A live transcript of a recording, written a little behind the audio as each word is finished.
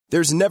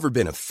There's never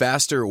been a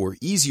faster or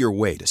easier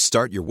way to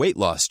start your weight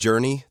loss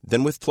journey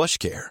than with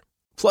PlushCare.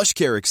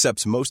 PlushCare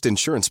accepts most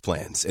insurance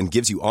plans and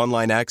gives you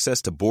online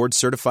access to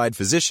board-certified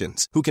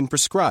physicians who can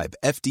prescribe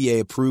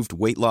FDA-approved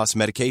weight loss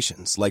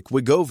medications like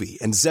Wegovy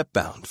and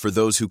Zepbound for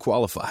those who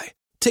qualify.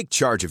 Take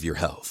charge of your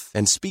health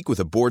and speak with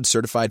a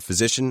board-certified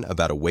physician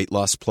about a weight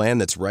loss plan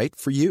that's right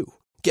for you.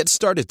 Get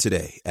started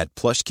today at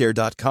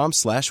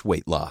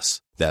plushcare.com/weight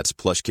loss. That's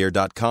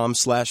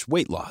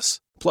plushcare.com/weight loss.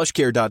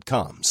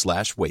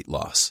 plushcare.com/weight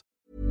loss.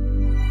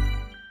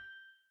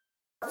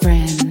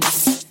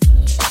 Friends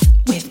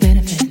with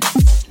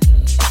benefits.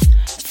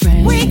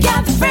 Friends. We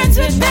got the friends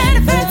with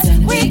benefits.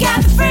 We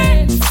got the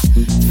friends.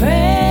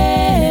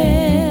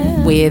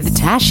 Friends. With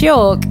Tash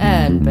York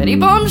And Betty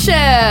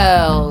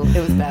Bombshell. It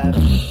was bad.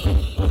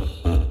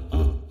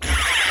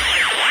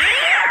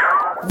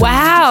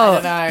 Wow. I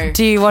don't know.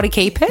 Do you want to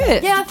keep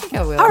it? Yeah, I think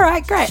I will. All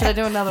right, great. Should I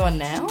do another one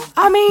now?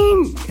 I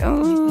mean,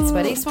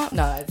 Sweaty swap?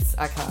 No,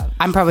 I can't.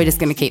 I'm probably just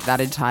going to keep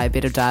that entire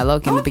bit of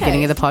dialogue in the Okay.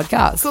 beginning of the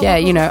podcast. Cool, yeah,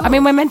 cool, you know, cool. I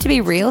mean, we're meant to be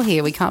real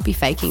here. We can't be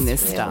faking this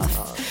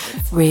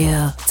stuff.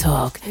 Real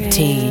talk,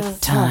 tea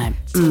time.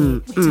 Time.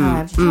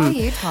 How are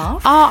you,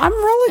 Tom? Oh, I'm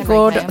really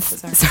Enrique, good. I'm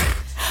so sorry.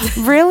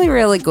 Really,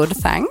 really good,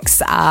 thanks.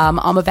 I'm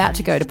about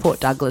to go to Port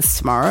Douglas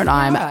tomorrow and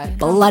I'm Right.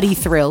 bloody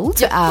thrilled.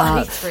 You're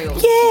bloody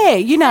thrilled. Yeah,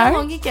 you know. How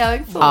long are you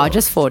going for? Oh,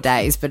 just 4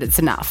 days, but it's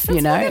enough,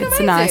 you know. fucking It's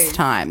a nice amazing.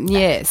 time.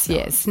 Yes,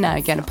 yes.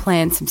 No, going to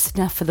plan some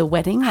stuff for the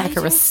wedding like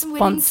a just some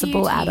wedding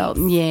responsible duties. adult.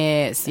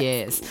 Yes,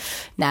 yes.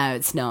 No,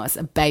 it's nice.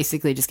 I'm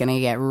basically just going to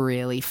get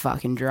really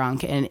fucking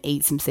drunk and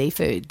eat some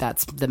seafood.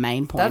 That's the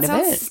main point That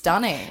of sounds it.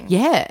 stunning.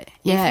 Yeah, If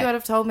you yeah. would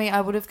have told me,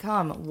 I would have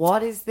come.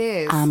 What is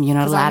this? You're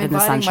not 'Cause allowed I'm in the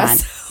inviting sunshine.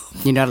 myself.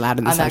 You're not allowed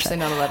in the I'm sunshine. actually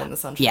not allowed in the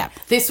sunshine. Yeah.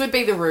 This would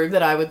be the room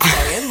that I would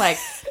stay in. Like,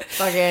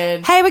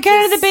 fucking. Hey, we're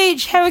going to the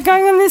beach. Hey, we're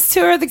going on this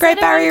tour of the Great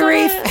Barrier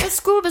Reef. A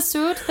scuba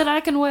suit that I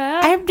can wear.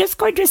 I'm just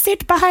going to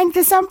sit behind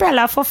this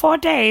umbrella for 4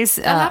 days.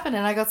 That happened,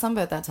 and I got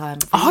sunburnt that time.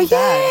 Oh, Really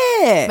bad.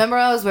 yeah. Remember,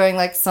 I was wearing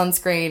like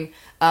sunscreen,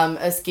 a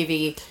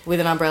skivvy with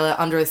an umbrella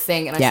under a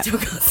thing, and I Yeah. still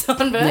got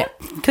sunburnt.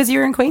 Because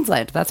you're in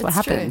Queensland. That's what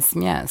It's true. happens.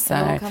 Yeah. So,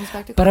 all comes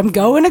back to but I'm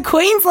going to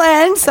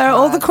Queensland. So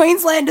all the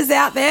Queenslanders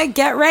out there,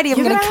 get ready. I'm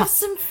You're going gonna to have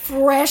some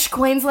fresh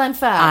Queensland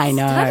facts. I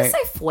know. Did I just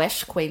say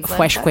fresh Queensland?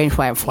 Fresh facts?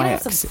 Queensland You're gonna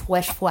have facts. some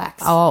fresh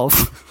flax. Oh,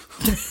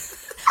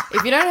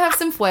 If you don't have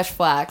some fresh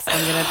flax, I'm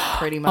gonna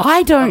pretty much.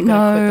 I don't I'm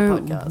gonna know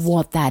quit the podcast.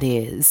 what that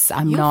is.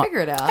 I'm You'll not. figure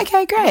it out.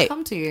 Okay, It'll great.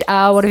 come to you.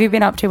 What have you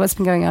been up to? What's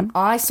been going on?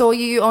 I saw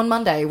you on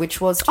Monday, which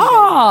was 2 days ago.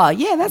 Oh,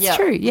 yeah, that's Yeah,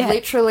 true. Yeah.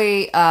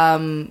 literally,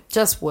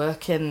 just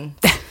working.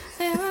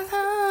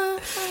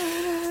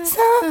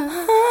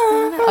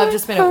 I've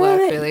just been at work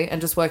really,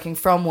 and just working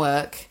from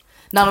work.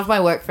 None of my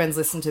work friends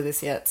listen to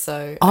this yet,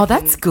 so. Oh, I can-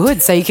 that's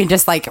good. So you can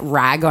just like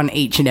rag on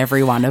each and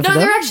every one of No, them.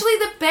 they're actually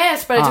the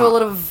best, but I Oh. do a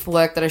lot of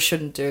work that I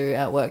shouldn't do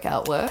at work.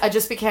 I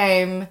just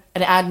became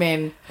an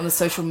admin on the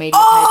social media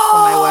page for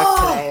my work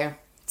today.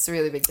 It's a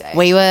really big day.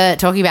 We were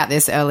talking about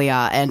this earlier,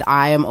 and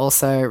I am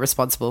also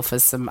responsible for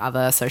some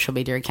other social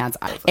media accounts.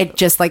 It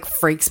just like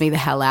freaks me the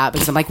hell out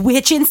because I'm like,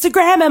 which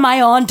Instagram am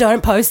I on?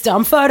 Don't post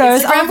dumb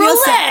photos. Instagram of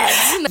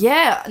yourself. roulette.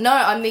 Yeah, no,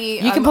 I'm the.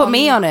 You can put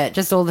me on it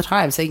just all the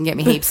time, so you can get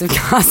me heaps of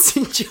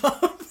casting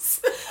jobs.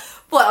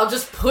 Well, I'll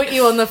just put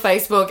you on the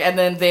Facebook, and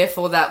then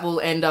therefore that will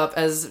end up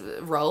as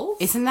roles.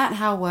 Isn't that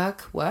how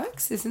work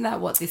works? Isn't that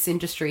what this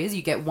industry is?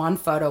 You get one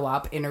photo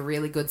up in a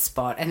really good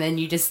spot, and then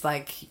you just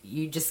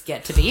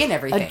get to be in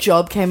everything. A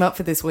job came up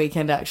for this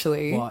weekend,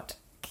 actually. What?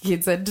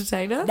 Kids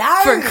entertainer? No!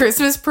 For a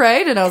Christmas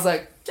parade, and I was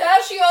like,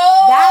 Dashio!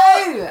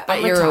 No, But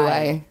I'm you're retired.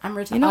 away. I'm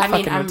retired. You're not I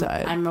mean, fucking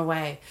retired. I'm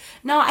away.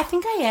 No, I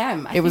think I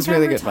am. It was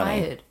really good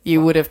money.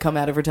 You would have come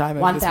out of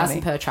retirement with this 1,000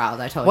 money. per child,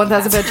 I told you.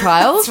 1,000 That's- per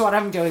child? That's what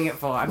I'm doing it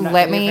for. I'm not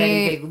Let doing it for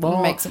me anything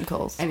more. make some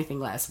calls. Anything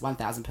less,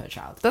 1,000 per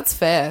child. That's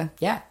fair.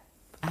 Yeah.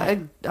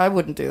 I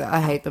wouldn't do that. I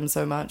hate them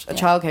so much. A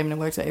child came in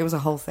and worked it. It was a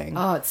whole thing.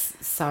 Oh, it's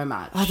so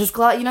much. Oh, there's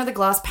glass, the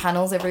glass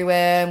panels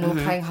everywhere, and we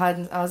were playing hide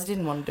and I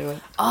didn't want to do it.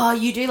 Oh,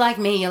 you do like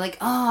me. You're like,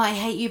 oh, I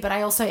hate you, but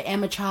I also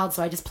am a child,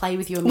 so I just play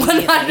with you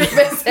immediately.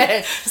 100%.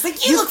 It's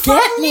like, you look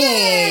get fun,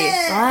 me.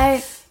 yeah.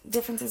 Right?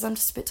 Difference is I'm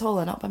just a bit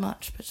taller, not by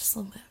much, but just a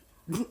little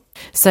bit.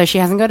 So she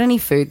hasn't got any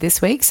food this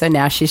week, so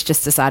now she's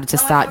just decided to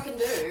start. fucking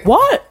do.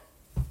 What?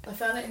 I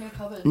found it in your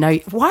cupboard. No.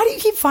 Why do you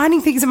keep finding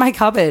things in my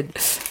cupboard?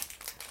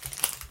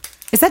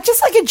 Is that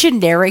just like a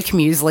generic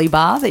muesli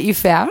bar that you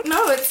found?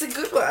 No, it's a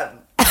good one.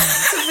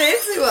 It's a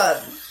fancy one.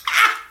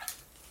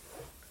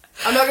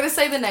 I'm not going to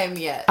say the name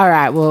yet. All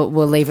right, we'll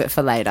leave it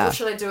for later. Or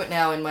should I do it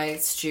now in my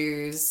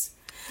stews?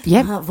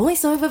 Yep.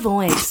 Voice over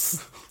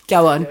voice.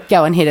 Go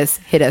on, hit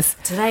us.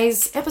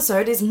 Today's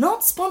episode is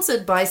not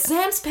sponsored by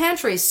Sam's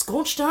Pantry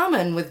Scorched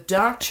Almond with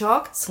dark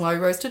choc slow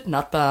roasted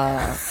nut bar.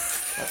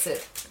 That's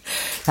it.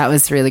 That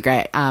was really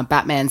great.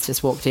 Batman's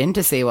just walked in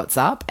to see what's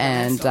up,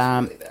 and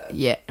smells really bad.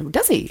 yeah,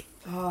 does he?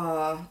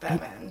 Oh,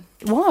 Batman.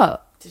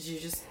 What Did you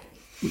just...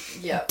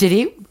 Yeah. did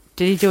he?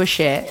 Did he do a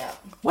share? Yeah.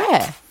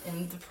 Where?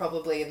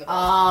 Probably in the...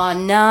 Oh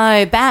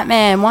no,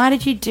 Batman! Why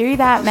did you do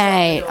that,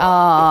 mate?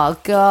 Oh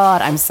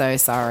God, I'm so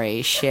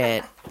sorry.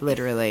 Shit.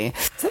 Literally.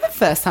 Is that the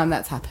first time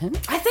that's happened?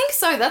 I think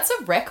so. That's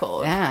a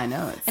record. Yeah, I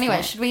know. It's Anyway,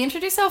 great. should we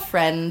introduce our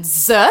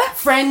friends?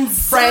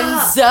 Friends.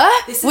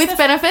 This is with the-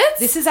 benefits?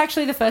 This is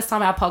actually the first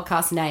time our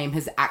podcast name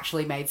has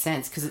actually made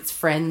sense because it's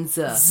Friends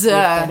with Z.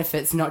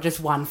 benefits, not just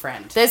one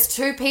friend. There's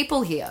two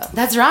people here.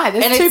 That's right.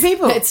 There's And two it's-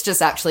 people. It's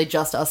just actually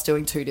just us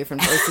doing two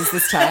different voices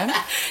this time.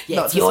 Yeah,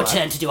 Not it's just your one.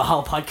 turn to do a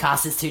whole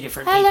podcast as two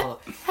different Hello.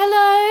 people.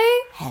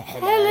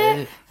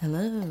 Hello.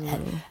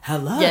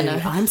 Hello, Yeah,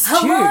 no. I'm Stu.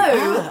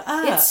 Hello.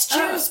 It's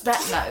Stu's back.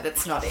 No,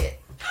 that's not it.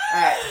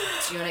 All right.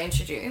 Do you want to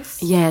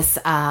introduce? Yes,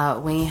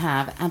 we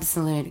have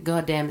absolute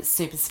goddamn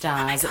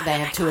superstars. They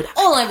have toured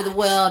all over the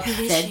world.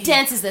 They're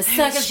dancers, they're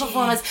circus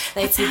performers.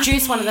 They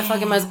produce one of the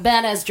fucking most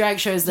badass drag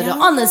shows that are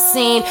on the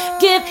scene.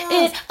 Give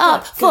it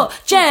up for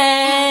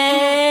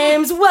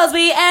James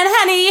Wellesby and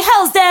Hanny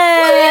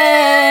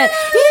Helsden.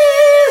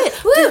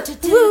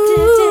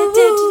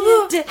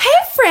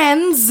 Hey,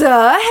 friends.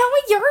 How are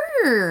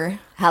you?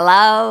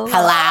 Hello.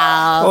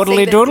 Hello.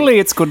 Doodly doodly,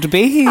 it's good to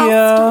be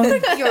here.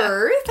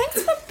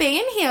 Thanks for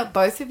being here,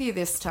 both of you,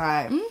 this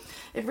time.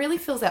 It really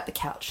fills out the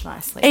couch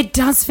nicely. It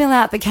does fill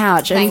out the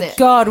couch, and Thanks.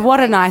 God, what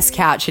a nice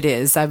couch it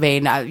is. I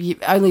mean,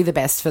 only the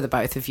best for the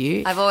both of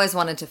you. I've always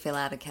wanted to fill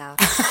out a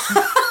couch.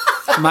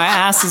 My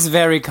ass is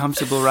very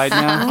comfortable right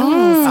now.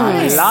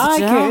 I like Stop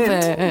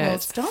it. Well,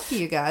 stop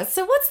you guys.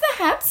 So what's the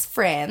haps,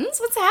 friends?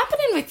 What's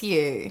happening with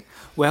you?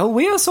 Well,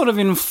 we are sort of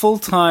in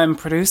full-time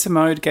producer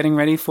mode getting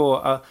ready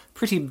for a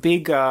pretty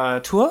big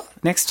tour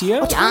next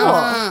year.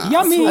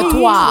 Yummy.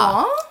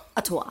 Tour.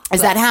 A tour.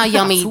 Is that how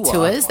Yummy tour.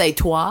 tours? They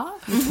tour?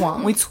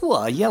 We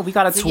tour. Yeah, we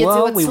got a you do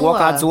tour. a We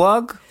walk our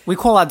tour. dog. We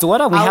call our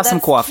daughter. We have some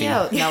that's coffee.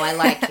 cute. No, I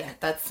like it.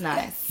 That's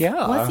nice.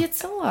 Yeah. What's your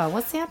tour?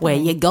 What's happening? Where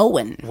you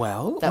going?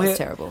 Well, That was we're-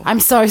 terrible. I'm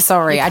so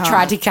sorry. I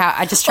tried to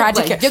I just tried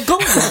to You're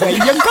going. Where you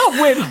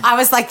going? I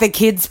was like the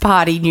kids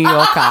party New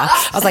Yorker.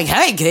 I was like,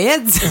 "Hey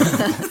kids."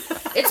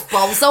 It's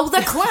Bozo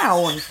the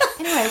Clown.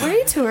 Anyway, where are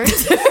you touring?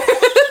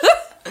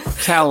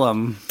 Tell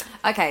them.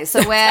 Okay, so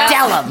we're...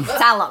 Tell 'em.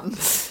 Tell 'em.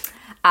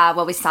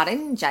 Well, we start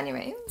in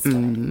January.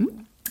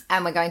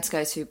 And we're going to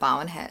go to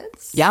Barwon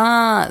Heads.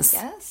 Yes.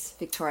 Yes.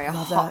 Victoria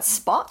hot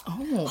spot.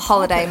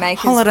 Holiday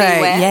makers Holiday,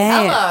 beware.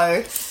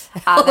 yeah.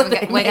 Hello.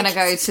 Then we're going to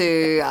go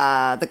to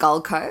the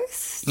Gold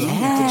Coast. The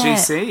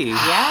GC.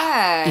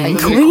 Yeah.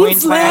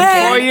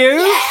 Queensland for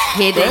you.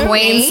 Hidden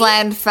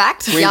Queensland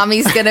fact.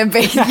 Yummy's going to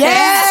be there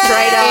Yes.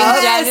 straight up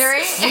in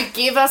January. You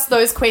give us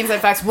those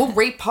Queensland facts, we'll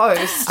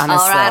repost. All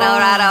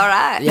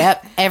right.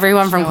 Yep.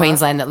 Everyone from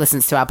Queensland that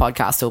listens to our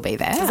podcast will be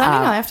there. Does that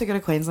mean I have to go to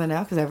Queensland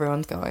now because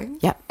everyone's going?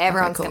 Yep.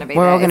 Everyone's cool. going to be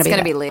We're there. all gonna It's be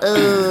going to be lit.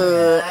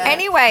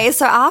 Anyway,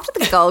 so after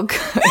the Gold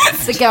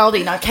Coast... The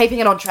Goldie, no, keeping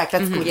it on track.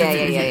 That's good.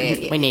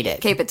 Yeah. We need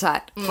it. Keep it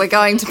tight. We're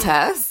going to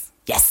Perth.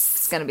 Yes.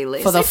 It's going to be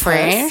lit. For the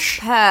fresh.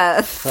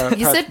 Perth.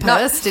 You said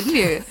Perth, didn't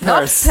you?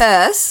 Not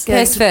Perth.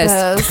 Perth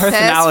first.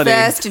 Personality.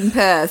 Perth first in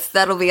Perth.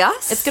 That'll be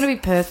us. It's going to be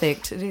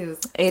perfect. It is.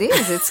 It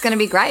is. It's going to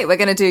be great. We're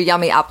going to do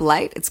Yummy Up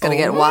Late. It's going to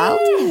get wild.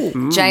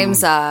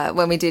 James,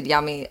 when we did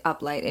Yummy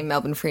Up Late in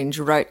Melbourne Fringe,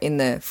 wrote in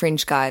the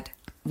Fringe Guide,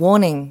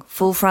 warning,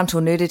 full frontal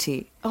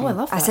nudity. Oh, I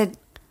love that. I said,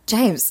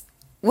 James,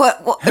 what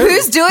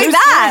who's doing that? doing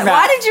that?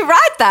 Why did you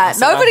write that?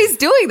 Nobody's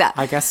doing that.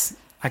 I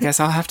guess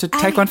I'll have to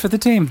take one for the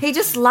team. He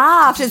just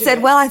laughed and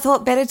said, well, I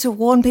thought better to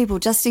warn people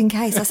just in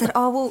case. I said,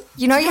 oh, well,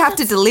 you know you have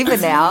to deliver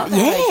now.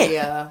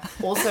 Yeah.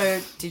 Also,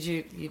 did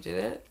you did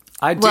it?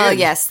 I did. Well,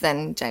 yes,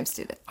 then James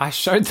did it. I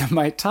showed them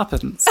my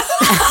tuppence.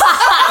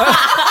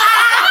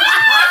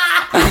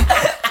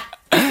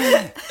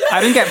 I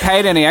didn't get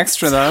paid any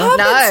extra though.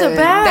 No, so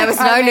bad. there was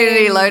no I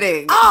nudity mean-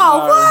 loading.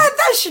 Oh, what?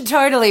 That should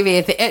totally be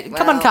a thing.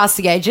 Come on,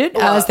 casting agent.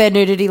 Is there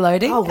nudity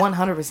loading? Oh,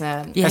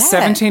 100%. yeah. A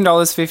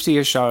 $17.50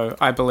 a show,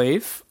 I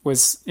believe,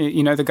 was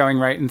the going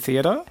rate in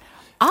theatre.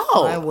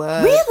 Oh, My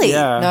word. really?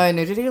 Yeah. No,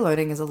 nudity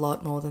loading is a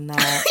lot more than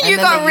that. You and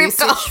then got the ripped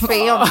usage off.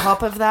 fee on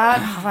top of that,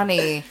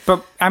 honey.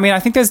 But I mean, I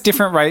think there's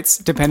different rates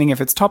depending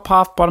if it's top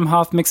half, bottom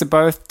half, mix of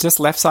both, just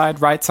left side,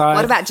 right side.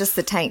 What about just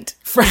the taint?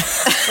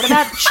 What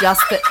about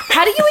just the...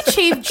 How do you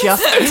achieve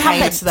just the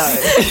taint,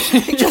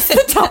 though? Just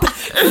the top.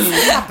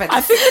 I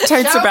think the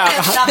taint's about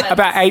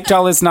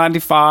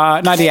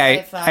 $8.95,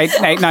 98,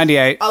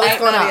 $8.98. Oh, it's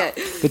gone up.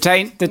 The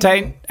taint,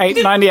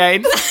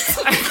 $8.98.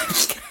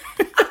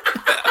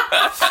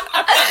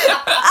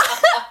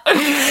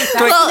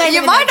 Well,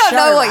 you might not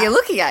know what you're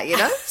looking at, you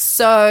know?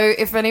 So,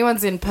 if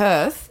anyone's in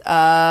Perth,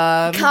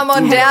 Come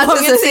on down along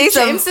to and see see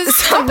some James's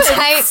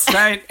taint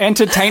Right,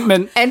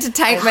 entertainment.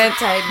 entertainment.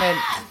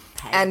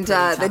 And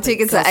the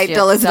tickets are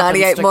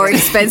 $8.98 more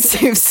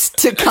expensive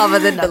to cover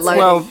than the loading.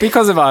 Well,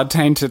 because of our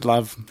tainted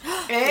love.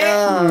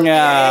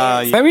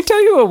 Yeah. Let me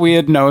tell you a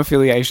weird no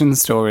affiliation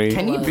story.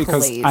 Can you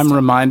Because please? I'm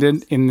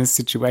reminded in this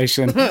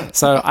situation.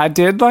 So I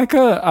did like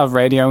a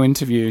radio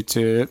interview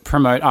to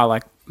promote our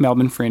like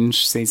Melbourne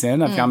Fringe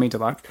season of Yummy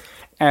Deluxe.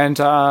 And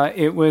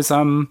it was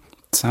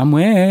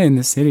somewhere in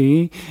the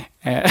city.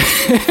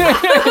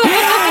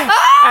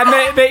 And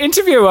the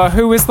interviewer,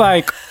 who was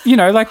like,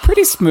 like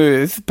pretty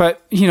smooth,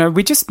 but,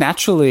 we just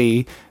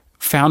naturally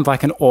found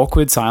like an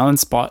awkward silent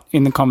spot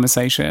in the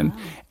conversation.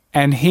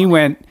 and he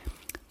went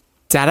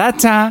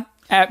da-da-da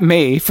at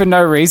me for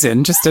no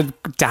reason, just a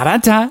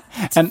da-da-da.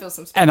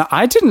 And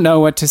I didn't know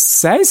what to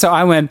say, so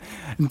I went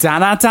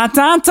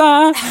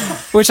da-da-da-da-da,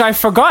 which I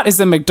forgot is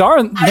the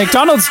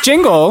McDonald's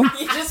jingle.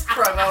 You're just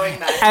promoting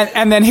that.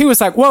 And then he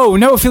was like, whoa,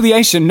 no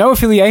affiliation.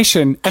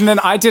 And then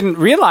I didn't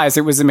realize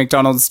it was a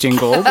McDonald's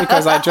jingle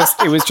because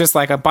it was just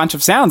like a bunch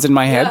of sounds in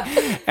my head.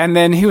 Yeah. And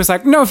then he was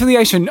like, no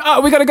affiliation.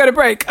 Oh, we got to go to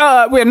break.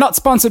 We're not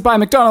sponsored by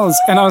McDonald's.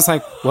 And I was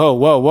like,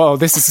 whoa.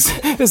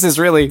 This is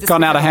really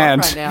gone out of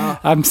hand. Right now.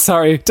 I'm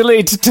sorry.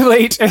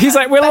 Delete. And he's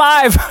like, we're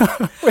live.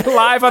 We're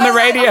live on the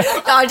radio.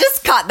 No,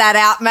 just cut that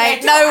out,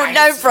 mate.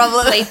 No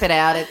problem. Bleep it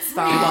out. It's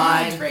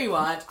fine.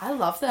 Rewind. I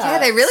love that. Yeah,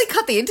 they really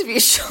cut the interview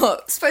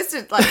short. Supposed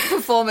to like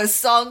perform a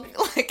song.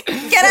 Like,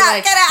 get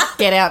out.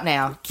 Get out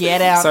now.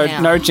 Get out So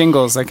now. no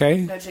jingles, okay?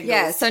 No jingles.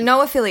 Yeah, so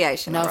no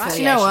affiliation. No all right?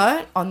 affiliation. You know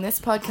what? On this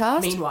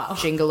podcast, Meanwhile.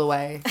 jingle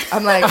away.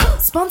 I'm like,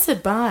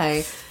 sponsored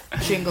by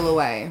Jingle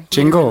Away.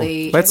 Jingle.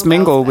 Literally, Let's jingle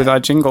mingle bells with there. our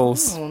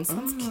jingles. Oh,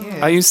 sounds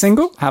cute. Are you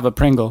single? Have a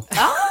Pringle.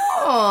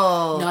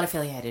 Oh. Not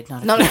affiliated.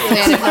 Not Not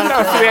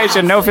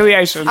affiliated. No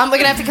affiliation. We're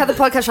going to have to cut the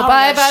podcast short.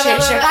 Bye.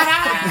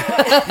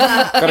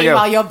 Gotta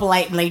Meanwhile, go. you're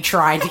blatantly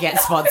trying to get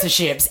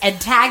sponsorships and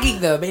tagging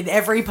them in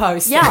every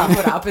post that you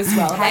put up as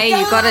well. Hey,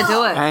 you got to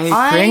do it. Hey,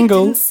 I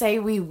Pringle. didn't say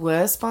we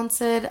were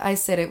sponsored. I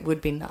said it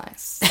would be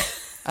nice.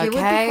 Okay? It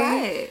would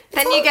be great.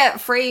 Then you get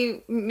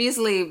free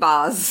muesli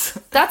bars.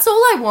 That's all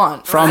I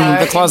want. From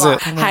So- the closet.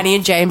 Honey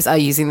and James are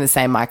using the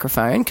same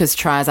microphone because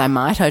try as I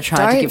might, I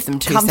tried to give them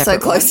two come so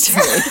separate close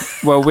ones. to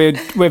me. Well,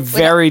 we're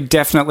very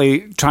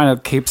definitely trying to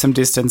keep some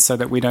distance so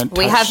that we don't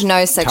We touch- have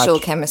no sexual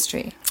touch.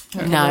 chemistry.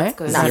 No,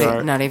 good.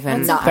 not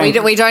even. No,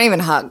 we don't even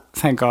hug.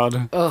 Thank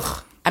God.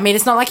 Ugh. I mean,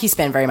 it's not like you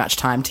spend very much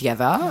time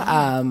together.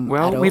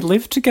 Well, we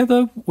live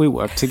together, we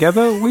work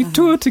together, we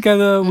tour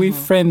together, we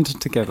friend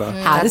together.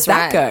 How does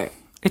That's that right. go?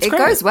 It's It great.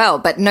 goes well,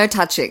 but no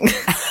touching.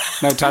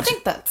 No touching.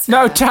 That's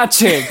No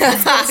touching.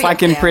 It's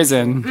like in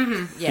prison.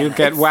 Mm-hmm. You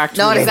get whacked.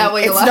 Not with Is that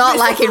what you it's like? not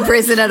like in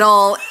prison at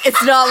all.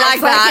 It's not like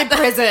that. like in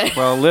prison.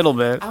 well, a little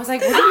bit. I was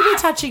like, wouldn't you be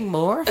touching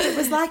more if it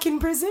was like in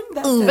prison?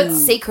 That's But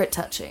secret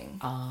touching.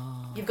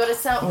 You've got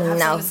to have No.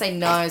 someone to say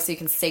no so you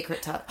can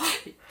secret touch.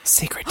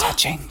 Secret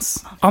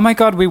touchings. Oh my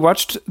God, we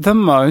watched the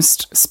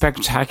most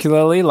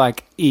spectacularly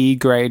like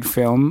E-grade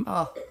film.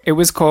 It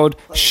was called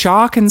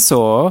Shark and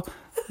Saw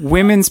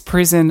Women's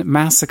Prison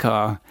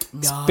Massacre.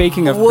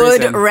 Speaking of Would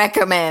prison,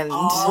 recommend.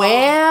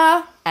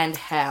 Where and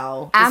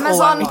how? is all I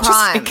Amazon want.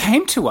 Prime. it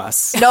came to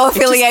us. No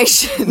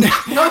affiliation.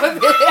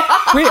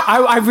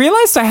 I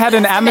realized I had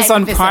an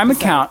Amazon of this Prime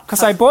episode. account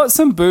because I bought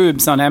some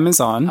boobs on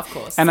Amazon. Of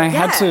course. And I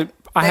had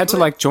Yeah, to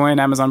like join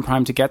Amazon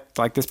Prime to get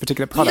like this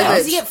particular product.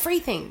 because you get free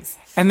things.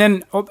 And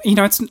then,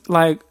 it's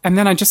like, and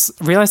then I just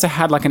realized I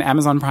had like an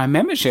Amazon Prime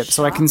membership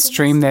so I can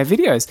stream their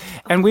videos.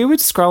 And we were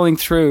scrolling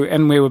through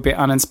and we were a bit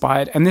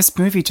uninspired. And this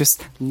movie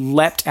just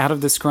leapt out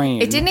of the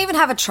screen. It didn't even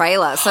have a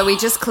trailer, so we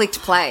just clicked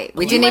play.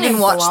 We didn't went even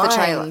in watch the blind.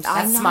 trailer. I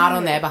That's know. smart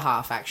on their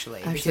behalf,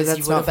 actually. Because that's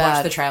you would have not watched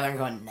bad. the trailer and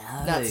gone,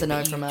 no. That's a no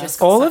but you from us. just-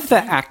 All of the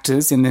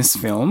actors in this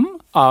film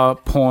are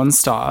porn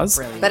stars.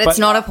 But it's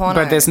not a porno.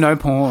 But there's no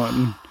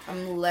porn.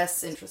 I'm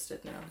less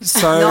interested now.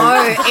 So,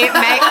 No, it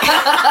makes...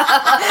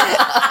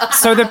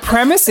 so the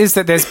premise is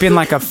that there's been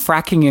like a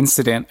fracking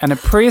incident and a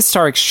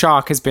prehistoric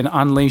shark has been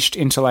unleashed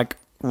into like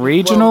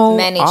regional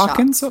many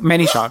Arkansas.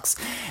 Many sharks.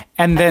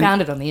 And then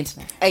Found it on the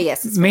internet. Oh,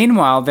 yes. It's...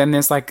 meanwhile, then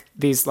there's like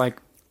these like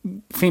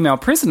female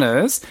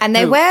prisoners. And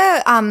they who,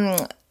 wear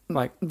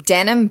like,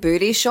 denim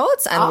booty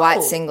shorts and white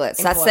singlets.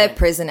 That's their important.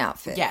 prison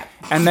outfit. Yeah.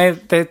 and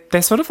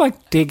they're sort of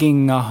like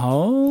digging a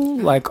hole,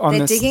 like on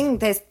They're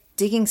this.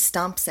 digging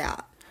stumps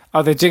out.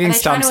 Oh, they're digging Are they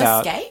trying stumps to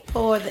out. escape?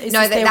 Or is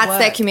No, this that's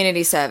their work?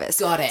 community service.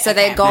 Got it, So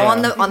they okay. go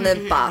on Yeah.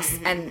 the bus,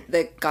 and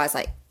the guy's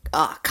like,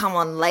 "Oh, come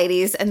on,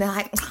 ladies," and they're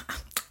like,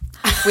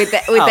 with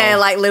their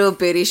like little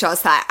booty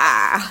shots, like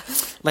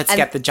Let's And-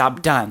 get the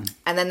job done.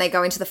 and then they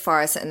go into the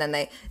forest, and then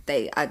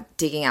they are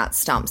digging out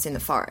stumps in the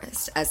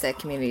forest as their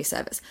community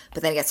service.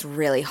 But then it gets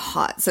really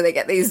hot, so they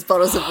get these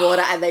bottles of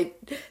water, and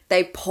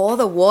they pour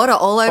the water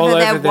all over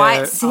their over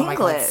white their- Oh my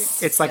God.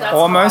 singlets. It's like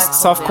almost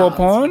softcore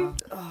porn.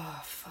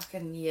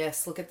 Fucking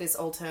yes, look at this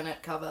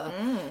alternate cover.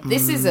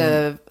 This is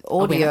a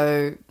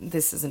audio.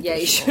 This isn't. Yeah,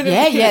 you visual.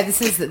 should. Yeah,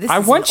 this is I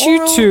an want you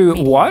oral to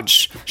medium.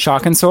 watch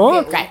Shark and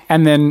Saw Great.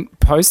 and then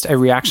post a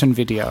reaction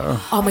video.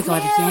 Oh my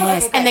God,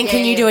 yes. And then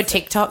can you do a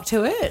TikTok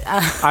to it?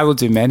 I will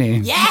do many.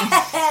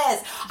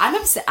 Yes. I'm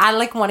upset. I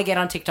like want to get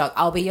on TikTok.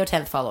 I'll be your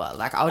 10th follower.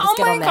 Like I'll just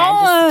get my on there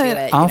and just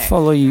do it. I'll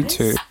follow you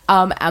too.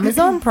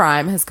 Amazon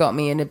Prime has got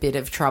me in a bit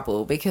of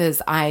trouble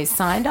because I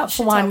signed up for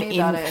Tell one me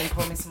about it and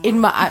pour me some in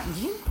my.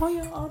 You pull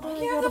your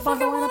the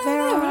bundle one up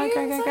there. All right,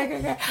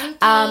 go.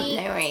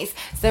 No worries.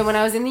 So when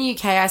I was in the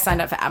UK, I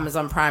signed up for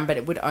Amazon Prime, but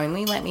it would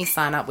only let me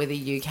sign up with a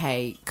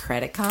UK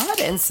credit card.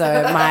 And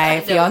so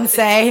my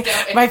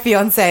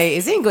fiance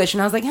is English,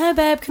 and I was like, "Hey,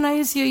 babe, can I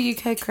use your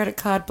UK credit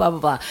card?" Blah blah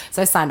blah.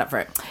 So I signed up for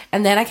it,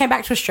 and then I came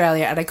back to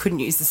Australia, and I couldn't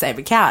use the same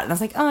account, and I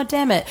was like, "Oh,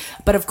 damn it!"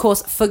 But of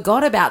course,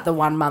 forgot about the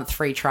 1 month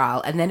free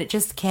trial, and then and it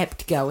just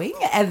kept going.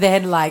 And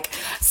then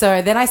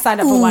then I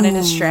signed up for one in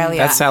Australia.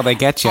 That's how they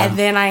get you. And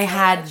then I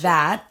had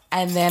that.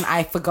 And then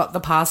I forgot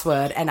the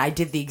password and I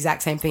did the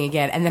exact same thing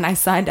again. And then I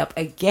signed up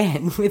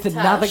again with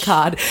another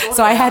card.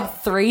 So I had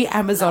 3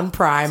 Amazon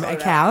Prime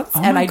accounts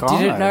and my I God.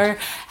 didn't know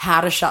how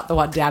to shut the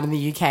one down in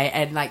the UK.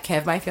 And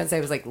Kev, my fiance,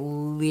 was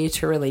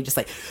literally just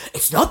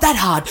it's not that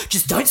hard.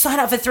 Just don't sign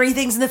up for 3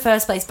 things in the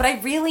first place. But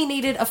I really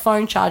needed a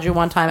phone charger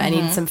one time. I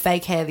needed some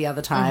fake hair the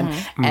other time.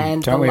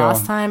 And the don't we all?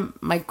 last time,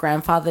 my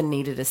grandfather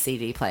needed a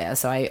CD player.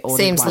 So I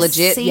ordered Seems one.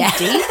 legit.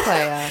 CD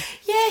player.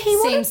 Yeah, he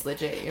Seems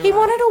legit. You're He right.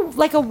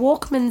 wanted a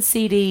Walkman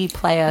CD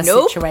player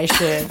Nope.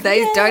 situation.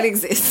 They don't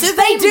exist.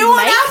 They do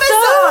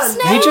on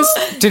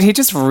Amazon. Did he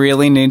just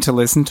really need to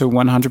listen to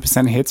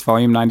 100% Hits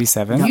Volume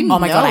 97? You Oh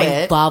my god, know I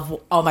it. love.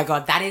 Oh my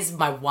god, that is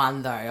my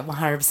one though.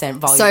 100%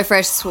 volume. So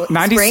fresh.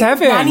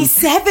 97.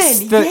 97.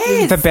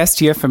 Yes. The best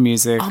year for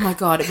music. Oh my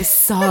god, it was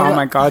so. Oh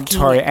my God,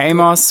 Tori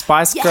Amos,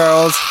 Spice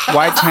Girls,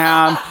 White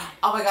Town.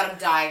 Oh my god, I'm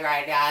dying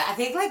right now. I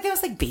think there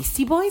was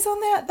Beastie Boys on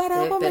that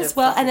album bit as of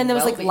well, and then there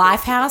was fucking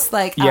Lifehouse.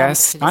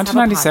 Yes,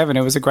 1997.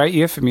 It was a great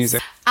year for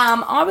music.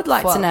 I would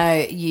like to know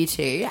you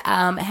two.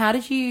 How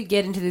did you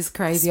get into this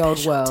crazy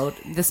old world?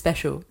 The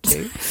special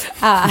too.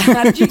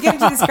 How did you get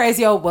into this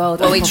crazy old world?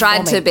 Well, we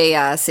tried to be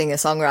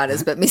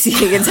singer-songwriters, but Missy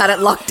Higgins had it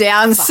locked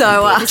down,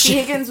 so Missy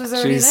Higgins was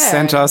already She there.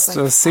 sent us It's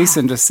a cease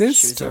and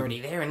desist. She was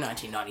already there in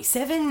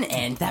 1997,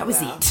 and that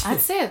was it.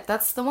 That's it.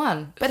 That's the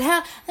one. But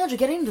how'd you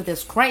get into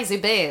this crazy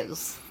biz?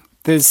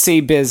 The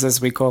C-biz,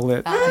 as we call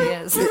it.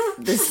 Yes.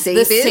 the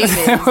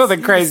C-biz. Well, the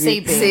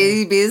crazy.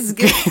 C-biz.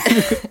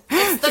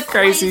 The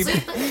Crazy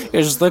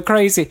is the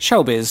crazy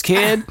showbiz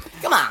kid.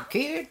 Come on,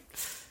 kid.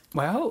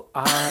 Well,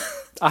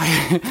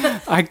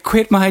 I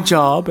quit my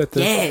job at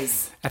the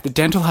Yes. at the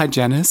dental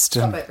hygienist.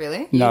 And But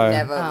really? no,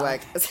 Never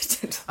worked as a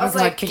dental. I was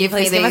like, Can you give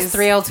me please give us these.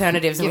 3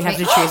 alternatives, and we have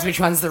to choose which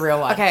one's the real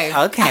one. Okay.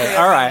 okay,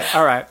 all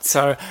right.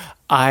 So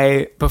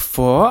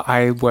before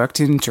I worked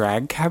in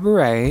drag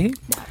cabaret.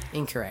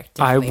 Incorrect.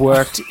 I Definitely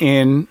worked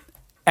in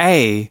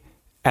A,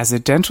 as a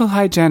dental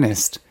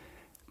hygienist,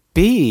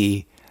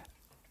 B,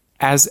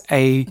 as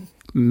a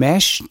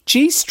mesh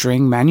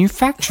G-string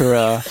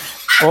manufacturer,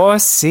 or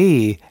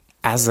C,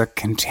 as a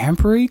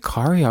contemporary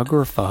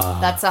choreographer.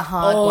 That's a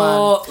hard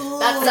one.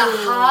 That's a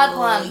hard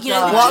one.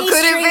 Josh. What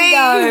could it be?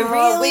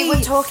 Oh, we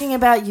were talking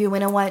about you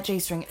in a white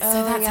G-string.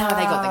 So that's how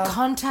they got the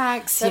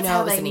contacts. That's you how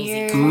know, it was they an easy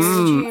knew. A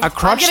I'm gonna go with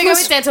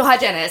crotchless... dental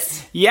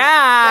hygienist.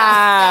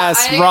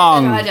 Yes! I know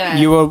Wrong. dental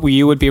hygienist.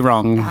 You would be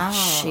wrong.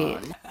 Shit.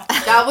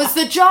 That was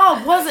the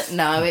job, wasn't?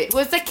 No, it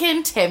was a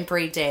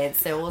contemporary dance.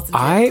 There wasn't.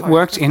 I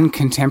worked in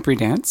contemporary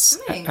dance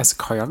as a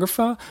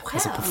choreographer,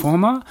 as a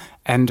performer,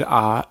 and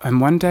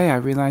one day I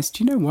realized,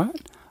 you know what?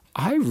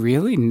 I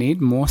really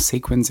need more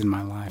sequins in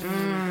my life.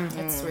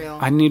 It's real.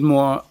 I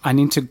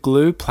need to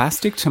glue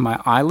plastic to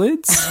my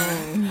eyelids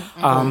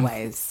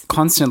always.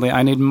 constantly.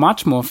 I need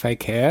much more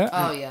fake hair.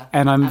 Oh, yeah.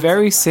 And I'm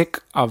very sick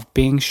of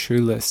being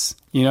shoeless.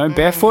 You know,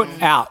 barefoot,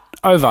 out,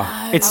 over.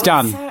 It's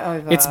done. so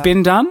over. It's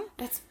been done.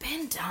 It's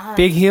been done.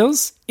 Big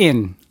heels,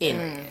 in.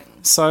 In.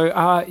 So,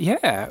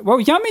 yeah. Well,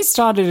 Yummy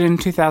started in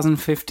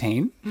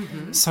 2015.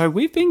 So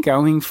we've been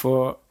going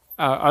for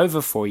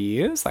over 4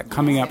 years,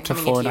 coming up to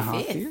coming into 4.5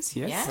 your fifth. years.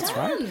 Yes, Yeah. that's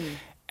right.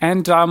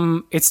 And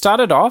it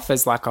started off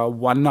as a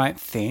one-night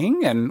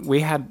thing, and we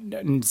had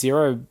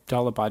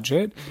 $0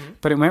 budget,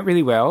 but it went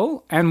really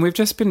well. And we've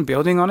just been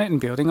building on it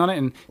and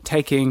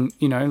taking,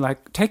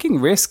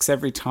 taking risks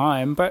every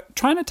time, but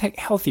trying to take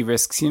healthy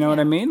risks, you know what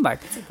I mean?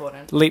 It's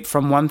important. Leap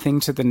from one thing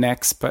to the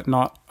next, but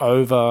not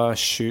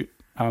overshoot.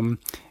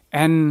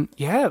 And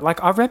yeah,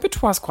 our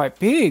repertoire's quite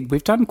big.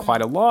 We've done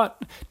quite a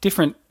lot,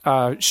 different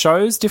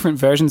shows, different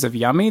versions of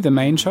Yummy, the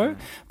main show,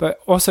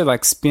 but also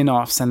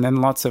spin-offs and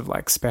then lots of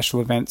special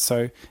events.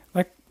 So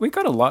we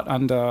got a lot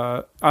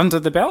under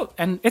the belt,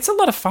 and it's a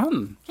lot of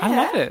fun. I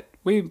love it.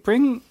 We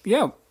bring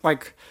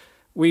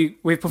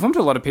we've performed to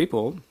a lot of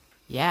people.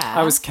 Yeah.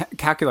 I was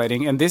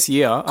calculating, and this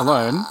year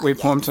alone, we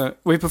performed to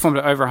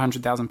over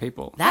 100,000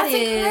 people. That is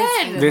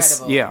incredible.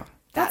 This year.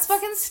 That's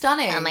fucking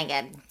stunning. Oh my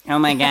god. Oh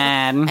my god!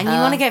 And you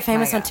want to get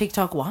famous on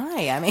TikTok?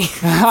 Why? I mean,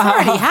 it's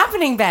already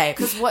happening, babe.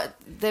 Because what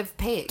they've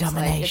picked.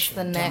 Domination. It's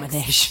the next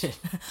Domination.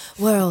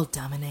 world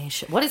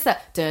domination. What is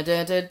that?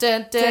 It's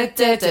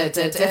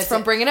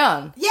from Bring It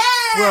On.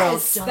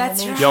 Yes,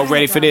 that's right. Y'all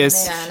ready for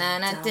this?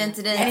 And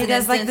he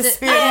does the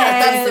spirit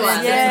that's the one.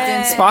 hands.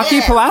 Yeah. Sparky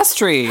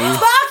Pilastri.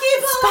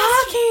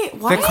 Sparky.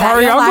 Why The is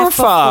that your life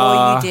before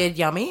choreographer. you did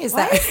Yummy? Is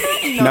that?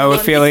 No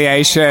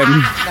affiliation.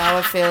 No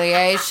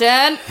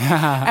affiliation.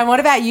 And what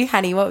about you,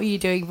 honey? What were you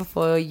doing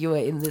before you were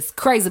in this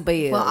crazy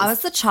biz? Well, I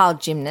was the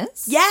child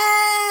gymnast.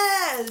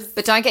 Yes.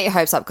 But don't get your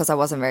hopes up because I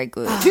wasn't very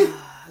good. I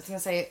was gonna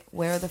say,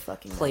 where are the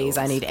fucking Please,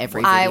 I need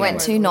every. I video. went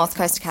to North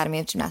Coast Academy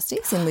of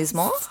Gymnastics in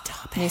Lismore,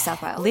 New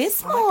South Wales.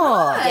 Lismore.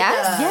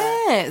 Yeah.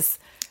 Yes.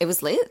 It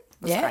was lit. It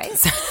was Yeah. great.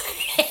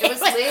 It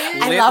was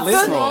lit. I love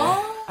Lismore.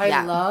 the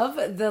I love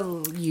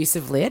the use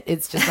of lit.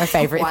 It's just my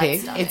favorite Quite thing.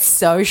 stunning. It's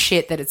so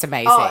shit that it's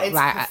amazing. Oh, it's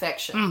Like,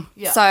 perfection.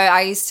 Yeah. So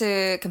I used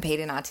to compete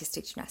in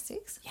artistic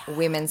gymnastics,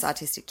 women's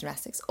artistic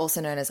gymnastics,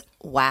 also known as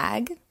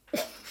WAG.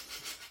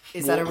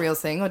 Is that a real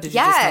thing, or did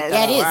you Yes. just make yeah,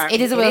 that it up? is.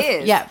 It is a It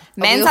wheel. is. Yeah.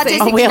 Men's wheel thing.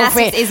 artistic A wheel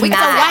gymnastics thing. is We got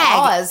mad.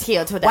 ours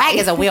here today. Wag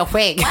is a wheel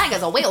thing. Wag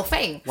is a wheel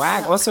thing.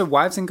 WAG. Also,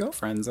 wives and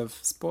girlfriends of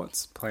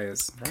sports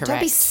players. Right? Don't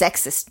be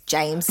sexist,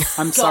 James.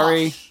 I'm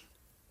sorry.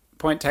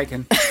 Point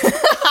taken.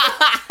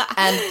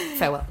 And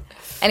farewell.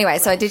 Anyway,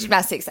 so I did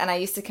gymnastics and I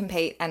used to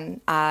compete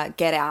and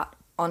get out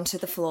onto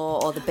the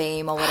floor or the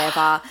beam or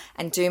whatever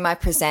and do my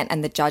present,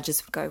 and the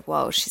judges would go,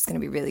 whoa, she's going to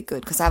be really good,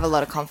 because I have a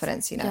lot of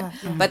confidence, you know.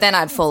 But then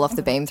I'd fall off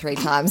the beam 3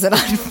 times and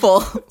I'd fall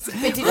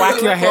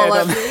Whack your head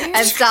on.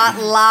 and start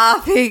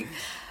laughing.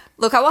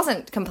 Look, I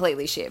wasn't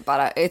completely shit,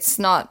 but it's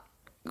not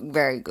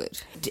very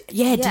good.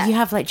 Yeah, did you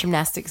have like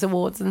gymnastics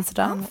awards and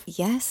stuff?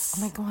 Yes.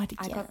 Oh my God,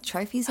 I yeah. got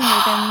trophies and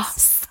ribbons.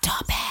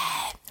 Stop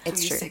it.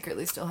 It's Do you true.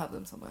 secretly still have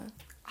them somewhere?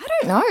 I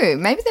don't know.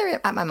 Maybe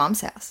they're at my mum's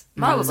house.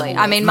 Probably.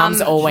 I mean,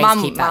 Mums always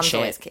keep that mums shit.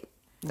 always keep.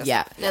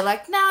 Yeah. They're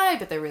like, no,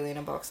 but they're really in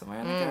a box somewhere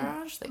in the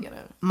garage. They get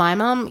it. My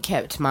mum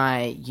kept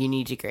my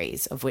uni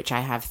degrees, of which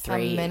I have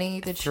 3. How many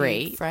did she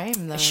three.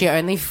 frame, though? She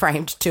only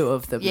framed 2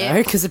 of them, Yeah.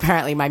 though, because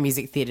apparently my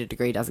music theatre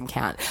degree doesn't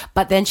count.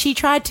 But then she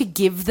tried to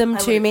give them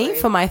to would me agree.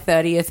 for my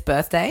 30th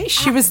birthday.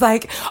 She was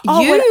like,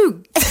 oh, what-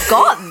 You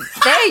got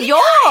they're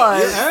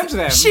yours. Earned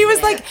them. She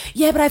was like,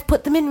 yeah, but I've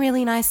put them in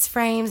really nice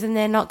frames and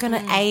they're not going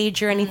to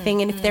age or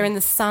anything. And if they're in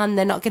the sun,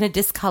 they're not going to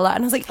discolor.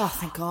 And I was like, Oh,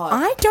 thank God.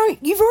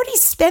 you've already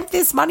spent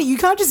this money. You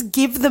can't just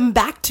give them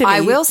back to me.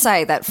 I will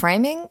say that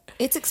framing,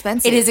 it's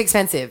expensive. It is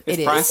expensive. It's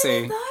It is.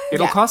 pricey. though?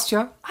 It'll Yeah. cost you.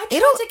 I tried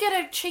to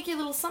get a cheeky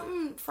little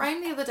something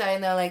framed the other day,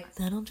 and they're like,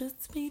 that'll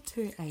just be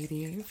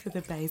 $280 for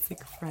the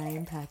basic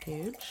frame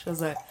package. I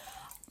was like,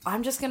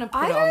 I'm just going to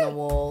put it on the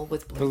wall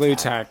with Blue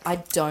tack. I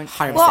don't.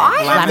 100%. Well,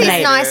 I have these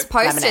Laminate nice it.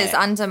 posters Laminate it.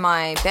 under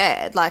my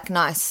bed, like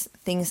nice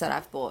things that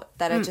I've bought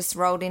that are just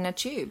rolled in a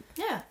tube.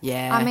 Yeah.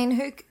 Yeah. I mean,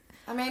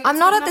 I mean, I'm it's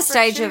not good at the enough for a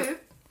stage of tube.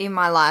 in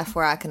my life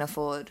where I can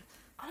afford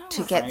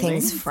to get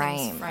things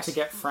framed. To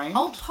get framed.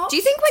 I'll pop Do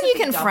you think when to you the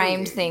can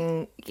frame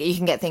W. you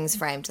can get things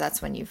framed?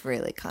 That's when you've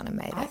really kind of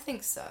made I it.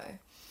 think so.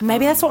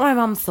 Maybe that's what my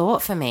mum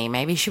thought for me.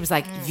 Maybe she was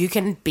like, you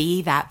can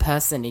be that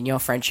person in your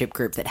friendship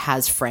group that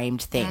has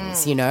framed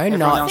things, you know, Everyone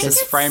not else is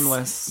just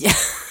frameless.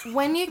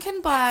 When you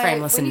can buy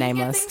Frameless when and you can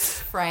get nameless. things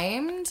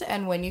framed,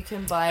 and when you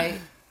can buy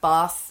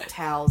bath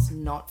towels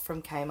not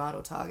from Kmart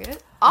or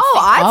Target. Oh,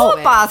 I bought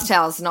Oh. bath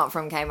towels not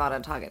from Kmart or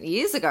Target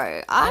years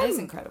ago. That is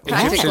incredible.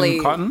 Practically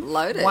Egyptian cotton?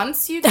 loaded.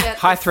 Once you get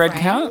High the thread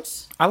framed-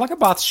 count. I like a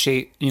bath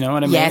sheet. You know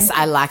what I mean? Yes,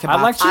 I like a I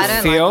bath like to I don't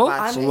like feel a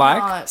bath sheet.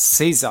 like I'm not-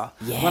 Caesar.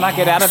 When I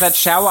get out of that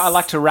shower, I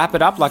like to wrap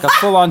it up like a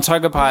full-on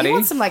toga party. You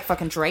want some like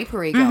fucking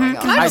drapery going on.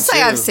 Can I just I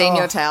say do. I've seen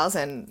your towels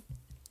and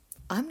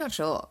I'm not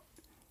sure.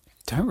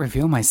 Don't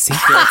reveal my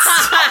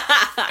secrets.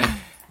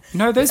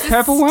 No, those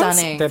purple ones,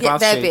 stunning. they're Yeah, bath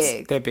they're sheets.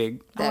 big. They're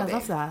big. Oh, I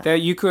love that. They're,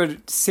 you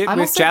could sit I'm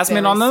with also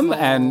jasmine very on them, small.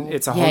 and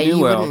it's a whole Yeah, new you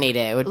world. wouldn't need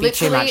it. It would be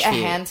too Literally much a for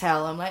you. hand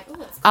towel. I'm like,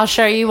 oh, it's I'll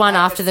show you one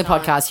after the it's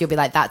not. podcast. You'll be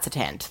like, that's a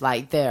tent.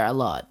 Like, they're a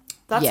lot.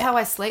 That's Yeah. how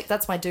I sleep.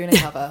 That's my Duna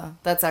cover.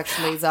 That's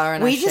actually Zara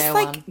and I We just share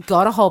like one.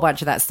 got a whole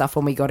bunch of that stuff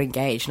when we got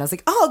engaged, and I was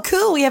like, "Oh,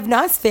 cool! We have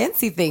nice,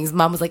 fancy things."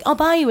 Mum was like, "I'll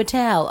buy you a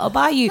towel. I'll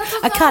buy you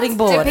a cutting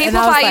board." Do And people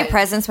I was buy you like,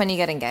 presents when you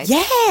get engaged?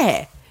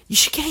 Yeah, you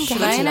should get engaged.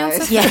 Should I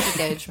announce a Yeah. fake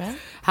engagement?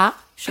 Huh?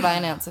 Should I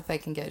announce a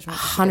fake engagement?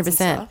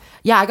 100%.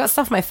 Yeah, I got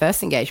stuff for my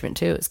first engagement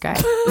too. It was great.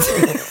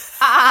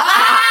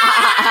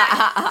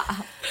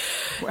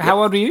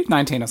 How old were you?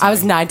 19 or something? I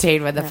was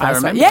 19 when the first I one.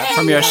 remember Yeah, that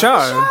from your show.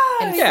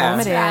 Yeah,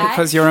 Informative.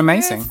 because you're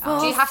amazing.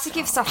 Do you have to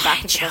give stuff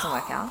back if it doesn't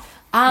work out?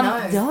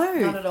 Not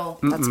at all.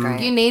 That's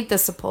great. You need the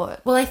support.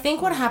 Well, I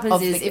think what happens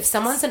Of is the if gifts.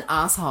 someone's an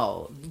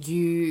asshole,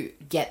 you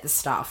get the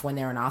stuff when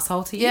they're an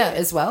asshole to you Yeah.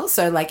 as well.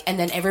 So like, and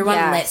then everyone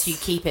Yes. lets you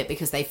keep it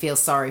because they feel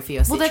sorry for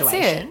your Well, that's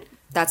situation. it.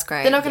 That's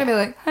great. They're not going to be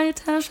like, hey,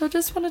 Tash, I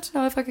just wanted to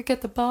know if I could get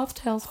the bath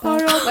towels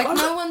back. Like,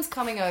 no one's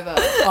coming over.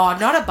 Oh,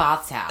 not a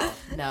bath towel.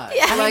 No.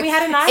 I mean, we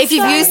had a nice if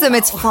you've one. used them,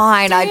 it's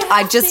fine.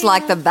 I just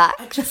like them I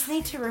back. just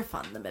need to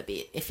refund them a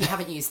bit if you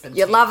haven't used them.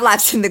 Your too love much.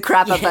 lap's in the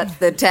crap of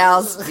the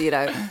towels, you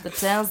know. The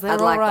towels, they're I'd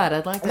all like right. them.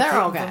 I'd like to They're keep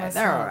them okay. for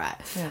They're myself. all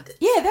right.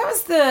 Yeah, that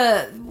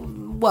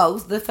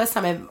was the first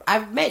time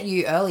I've met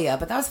you earlier,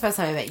 but that was the first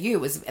time I met you.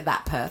 Was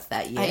that Perth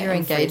that year At your in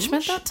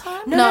engagement Fringe. that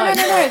time? No.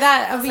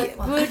 That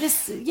we were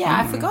just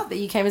I forgot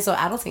that you came and saw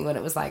Adulting when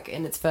it was like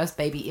in its first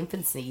baby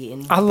infancy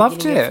in I the loved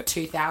beginning of it.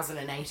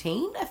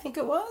 2018, I think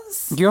it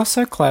was. You're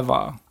so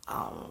clever.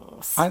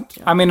 Oh,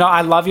 I mean,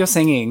 I love your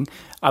singing.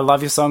 I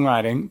love your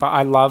songwriting, but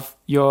I love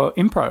your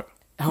improv.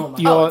 oh my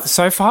You're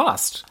so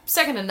fast.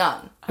 Second to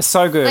none.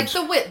 So good. Like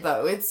the wit,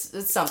 though,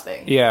 it's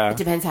something. Yeah. It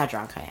depends how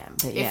drunk I am.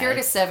 But yeah, If you're at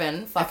a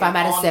 7, if I'm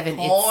at a 7,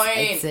 point.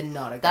 it's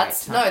not a great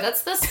That's time. no,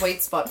 that's the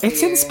sweet spot for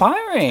It's you.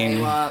 inspiring.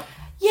 You are.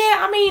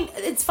 Yeah, I mean,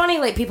 it's funny,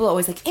 like, people are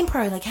always like,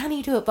 improv, like, how do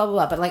you do it, blah, blah,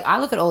 blah. But, like, I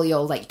look at all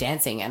your, like,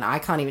 dancing, and I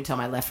can't even tell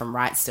my left from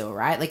right still,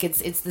 right? Like,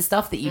 it's the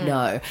stuff that you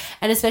know.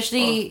 And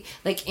especially,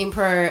 like,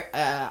 improv,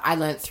 I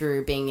learned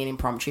through being in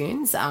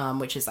Impromptunes,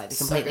 which is, like, the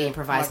completely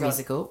improvised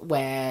musical,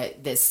 where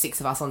there's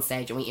 6 of us on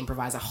stage, and we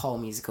improvise a whole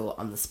musical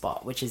on the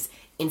spot, which is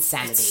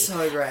insanity. It's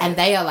so great. And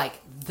they are, like,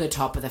 the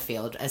top of the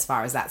field as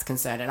far as that's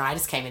concerned. And I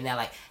just came in there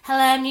like, hello,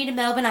 I'm new to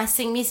Melbourne. I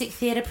sing music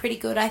theatre pretty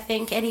good, I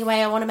think. Anyway,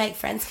 I want to make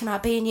friends. Can I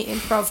be in your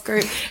improv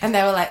group? And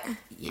they were like,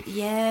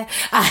 yeah.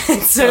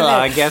 So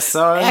I guess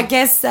so. I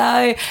guess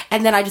so.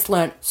 And then I just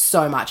learned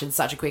so much in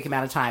such a quick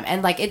amount of time.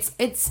 And like, it's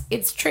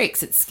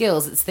tricks, it's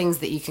skills, it's things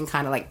that you can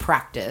kind of like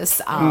practice.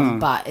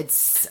 But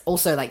it's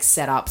also like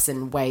setups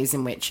and ways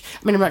in which,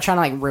 I mean, I'm not trying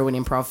to like ruin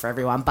improv for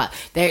everyone, but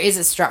there is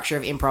a structure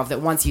of improv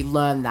that once you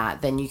learn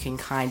that, then you can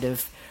kind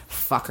of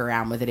fuck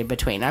around with it in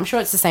between. I'm sure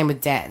it's the same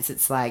with dance.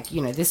 It's like,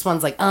 you know, this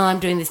one's like, oh, I'm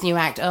doing this new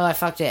act, oh, I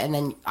fucked it, and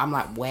then I'm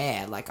like,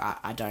 where? Like,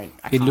 I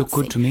It looked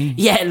good to me.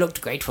 Yeah, it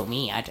looked great for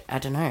me. I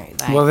don't know.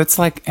 Like, Well, it's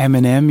like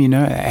Eminem, you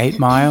know, 8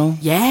 Mile.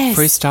 Yes.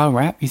 Freestyle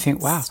rap. You think,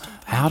 wow,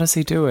 how does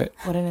he do it?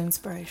 What an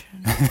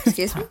inspiration.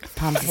 Excuse me?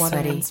 palms are What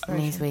an sweaty,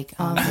 inspiration. knees weak.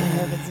 Arms and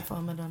heavens of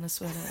vomit on a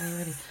sweater. Are you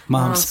ready?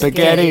 Mom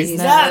spaghetti.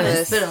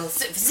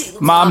 Nervous.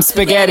 Mom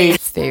spaghetti.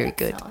 Very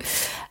good.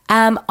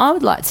 I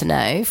would like to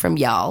know from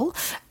y'all,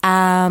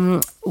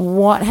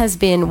 what has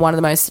been one of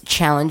the most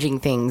challenging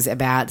things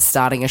about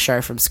starting a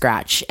show from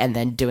scratch and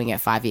then doing it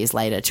 5 years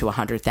later to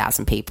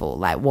 100,000 people?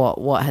 Like,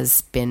 what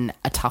has been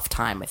a tough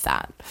time with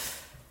that?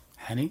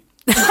 Honey?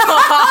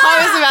 I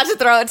was about to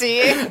throw it to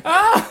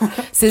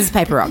you. Scissors,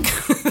 paper, rock.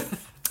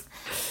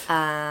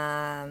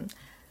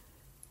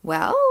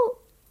 Well,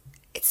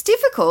 it's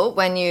difficult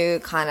when you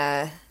kind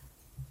of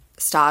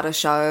start a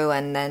show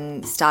and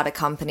then start a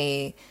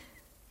company,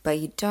 but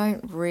you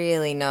don't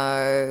really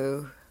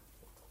know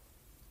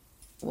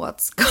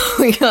what's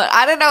going on.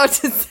 I don't know what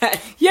to say.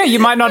 Yeah, you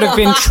might not have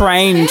been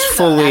trained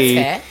fully.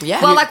 That's fair.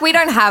 Yeah. Well, like we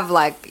don't have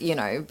like, you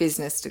know,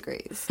 business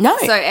degrees. No.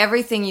 So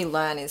everything you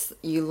learn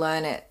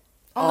it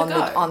on the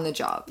go. on the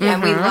job.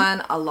 And we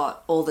learn a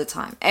lot all the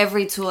time.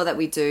 Every tour that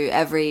we do,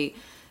 every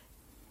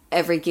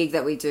gig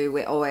that we do,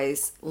 we're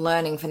always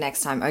learning for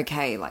next time.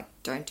 Okay, like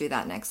don't do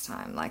that next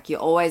time. Like you're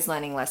always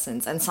learning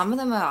lessons, and some of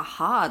them are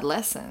hard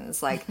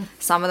lessons. Like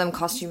some of them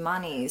cost you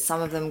money,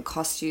 some of them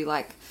cost you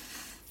like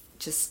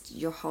just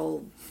your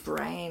whole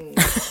brain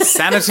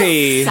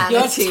Sanity.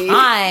 sanity.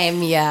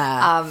 Time,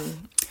 yeah.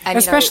 And,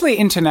 Especially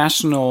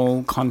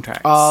international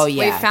contracts. Oh, you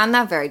know, yeah. we found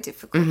that very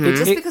difficult.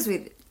 Just because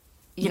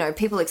you know,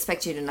 people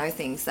expect you to know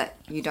things that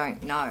you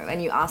don't know,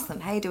 and you ask them,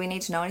 "Hey, do we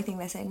need to know anything?"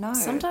 They say no.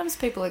 Sometimes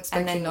people expect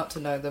And then- you not to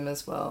know them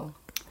as well.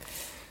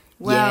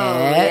 Well,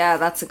 Yeah. yeah,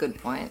 that's a good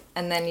point.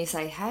 And then you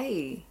say,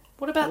 "Hey,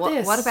 What about what,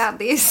 this? what about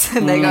this?"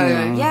 And they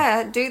go,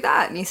 "Yeah, do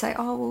that." And you say,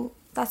 "Oh, well,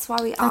 that's why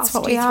we asked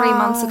what you we 3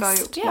 months ago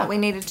asked. Yeah. what we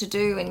needed to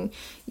do, and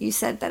you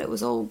said that it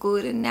was all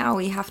good, and now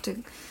we have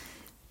to."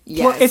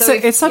 Yeah, Well, it's so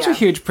it's such a yeah.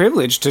 huge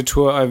privilege to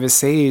tour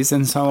overseas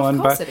and so on,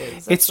 course but it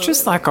is, it's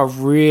just like a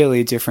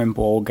really different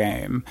ball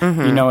game.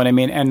 You know what I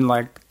mean? And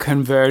like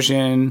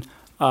conversion,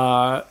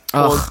 or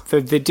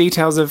the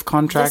details of The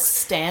contracts,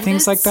 standards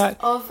things like that.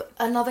 of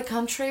another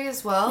country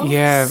as well.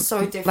 Yeah.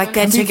 So different. Like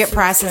their ticket to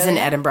prices in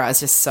Australia. Edinburgh is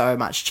just so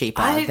much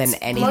cheaper It than blows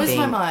anything.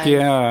 my mind.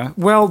 Yeah.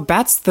 Well,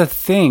 that's the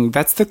thing.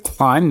 That's the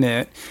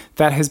climate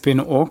that has been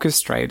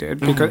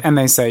orchestrated because, and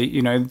they say,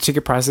 you know,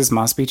 ticket prices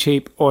must be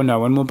cheap or no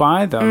one will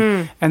buy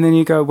them. And then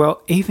you go,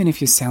 well, even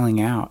if you're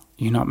selling out,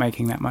 you're not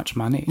making that much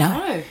money.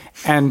 No.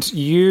 And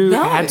you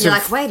had to You're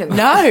like, wait a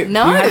minute.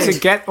 No. you had to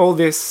get all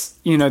this,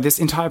 you know, this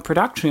entire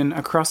production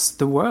across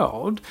the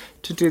world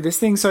to do this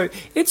thing. So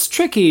it's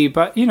tricky,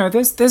 but you know,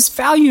 there's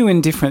value in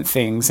different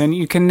things, and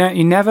you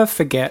never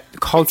forget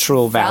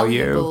cultural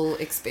value. Valuable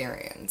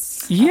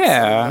experience.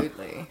 Yeah.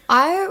 Absolutely.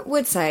 I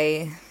would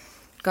say,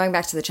 going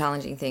back to the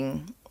challenging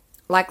thing,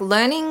 like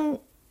learning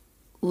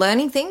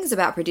things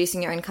about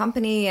producing your own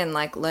company and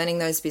like learning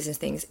those business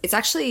things, it's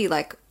actually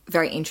like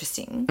very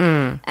interesting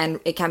and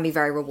it can be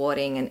very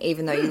rewarding. And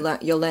even though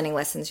you're learning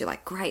lessons, you're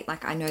like, great,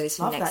 like I know this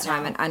for Love next that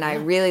time. now. And I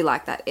really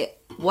like that.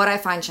 What I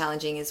find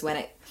challenging is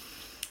when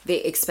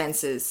the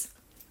expenses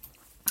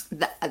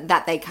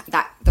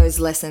that those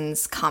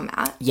lessons come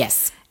at.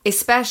 Yes.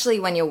 Especially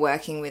when you're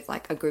working with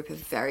like a group of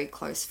very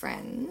close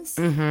friends,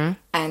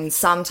 and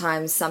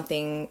sometimes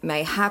something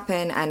may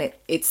happen, and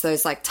it's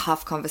those like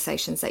tough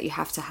conversations that you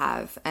have to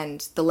have,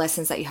 and the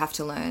lessons that you have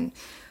to learn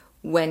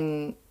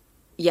when,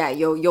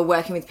 you're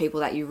working with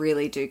people that you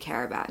really do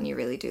care about and you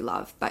really do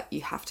love, but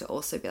you have to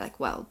also be like,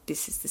 well,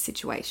 this is the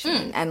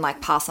situation, and like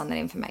pass on that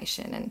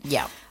information, and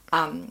Yeah.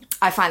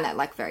 I find that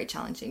like very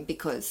challenging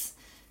because,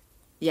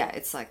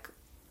 it's like,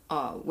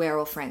 oh, we're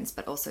all friends,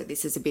 but also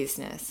this is a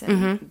business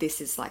and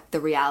this is like the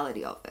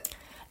reality of it.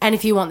 And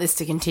if you want this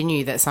to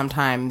continue, that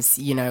sometimes,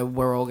 you know,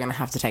 we're all going to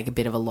have to take a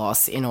bit of a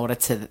loss in order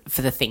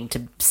for the thing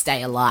to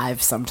stay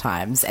alive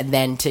sometimes. And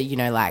then to, you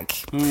know, like,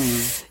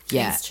 Things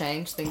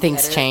change.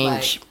 Things edit,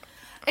 change. like-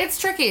 it's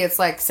tricky. It's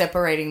like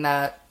separating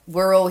that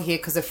we're all here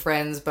because of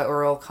friends, but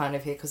we're all kind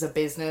of here because of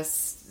business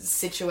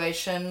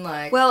situation.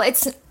 Like, Well,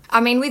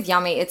 with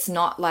Yummy, it's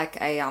not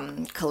like a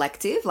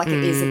collective, like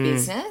it is a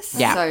business.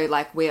 Yeah. So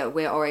like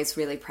we're always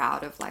really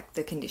proud of like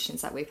the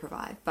conditions that we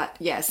provide. But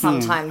yeah,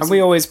 sometimes And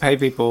we always pay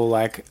people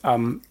like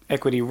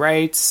equity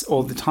rates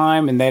all the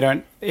time, and they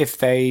don't.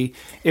 If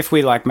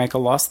we like make a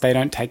loss, they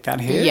don't take that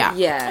hit. Yeah.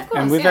 yeah.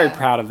 And we're very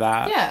proud of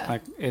that. Yeah.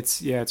 Like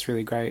it's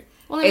really great.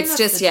 well, I mean, It's that's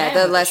just, the jam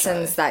the of the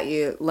lessons show. that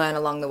you learn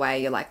along the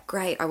way. You're like,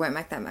 great, I won't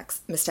make that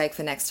mistake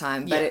for next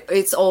time. But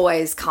it's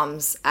always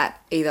comes at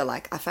either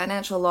like a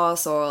financial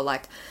loss or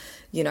like,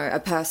 a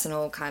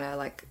personal kind of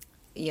like,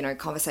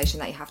 conversation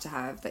that you have to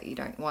have that you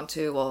don't want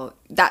to, or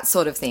that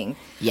sort of thing.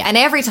 Yeah. And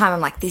every time I'm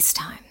like, this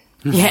time.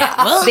 Yeah.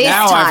 Well, This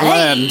Now time.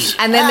 I've learned.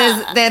 And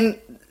then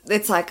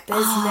it's like,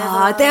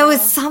 there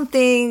was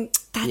something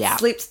that Yeah.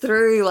 slipped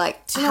through. Like,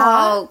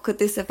 how could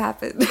this have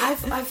happened?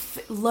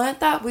 I've learnt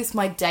that with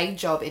my day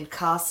job in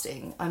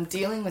casting. I'm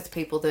dealing with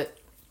people that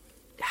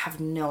have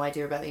no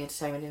idea about the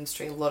entertainment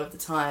industry a lot of the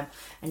time,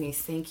 and you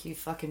think you've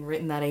fucking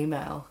written that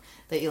email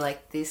that you're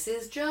like, this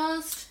is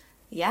just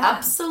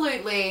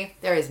absolutely,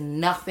 there is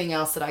nothing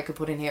else that I could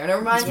put in here. And it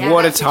reminds me of that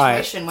Watertight.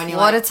 situation when you're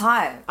What like, a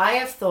time. I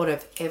have thought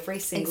of every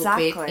single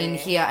bit Exactly. in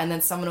here, and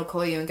then someone will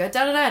call you and go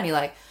da-da-da, and you're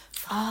like,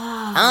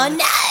 oh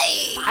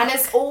no. and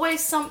there's always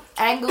some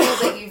angle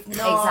that you've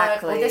not,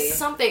 Exactly. or there's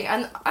something,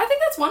 and I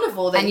think that's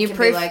wonderful that And you you can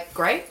prove- be like,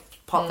 great,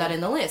 pop that in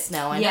the list.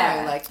 Now I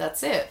Yeah. know, like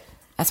that's it.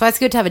 That's why it's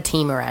good to have a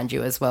team around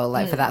you as well,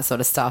 like for that sort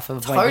of stuff.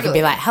 Of when you can Totally.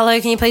 be like, "Hello,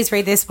 can you please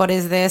read this? What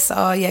is this?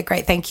 Oh, yeah,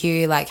 great, thank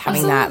you." Like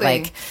having that,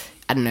 Absolutely. like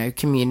I don't know,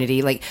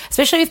 community. Like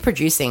especially with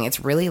producing, it's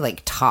really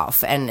like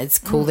tough, and it's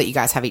cool that you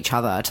guys have each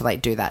other to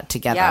like do that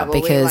together. Yeah, well,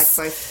 because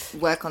we like both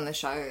work on the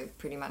show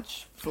pretty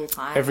much full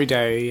time. Every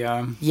day.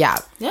 yeah,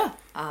 Yeah.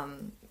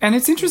 And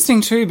it's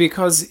interesting too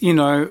because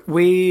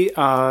we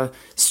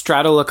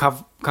straddle a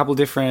couple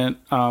different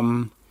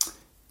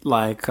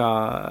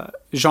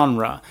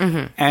genre,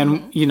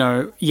 and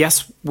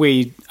yes,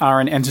 we are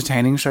an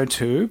entertaining show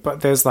too,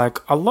 but there's like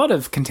a lot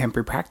of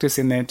contemporary practice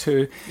in there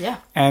too. Yeah.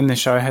 And the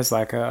show has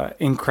like a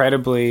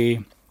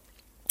incredibly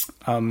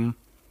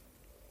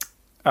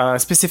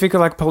specific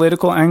like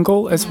political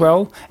angle as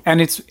well,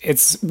 and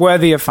it's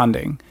worthy of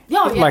funding.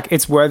 Yeah, yeah. Like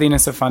its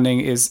worthiness of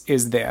funding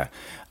is there.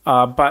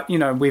 But,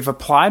 we've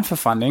applied for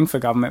funding, for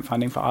government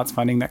funding, for arts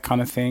funding, that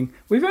kind of thing.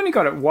 We've only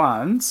got it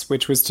once,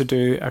 which was to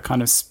do a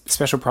kind of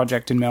special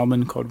project in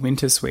Melbourne called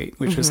Winter Suite,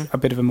 which was a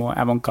bit of a more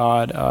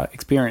avant-garde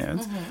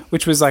experience,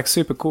 which was like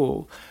super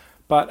cool.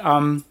 But,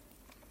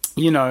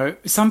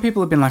 some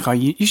people have been like, oh,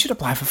 you should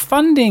apply for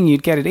funding.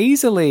 You'd get it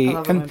easily. I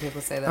love it when people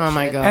say that. Oh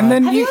my shit. god. And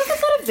then Have you you... ever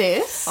thought of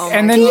this?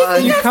 And then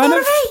you kind of...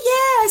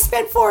 I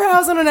spent 4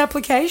 hours on an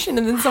application,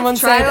 and then someone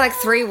Try said, like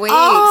 3 weeks,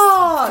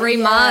 Oh, 3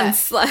 yeah.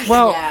 months. Like,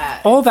 Well, Yeah.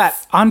 all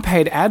that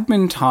unpaid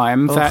admin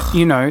time that,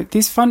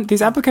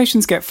 these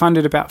applications get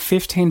funded about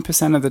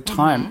 15% of the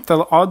time.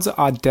 The odds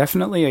are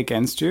definitely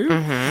against you.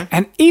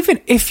 And even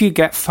if you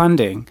get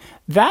funding,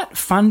 that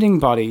funding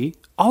body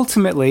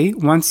ultimately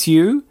wants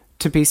you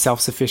to be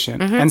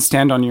self-sufficient and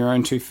stand on your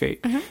own 2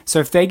 feet. So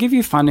if they give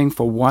you funding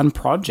for one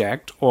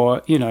project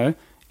or,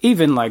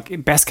 even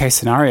like best case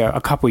scenario,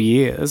 a couple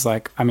years,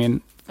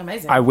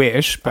 Amazing. I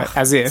wish, but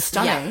as if.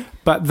 Stunning.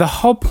 But the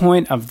whole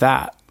point of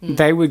that,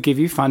 they would give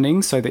you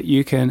funding so that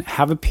you can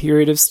have a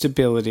period of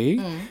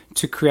stability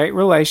to create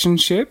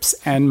relationships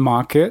and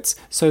markets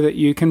so that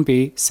you can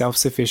be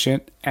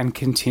self-sufficient and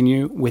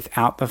continue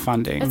without the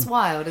funding. It's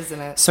wild, isn't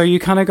it? So you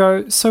kind of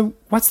go, so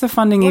what's the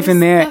funding What even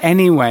is there the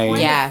anyway?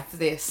 point Yeah. of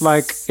this?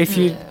 Like if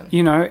you,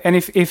 and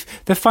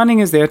if the funding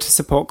is there to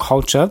support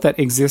culture that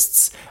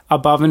exists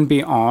above and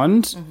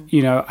beyond,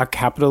 a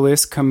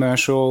capitalist,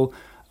 commercial,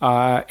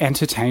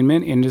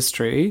 entertainment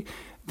industry,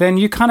 then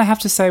you kind of have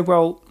to say,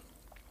 well,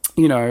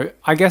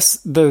 I guess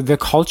the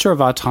culture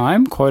of our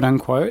time, quote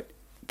unquote,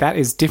 that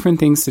is different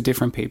things to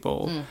different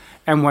people.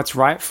 And what's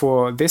right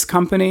for this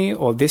company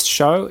or this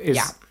show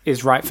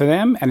is right for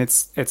them, and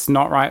it's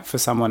not right for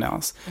someone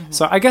else.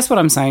 So I guess what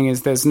I'm saying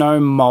is there's no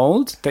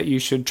mold that you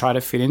should try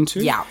to fit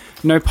into. Yeah.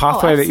 No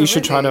pathway that you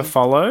should try to absolutely.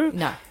 follow.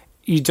 No.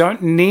 You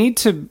don't need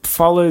to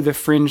follow the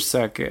fringe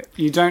circuit.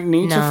 You don't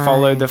need to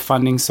follow the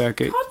funding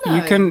circuit. God, no.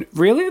 You can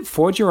really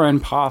forge your own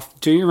path,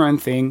 do your own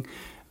thing,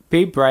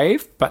 be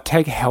brave, but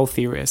take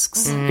healthy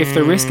risks. If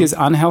the risk is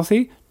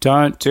unhealthy,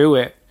 don't do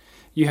it.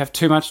 You have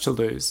too much to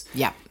lose.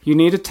 Yeah. You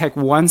need to take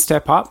 1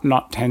 step up,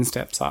 not 10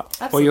 steps up,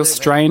 or Absolutely. you'll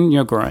strain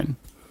your groin.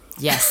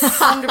 yes.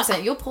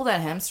 100%. You'll pull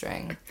that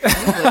hamstring.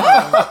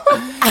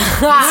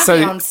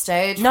 So on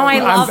stage. No, I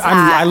love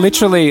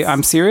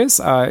I'm serious.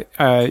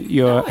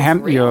 Your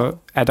your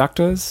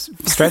adductors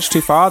stretch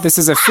too far. This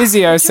is a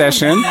physio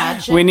session.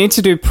 imagine? We need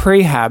to do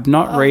prehab,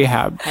 not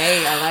rehab.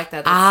 Hey, I like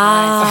that.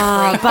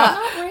 That's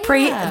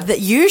nice. But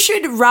you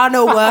should run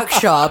a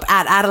workshop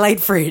at Adelaide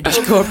Fringe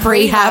called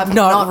Prehab,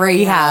 not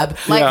Rehab,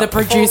 like Yeah. the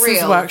producers'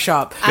 real.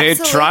 workshop. They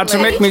tried to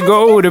make me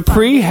go to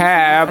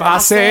prehab. I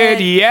said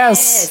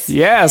yes.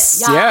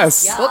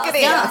 Book it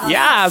in.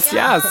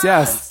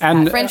 Yes.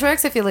 And French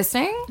Works, if you're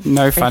listening,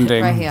 no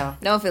funding. right here.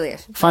 No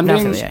affiliation. Funding.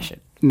 No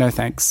affiliation. no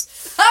thanks.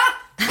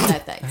 No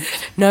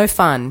thanks. No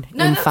fun in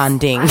that's-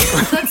 funding.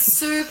 That's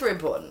super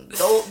important.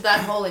 That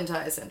whole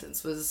entire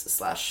sentence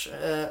was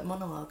 /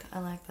 monologue. I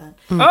like that.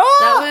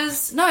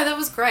 That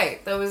was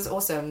great. That was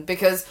awesome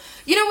because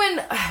you know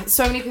when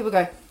so many people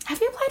go, "Have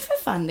you applied for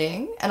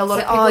funding?" And a lot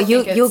of people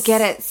think you'll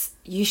get it.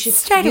 You should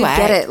Straight you away.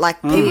 get it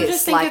like People this.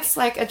 just think Like, it's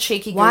like a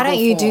cheeky. why Google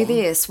don't you do form.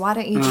 this? Why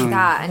don't you do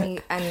that?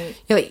 And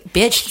You're like,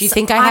 bitch, do you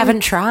think I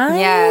haven't tried?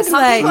 yeah, some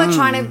Like- people are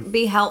trying to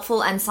be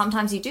helpful, and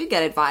sometimes you do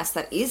get advice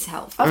that is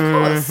helpful. Of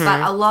course. But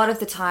a lot of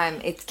the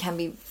time, it can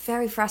be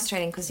very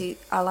frustrating because you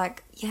are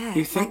like, yeah.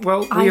 You think, like,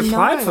 well, I we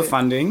applied know. for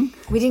funding.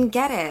 We didn't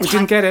get it. We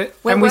didn't get it.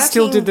 we're And we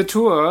still working did the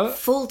tour.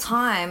 full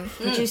time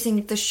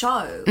producing the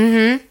show.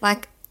 Mm-hmm.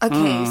 Like,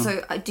 okay,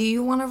 so do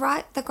you want to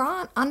write the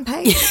grant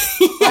unpaid?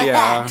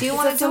 Yeah. Do you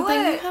want to do something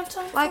it? you have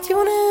time Like, Do you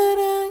want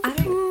I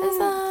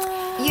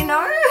don't, you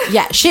know?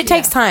 Yeah, shit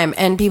takes time,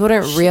 and people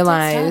don't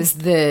realize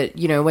that,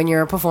 you know, when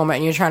you're a performer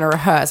and you're trying to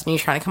rehearse and you're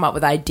trying to come up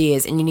with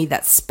ideas and you need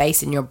that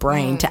space in your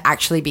brain to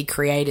actually be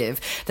creative,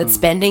 that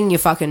spending your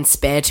fucking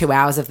spare 2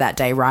 hours of that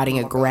day writing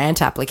a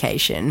grant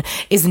application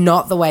is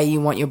not the way you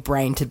want your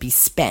brain to be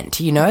spent,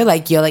 you know?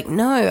 Like, you're like,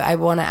 no, I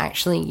want to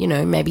actually, you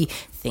know, maybe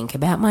think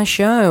about my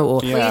show or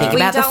think Well,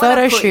 about the don't wanna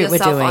photo put shoot we're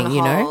yourself doing, on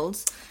you know? hold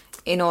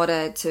in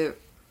order to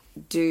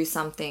do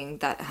something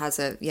that has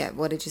a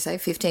what did you say,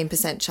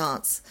 15%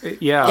 chance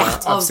Yeah.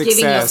 Of of success.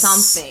 giving you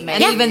something, and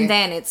Maybe. even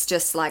then it's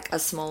just like a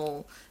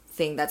small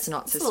thing that's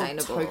not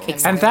sustainable. token.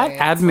 And that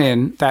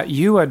admin that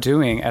you are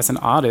doing as an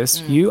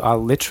artist, you are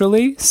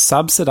literally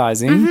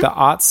subsidizing the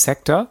arts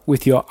sector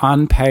with your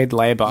unpaid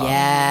labor.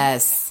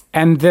 Yes.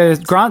 And the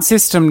grant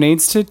system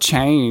needs to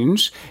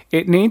change.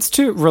 It needs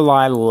to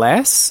rely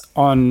less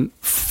on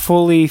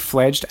fully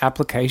fledged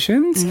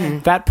applications.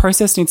 That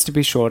process needs to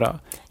be shorter.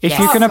 If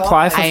you can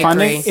apply for I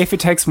funding, agree. if it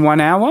takes 1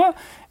 hour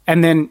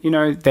and then, you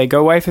know, they go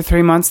away for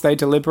 3 months, they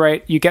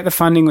deliberate, you get the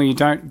funding or you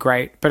don't,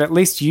 great. But at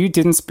least you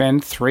didn't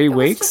spend 3 It's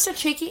weeks just a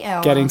cheeky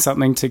hour. getting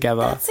something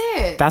together. That's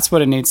it. That's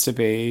what it needs to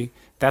be.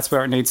 That's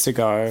where it needs to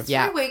go.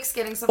 Yeah. 3 weeks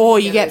getting something. Or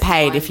you together get is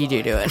paid if you do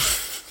mind-blowing.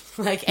 it.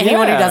 Like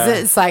anyone who does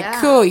it, it's like,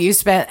 Yeah. cool, you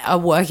spent a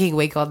working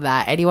week on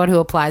that. Anyone who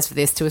applies for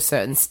this to a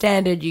certain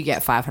standard, you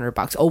get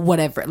 $500 or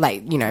whatever,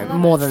 like, you know,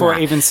 more than For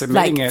that. even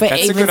submitting like, it. For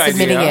That's a even good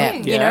submitting idea.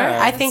 it, you know? Yeah.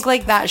 I think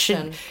like that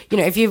should, you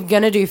know, if you're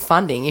going to do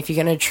funding, if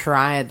you're going to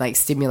try and like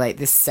stimulate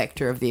this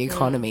sector of the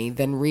economy,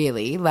 then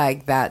really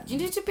like that, You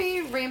need to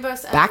be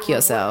reimbursed. Back everyone.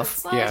 yourself.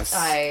 It's like,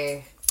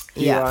 Yes.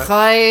 yeah.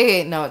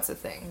 I know it's a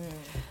thing.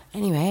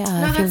 Anyway, No, if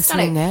you're that's listening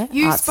stunning. there,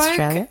 You Arts spoke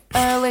Australia.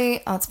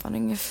 early arts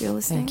funding if you're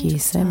listening. Thank you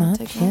Just, so much.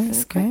 take note.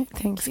 Yes, great.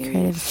 Thanks, you.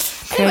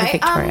 Creative Anyway,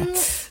 Victoria.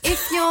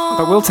 if you're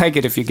But we'll take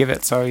it if you give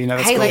it. So, you know,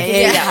 that's Hey, cool. like,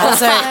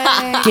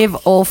 Yeah. Also, give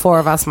all 4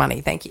 of us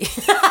money. Thank you. if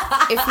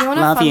you want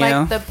to Love fund you.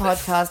 like the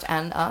podcast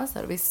and us,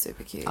 that'd be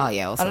super cute. Oh,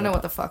 yeah, also I don't know the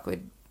what the fuck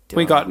we'd do.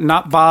 We got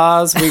nut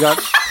bars. We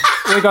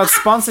got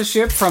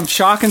sponsorship from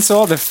Shark and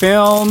Saw, the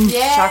film.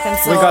 Shark and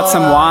We got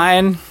some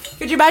wine.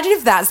 Could you imagine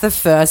if that's the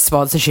first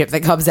sponsorship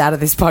that comes out of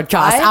this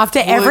podcast I after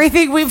would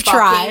everything we've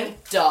tried? fucking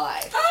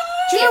die.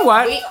 Do you know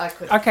what? I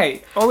could.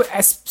 Okay. Oh,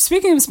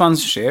 speaking of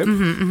sponsorship,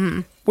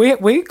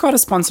 we got a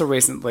sponsor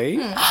recently,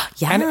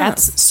 Yeah. and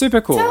that's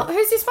super cool.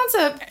 Who's your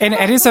sponsor? And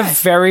it is a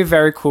very,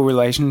 very cool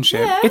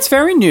relationship. Yeah. It's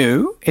very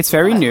new. It's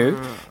very new.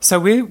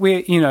 So we're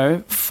you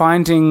know,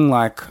 finding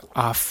like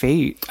our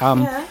feet.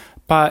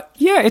 But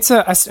yeah, it's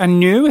a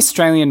new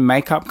Australian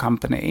makeup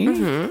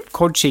company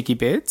called Cheeky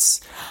Bits.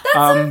 That's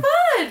so fun.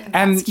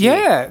 And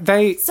yeah,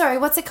 they Sorry,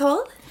 what's it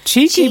called?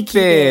 Cheeky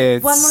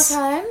Bits. One more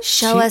time.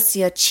 Show us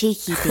your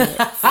cheeky bit.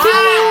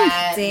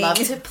 I'd love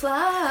to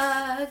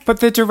plug. But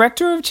the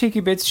director of Cheeky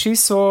Bits, she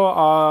saw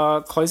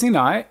our closing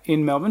night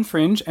in Melbourne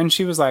Fringe, and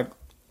she was like,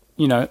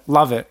 you know,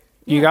 love it.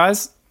 You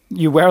guys,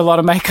 you wear a lot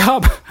of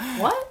makeup.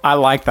 What? I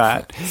like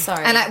that.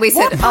 Sorry. And we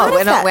said,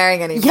 we're not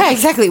wearing any. Yeah,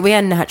 exactly. We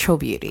are natural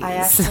beauties. I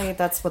actually,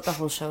 that's what the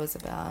whole show is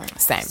about.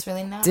 Same. It's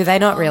really nice. Do they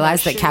not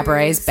realize that shoes.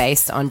 cabaret is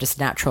based on just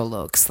natural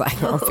looks?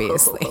 Like,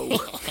 obviously.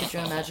 Could you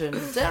imagine?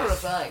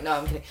 Terrifying. No,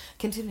 I'm kidding.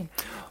 Continue.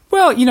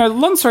 Well, you know,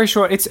 long story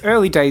short, it's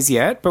early days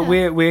yet, but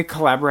we're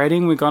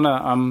collaborating. We're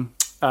gonna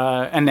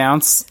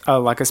announce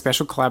like a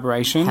special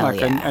collaboration, Hell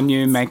like yeah. a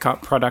new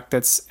makeup product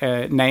that's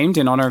named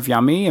in honor of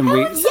Yummy, and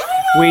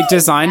we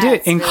designed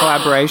it in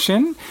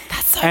collaboration.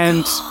 That's so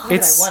and What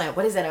it's do I want it?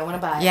 What is it? I want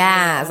to buy it.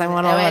 Yes, I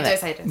want all wait, of don't it.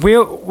 say it.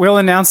 we'll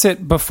announce it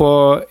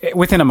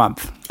within a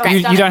month.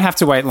 You don't have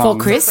to wait long.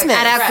 For Christmas.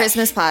 At our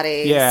Christmas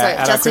party. Yeah, so at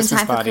our just in Christmas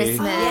time party.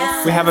 for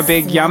Christmas. We have a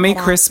big Yummy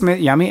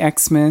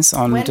Xmas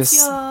on When's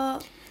your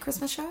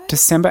Christmas show?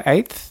 December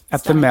 8th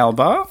at the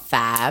Melba.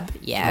 Fab.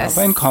 Yes.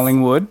 Melba in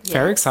Collingwood.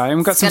 Very exciting.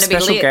 We've got some gonna be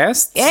special lit.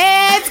 guests.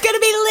 Yeah, it's going to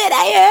be lit,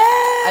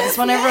 I just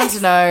want everyone to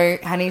know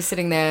Hanny's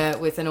sitting there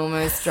with an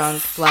almost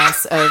drunk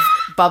glass of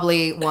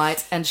bubbly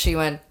white, and she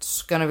went,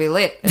 "It's gonna be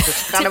lit.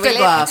 It's a Gonna be tipper lit."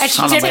 glass." And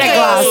she tipped a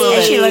glass.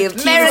 And she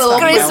looked Merry cute.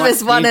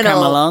 Christmas, one and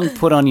all. along,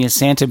 put on your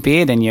Santa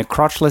beard and your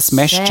crotchless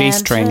mesh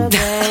G-string.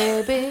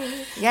 Santa baby.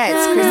 Yeah,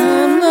 it's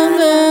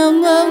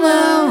Christmas.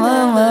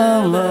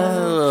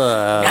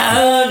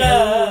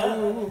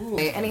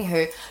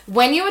 Anywho,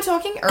 when you were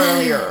talking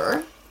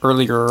earlier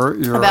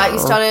about you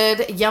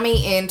started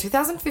Yummy in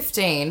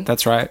 2015.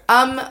 That's right.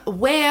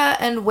 Where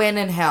and when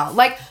and how?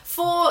 Like,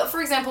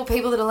 for example,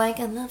 people that are like,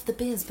 I love the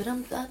biz, but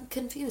I'm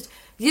confused.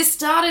 You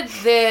started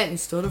there. You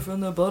started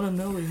from the bottom.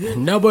 Now we're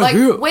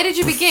here. Where did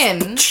you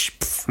begin?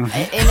 In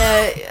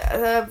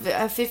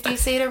a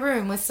 50-seater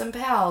room with some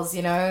pals,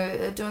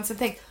 doing some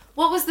things.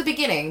 What was the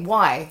beginning?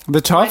 Why?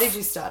 The top. Why did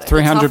you start it?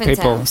 300 The top in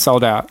people town.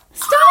 sold out.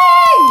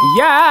 Stunning!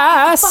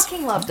 Yes.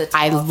 Fucking love the top.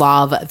 I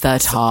love the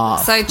top.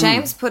 So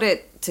James put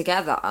it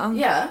together.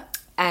 Yeah.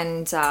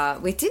 And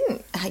we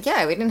didn't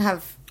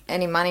have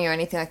any money or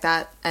anything like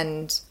that.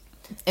 And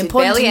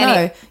Important to barely know,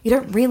 any- you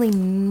don't really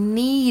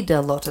need a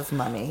lot of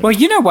money. Well,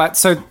 you know what?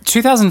 So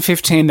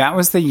 2015, that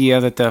was the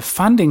year that the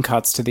funding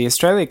cuts to the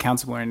Australia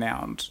Council were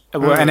announced.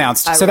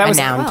 So that was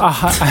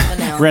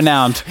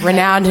Renowned.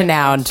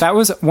 renowned. That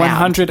was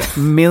 $100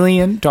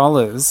 million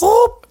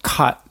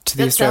cut to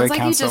the That Australia sounds like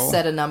Council. you just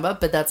said a number,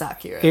 but that's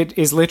accurate. It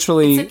is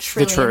literally It's a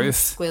the trillion, truth.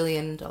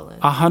 squillion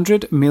dollars.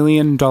 $100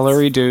 million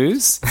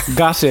dues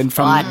gutted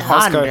from 100.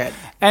 Costco.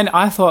 And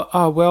I thought,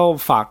 oh, well,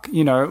 fuck.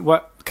 You know,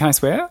 what? Can I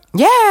swear?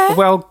 Yeah.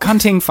 Well,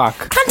 cunting fuck.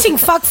 Cunting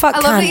fuck I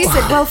love that you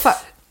said, well,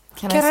 fuck.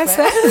 Can I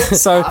swear?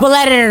 So We'll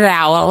let it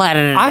out.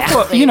 I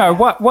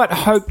thought, what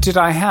hope did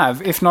I have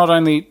if not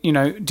only,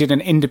 did an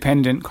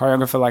independent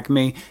choreographer like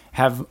me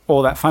have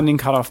all that funding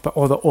cut off, but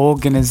all the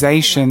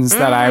organizations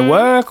that I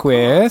work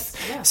with.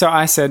 Yeah. So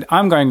I said,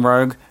 I'm going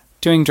rogue,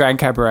 doing drag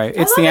cabaret.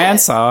 It's the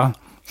answer.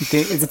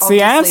 It's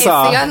the answer. It's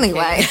the only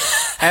way.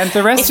 And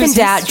the rest If is in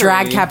doubt, history.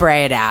 drag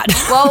cabaret it out.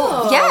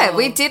 Well, yeah,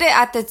 we did it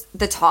at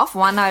the top,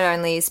 one night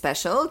only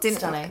special. Didn't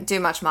Stunning. do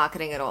much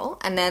marketing at all.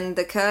 And then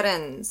the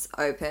curtains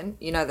open.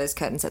 You know those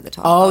curtains at the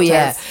top. Oh,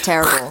 yeah. It's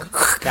terrible.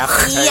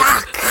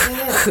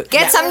 Yuck.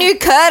 Get some new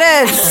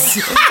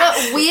curtains.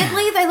 But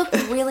weirdly, they look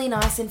really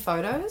nice in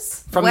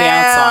photos. From the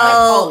outside.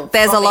 Well,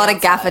 there's a from the lot of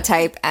outside. gaffer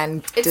tape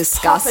and It's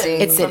disgusting.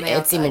 popping It's from the it's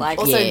outside. even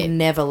Also, yeah.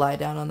 never lie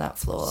down on that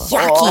floor.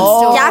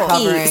 yucky.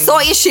 covering.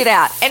 Sort your shit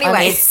out.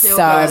 Anyway. It's so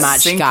good.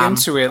 much Sink scum.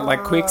 into it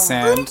like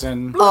quicksand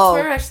and Well,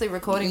 we're actually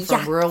recording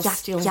from. We're all yuck,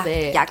 still yuck,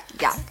 there. yuck,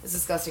 yuck. It's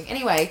disgusting.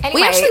 Anyway,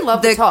 we actually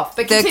love the top.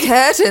 But the continue.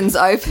 curtains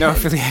open. no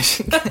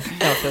affiliation.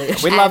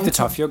 We love the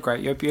top. You're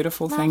great. You're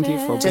beautiful. Thank you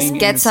for being Just in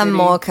get the some city.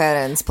 more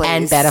curtains, please.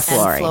 And better And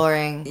flooring.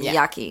 flooring.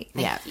 Yucky.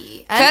 Yeah.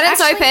 And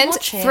Curtains actually more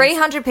opened, chairs.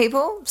 300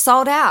 people,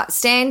 sold out.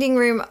 Standing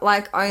room,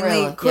 only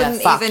Really? couldn't Yeah,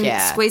 fuck even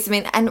yeah. squeeze them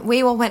in. And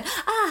we all went,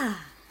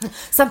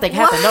 Something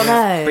happened. Oh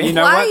no. But you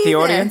know Why what? are The you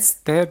there? audience,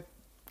 their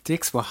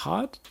dicks were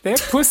hard. Their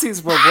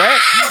pussies were wet.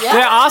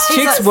 Their ass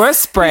cheeks were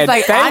spread.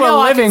 Like, they I were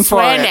know living I can for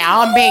swear it.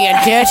 now. I'm being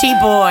a dirty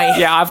boy.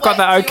 Yeah, I've got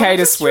the okay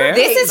to swear.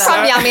 this is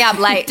from Yummy Up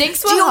Late.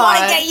 Dicks Do were you want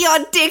to hard. get your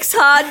dicks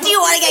hard? Do you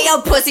want to get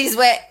your pussies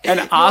wet? And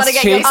You wanna ass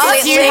get your cheeks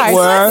clit licked?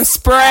 were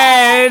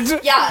spread.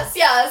 Yes.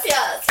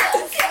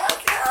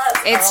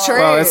 It's true.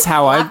 Well, it's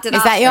how I- Lapped it Is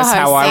up. that your That's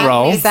hosting? how I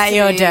roll. Is that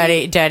your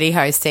dirty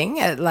hosting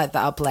at like the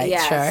Up Late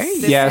Yes. show?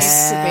 Yes.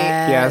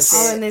 Yes.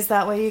 Oh, and is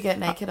that where you get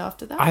naked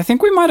after that? I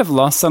think we might have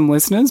lost some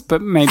listeners,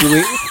 but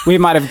maybe we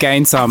might have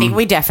gained I think some.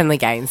 we definitely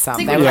gained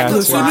some. They were Yeah. like,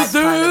 Listen Right,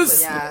 kind of,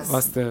 Yes.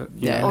 What's the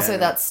Also,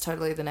 that's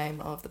totally the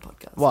name of the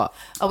podcast. what?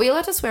 Are we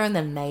allowed to swear in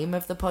the name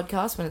of the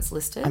podcast when it's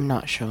listed? I'm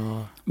not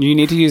sure. You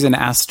need to use an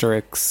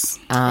asterisk. It's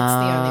the only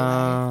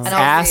way. And I'll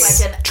do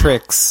like an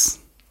Asterix.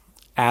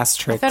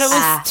 Asterisk. I thought it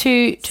was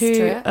two.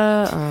 Strip.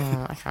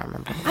 I can't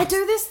remember. I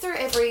do this through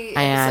every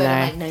I episode. know.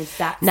 I'm like, no,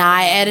 that's No,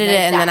 I edit it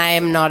and then I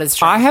am not as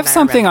strong. I have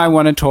something I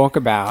want to talk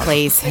about.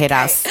 Please hit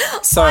us.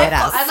 So Hit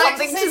us. I'd like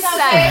to say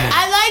something.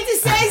 I'd like to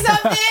say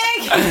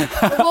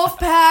something. The wolf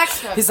pack.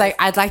 No, He's like,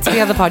 I'd like to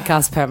be on the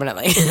podcast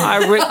permanently.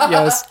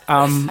 yes.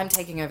 I'm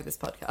taking over this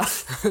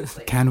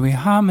podcast. Can we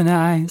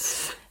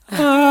harmonize?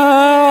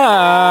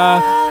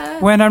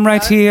 When I'm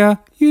right here,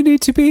 you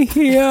need to be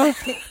here,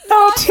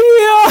 not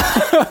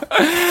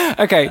here.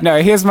 Okay,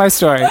 no, here's my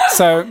story.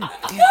 So,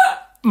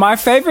 my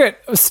favorite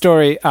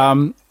story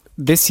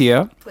this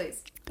year,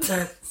 Please.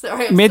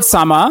 Sorry. I'm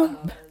Midsummer,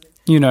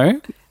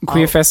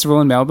 Queer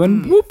Festival in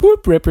Melbourne. Whoop,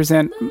 whoop,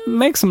 represent,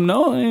 make some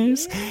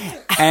noise.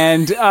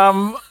 And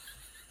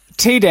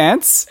tea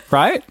dance,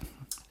 right?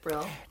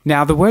 Brill.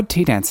 Now, the word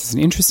tea dance is an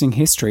interesting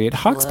history. It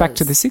harks back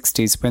to the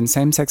 60s when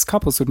same-sex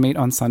couples would meet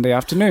on Sunday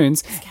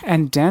afternoons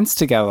and dance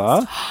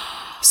together.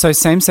 So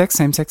same-sex.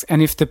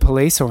 And if the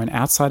police or an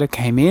outsider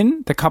came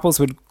in, the couples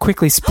would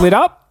quickly split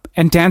up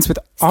and dance with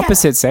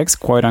opposite sex,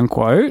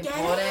 quote-unquote,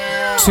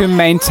 to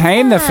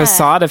maintain the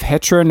facade of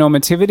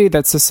heteronormativity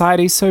that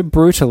society so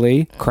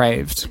brutally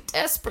craved.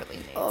 Desperately.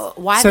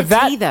 Why So the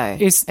that tea though?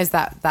 is-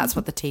 That's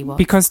what the tea was?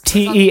 Because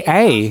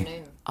TEA,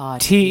 Oh,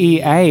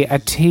 TEA, a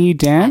tea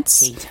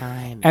dance. tea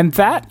time. And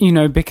that,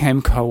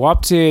 became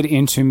co-opted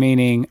into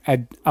meaning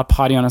a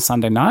party on a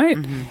Sunday night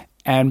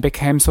and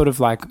became sort of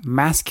like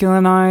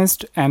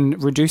masculinized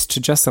and reduced to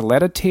just a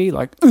letter T,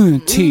 like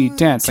tea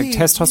dance, like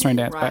testosterone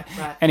dance. Right,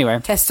 but right. anyway,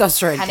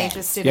 Testosterone. Honey dance.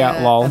 just did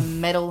Yeah, lol. a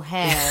metal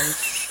hand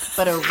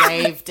but a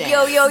rave dance.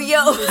 Yo, yo,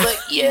 yo. It's like,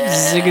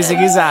 yeah. Ziggy,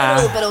 ziggy,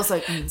 za. But also,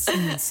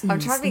 I'm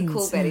trying to be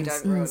cool, Betty.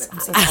 Don't ruin it. I'm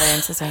so sorry,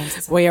 I'm so sorry, I'm so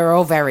sorry. We are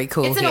all very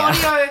cool It's an here.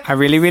 audio. I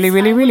really, really,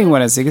 really, really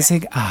want to zig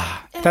zig.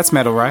 That's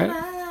metal, right?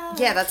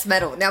 Yeah, that's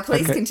metal. Now,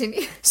 please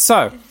continue.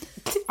 So,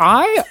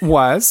 I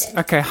was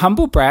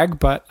humble brag,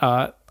 but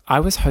I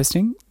was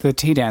hosting the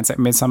tea dance at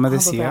Midsummer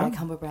this year.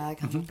 Humble brag.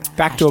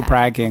 Backdoor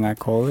bragging, I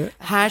call it.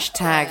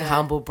 Hashtag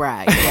humble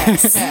brag.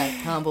 Yes.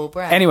 Humble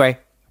brag. Anyway,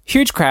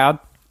 huge crowd,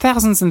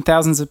 thousands and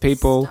thousands of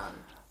people.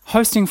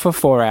 Hosting for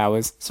 4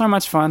 hours. So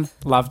much fun.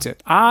 Loved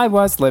it. I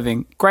was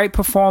living. Great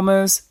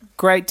performers,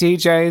 great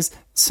DJs,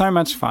 so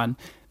much fun.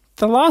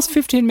 The last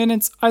 15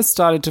 minutes, I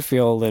started to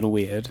feel a little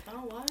weird.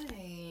 Oh,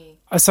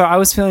 why? So I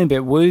was feeling a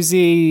bit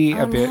woozy,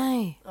 a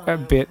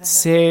bit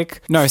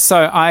sick. No,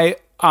 so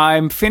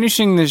I'm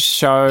finishing the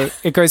show.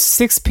 It goes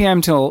 6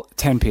 p.m. till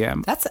 10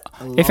 p.m. That's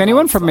If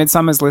anyone from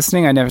Midsummer's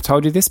listening, I never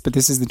told you this, but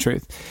this is the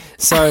truth.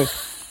 So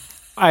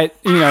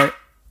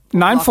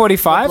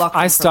 9:45,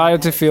 I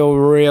started to feel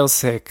real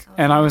sick,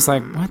 and I was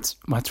like,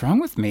 "What's wrong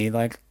with me?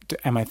 Like,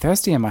 am I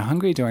thirsty? Am I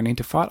hungry? Do I need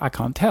to fight? I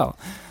can't tell."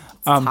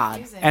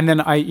 hard. And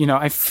then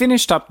I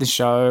finished up the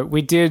show.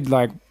 We did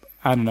I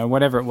don't know,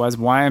 whatever it was.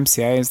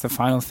 YMCA is the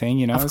final thing.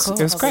 It was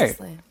great.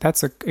 Obviously.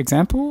 That's an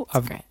example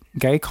of great.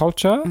 gay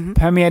culture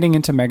permeating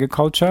into mega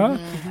culture,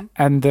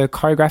 and the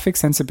choreographic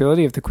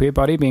sensibility of the queer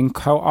body being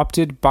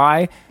co-opted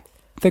by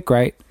the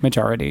great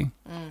majority.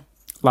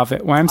 Love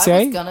it. YMCA,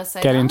 I was gonna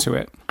say get that. into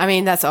it. I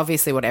mean, that's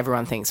obviously what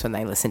everyone thinks when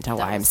they listen to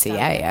YMCA.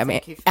 stunning. I mean,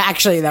 Thank you for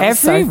actually, that was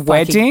so Every fucking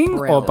wedding or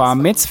brilliant. bar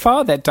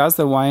mitzvah that does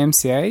the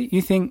YMCA, you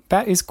think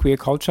that is queer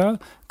culture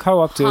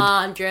co-opted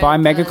by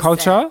mega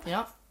culture,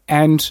 Yep.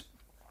 and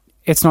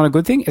it's not a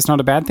good thing. It's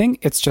not a bad thing.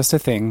 It's just a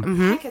thing.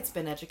 I think it's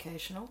been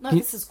educational. No,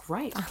 this is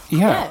great.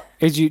 Yeah.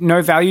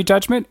 No value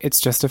judgment.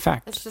 It's just a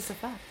fact. It's just a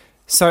fact.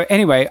 So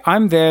anyway,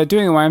 I'm there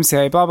doing a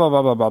YMCA, blah, blah,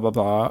 blah, blah, blah, blah,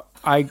 blah.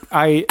 I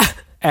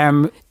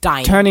am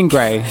Dying. turning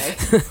grey.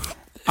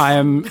 I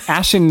am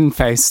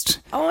ashen-faced.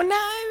 Oh, no.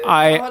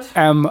 I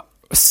am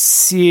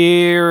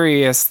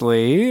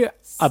seriously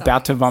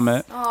about to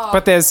vomit.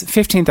 But there's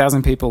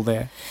 15,000 people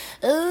there.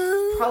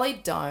 Probably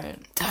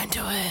don't. Don't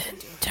do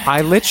it.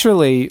 I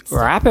literally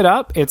wrap it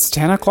up. It's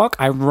 10 o'clock.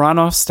 I run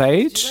off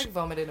stage. Like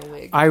vomit in a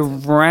wig. I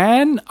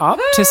ran up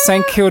to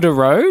St Kilda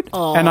Road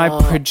and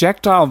I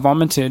projectile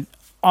vomited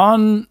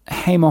on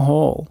Hamer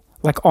Hall,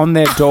 like on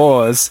their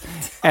doors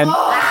and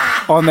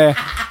on their...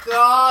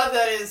 God,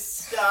 that is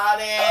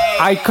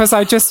stunning. Because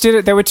I just did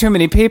it. There were too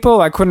many people.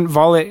 I couldn't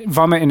vomit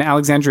in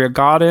Alexandria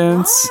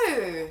Gardens.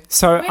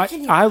 So I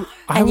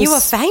And was you were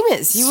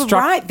famous. You were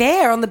struck- right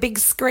there on the big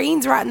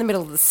screens, right in the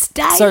middle of the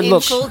stage. So In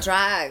look, full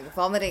drag,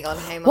 vomiting on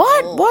Hamer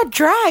what? Hall. What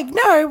drag?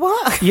 No,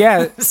 what?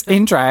 yeah,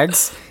 in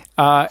drags.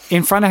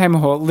 In front of Hamer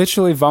Hall,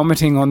 literally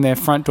vomiting on their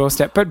front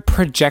doorstep, but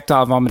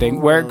projectile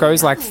vomiting, where it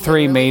goes like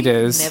 3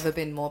 meters. Never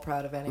been more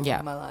proud of anything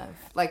in my life.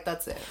 Like,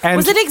 that's it. And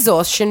Was it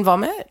exhaustion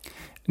vomit?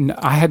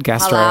 I had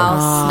gastro.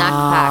 Halal snack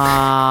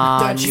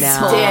pack. Don't you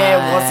dare,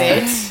 was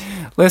it?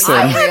 Listen,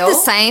 I had the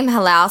same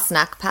halal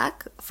snack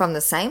pack from the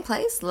same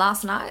place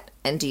last night.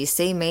 And do you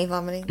see me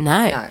vomiting?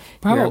 No.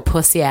 You're a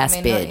pussy ass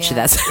I mean, not bitch. yet.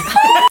 That's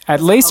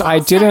at least I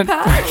didn't.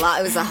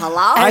 It was a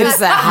halal. it was a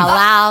snack pack.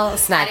 halal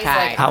snack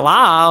pack.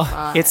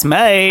 Hello, it's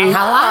me.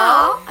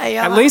 Halal.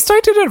 At least I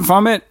didn't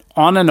vomit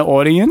on an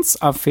audience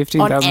of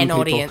 15,000 On an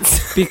people.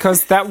 audience.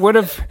 Because that would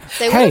have...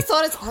 They would have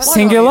thought it's personal.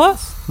 singular,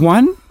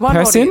 one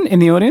person audience. in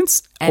the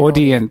audience, An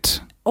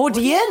audient.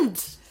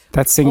 Audient.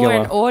 That's Or an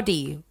singular.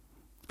 audi.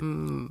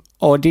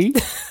 Audi.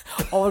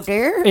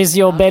 Order. Is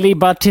your belly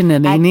button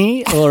an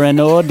innie or an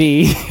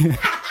Audi?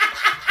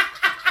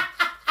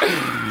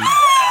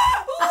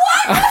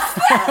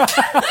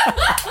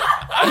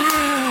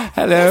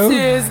 Hello.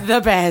 This is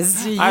the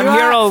best. I'm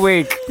here all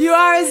week. You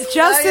are just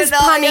you're as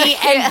not. punny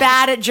and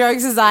bad at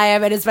jokes as I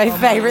am, and it's my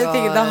favorite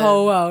thing in the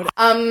whole world.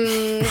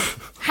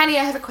 Hanny,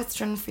 I have a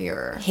question for you.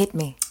 Hit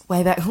me.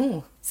 Way back.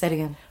 Ooh, say it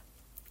again.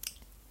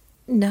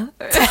 No.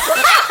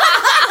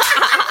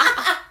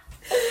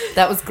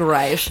 That was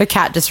great. The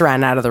cat just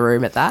ran out of the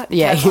room at that.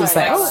 Yeah, he was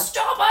like, oh.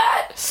 Stop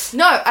it!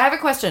 No, I have a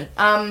question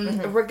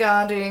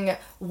regarding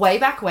way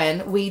back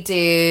when we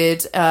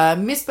did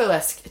Miss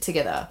Burlesque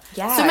together.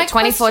 Yeah, so my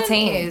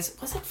 2014. question is,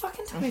 was it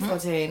fucking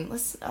 2014?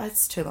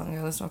 It's too long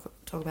ago. Let's not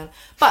talk about it.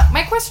 But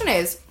my question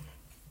is,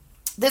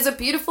 there's a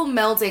beautiful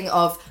melding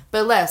of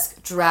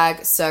burlesque,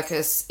 drag,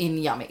 circus in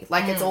Yummy.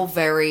 Like it's all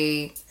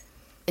very...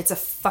 It's a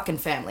fucking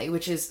family,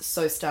 which is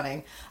so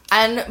stunning.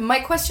 And my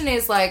question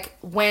is, like,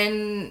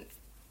 when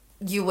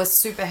you were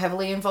super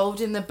heavily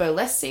involved in the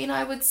burlesque scene,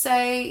 I would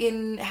say,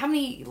 in how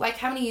many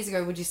years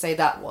ago would you say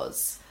that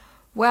was?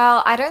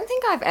 Well, I don't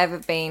think I've ever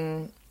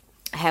been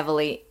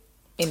heavily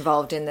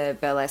involved in the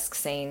burlesque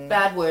scene.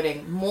 Bad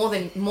wording,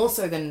 more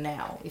so than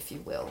now, if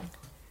you will.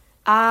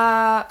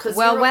 Because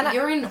Because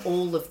you're in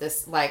all of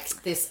this,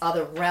 like, this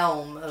other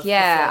realm of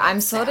I'm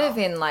performance sort now. of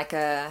in like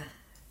a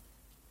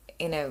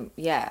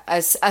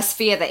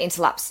sphere that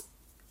interlaps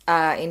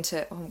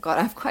into. Oh God,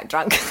 I'm quite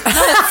drunk.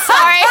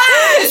 Sorry.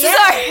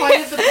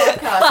 Point of the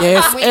podcast.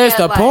 Yes, We it's get,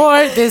 the like,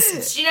 point.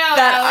 This You know,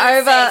 That I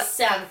would over-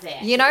 say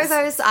something. You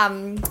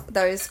know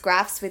those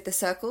graphs with the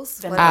circles?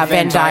 What are they?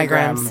 Venn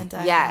diagram.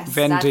 diagrams. Yes,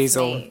 Vin that's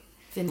Diesel. me.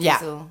 Vin Yeah.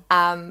 Diesel.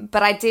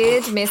 But I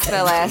did Miss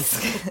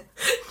Burlesque.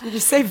 Did you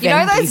say You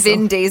know those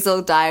Vin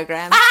Diesel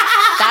diagrams?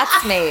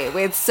 That's me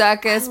with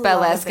circus,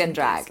 burlesque, and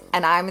drag,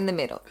 and I'm in the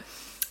middle.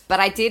 But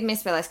I did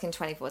Miss Burlesque in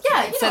 2014.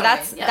 Yeah, you know so what I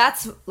mean, yeah.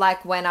 that's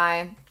like when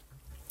I.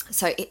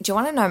 So do you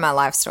want to know my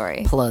life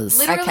story? Please.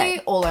 Literally, Okay.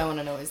 all I want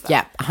to know is that.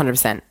 Yeah,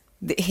 100%.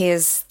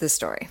 Here's the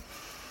story.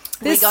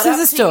 This got is up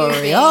a to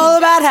story you, all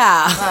about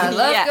how.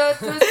 Let's Yeah. go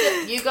through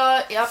it. You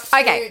got up to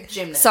Okay,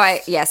 gymnast. so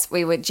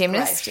we were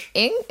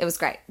gymnasting. It was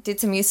great. Did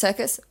some youth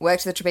circus.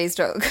 Worked the trapeze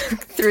dog.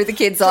 Threw the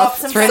kids off.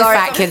 some Threw the Sorry,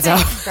 fat kids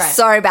off. Great.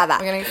 sorry about that.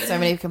 We're going to get so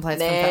many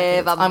complaints from fat Never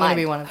kids. I'm going to mind.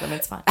 be one of them.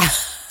 It's fine.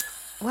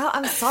 Well,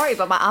 I'm sorry,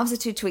 but my arms are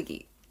too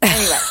twiggy.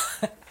 Anyway,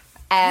 You're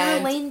a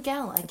and lean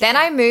gal. then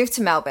I moved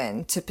to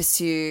Melbourne to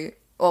pursue.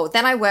 Well,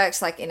 then I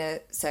worked like in a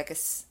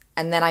circus,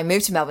 and then I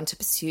moved to Melbourne to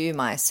pursue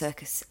my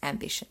circus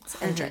ambitions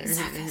and dreams.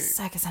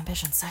 Circus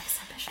ambition.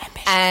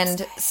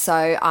 And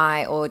so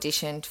I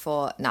auditioned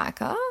for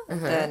NICA,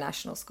 the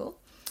national school,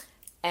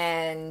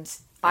 and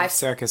I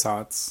Circus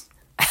arts.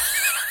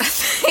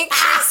 thank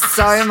you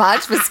so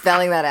much for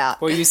spelling that out.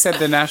 Well, you said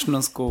the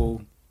national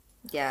school.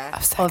 Yeah,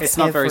 It's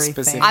not very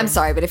specific. I'm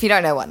sorry, but if you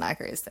don't know what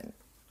NICA is, then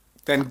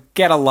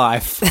Get a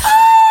life.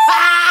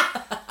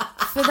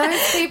 For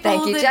those people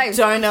Thank you, that James.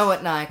 don't know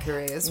what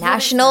NICA is, what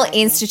National is NICA?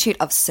 Institute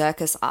of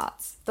Circus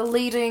Arts. The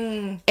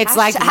leading. It's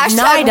like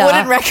Hashtag NIDA,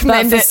 wouldn't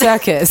recommend but for it.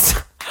 circus.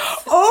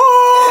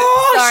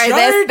 Sorry,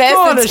 there's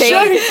the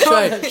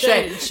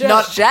tea.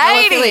 Not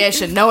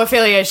Shady. No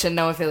affiliation.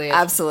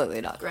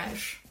 Absolutely not.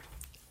 Gresh.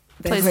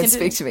 They Please won't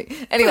continue. speak to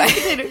me. Anyway,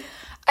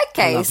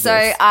 okay, love so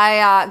this.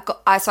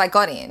 I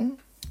got in.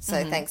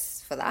 So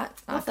thanks for that.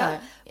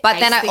 that. But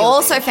then I Ace the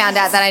also audition. found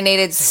out that I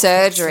needed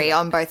surgery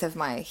on both of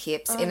my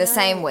hips in the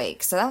same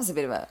week. So that was a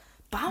bit of a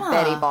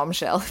Betty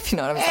bombshell, if you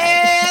know what I'm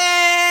saying.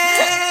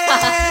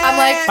 I'm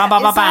like, Ba, ba,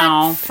 ba, is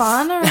bow. that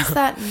fun or is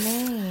that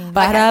mean?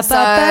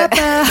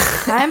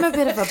 Ba-da-ba-ba-ba. I'm a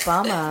bit of a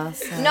bummer.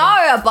 So.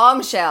 No, a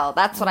bombshell.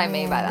 That's what I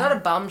mean by that. Not a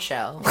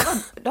bombshell.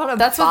 Not a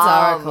That's what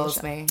Zara bombshell.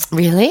 calls me.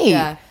 Really?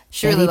 Yeah.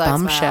 She really Betty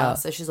likes Bombshell. my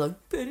ass, so she's like,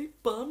 Betty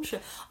Bombshell.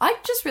 I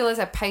just realized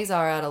I pay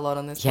Zara out a lot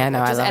on this. Yeah, podcast.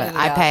 no, I Just love edit it.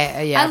 I out.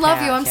 pay- yeah, I I love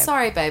pay you. out, I'm yeah.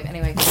 sorry, babe.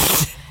 Anyway,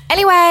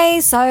 Anyway,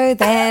 so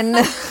then,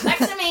 Back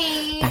to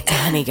me. Back to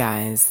honey,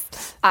 guys.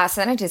 so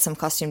then I did some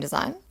costume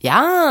design,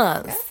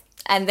 Yes.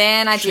 and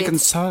then I She did. can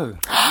sew.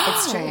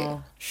 It's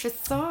true. she's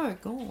so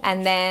good.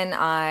 And then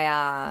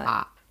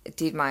I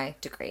did my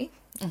degree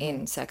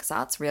in circus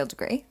arts, real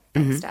degree,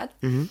 Dad.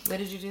 Where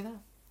did you do that?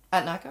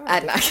 At NICA? or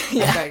At different? NICA,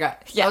 yeah.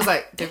 Great. Yeah. I was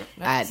like, different.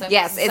 No, At- same-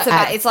 Yes, it's same-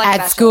 about. It's like a At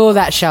bachelor. school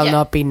that shall Yeah.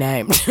 not be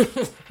named.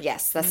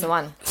 Yes, that's the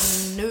one.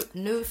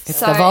 new.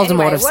 So the Voldemort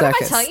anyway, of what am I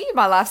circus. telling you?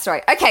 My life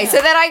story. Okay,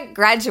 so then I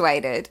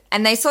graduated,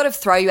 and they sort of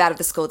throw you out of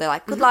the school. They're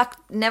like, "Good luck,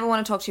 never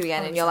want to talk to you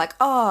again," and you're like,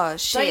 "Oh you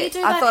shit! do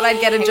I that thought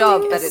I'd get a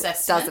job, but it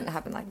assessment doesn't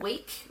happen like that."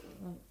 week,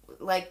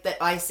 like that.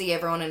 I see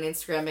everyone on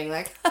Instagram being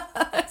like,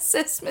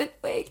 assessment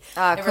week.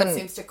 I Everyone couldn't-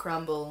 seems to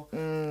crumble. but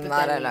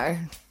I don't then- know.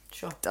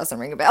 Sure. Doesn't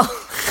ring a bell.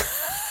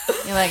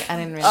 You're like, I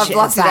didn't really. I've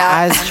lost it But out.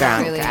 I was I'm not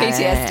drunk. really-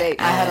 PTSD.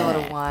 I had a lot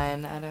of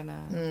wine. I don't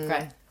know.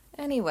 Great.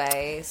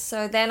 Anyway,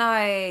 so then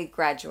I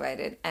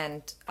graduated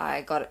and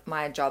I got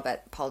my job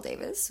at Paul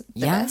Divas. The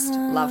Yes. best.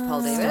 Love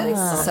Paul Divas.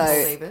 Love So Paul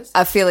Divas.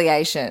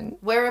 affiliation.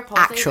 Where are Paul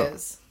Actual.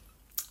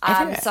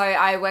 Divas? So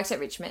I worked at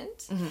Richmond.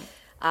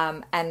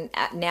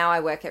 Now I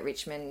work at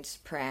Richmond,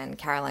 Paran,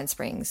 Caroline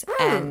Springs.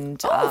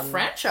 And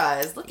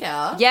Franchise. Look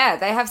out. yeah,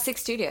 they have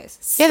 6 studios.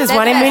 Yeah, there's They're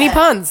one in the Mooney best.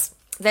 Ponds.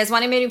 There's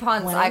one in Mooney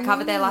Ponds. I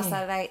covered there last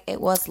Saturday. It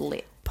was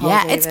lit.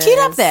 Yeah, it's cute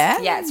up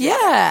there. Yeah, it's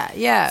really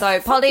yeah.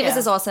 So Paul Divas yeah.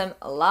 is awesome.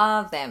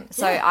 Love them.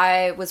 So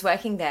I was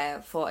working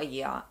there for a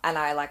year and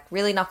I like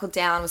really knuckled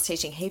down, was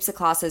teaching heaps of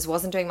classes,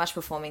 wasn't doing much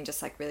performing,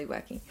 just like really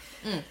working.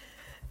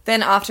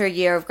 Then after a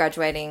year of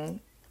graduating,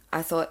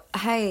 I thought,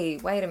 hey,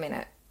 wait a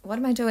minute. What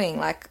am I doing?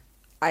 Like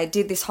I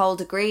did this whole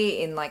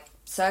degree in like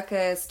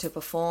circus to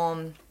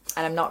perform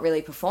and I'm not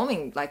really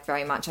performing like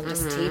very much. I'm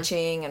just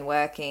teaching and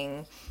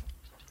working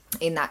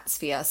in that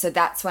sphere. So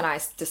that's when I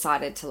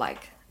decided to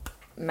like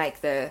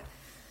make the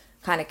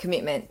kind of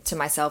commitment to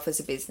myself as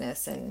a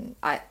business, and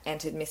I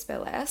entered Miss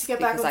Burlesque Get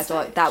back because on I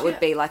thought stage, that would yeah.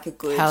 be like a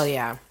good Hell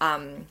yeah.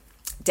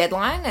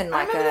 deadline and I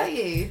like remember a that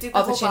you did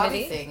the whole Barbie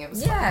opportunity. thing. It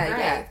was Yeah, fucking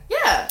yeah.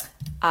 great.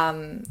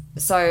 Yeah.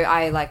 So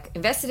I like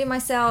invested in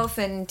myself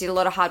and did a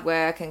lot of hard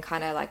work and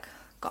kind of like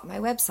got my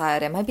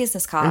website and my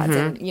business cards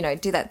and you know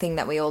do that thing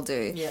that we all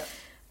do. Yeah.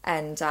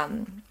 And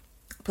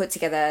put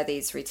together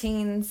these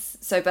routines.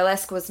 So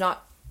burlesque was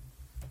not.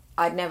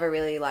 I'd never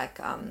really like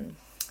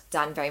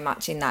done very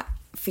much in that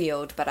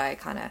field, but I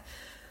kind of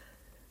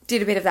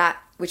did a bit of that,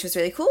 which was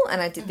really cool.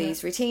 And I did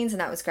these routines, and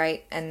that was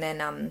great. And then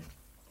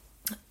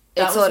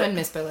That was when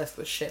Miss Burlesque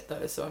was shit,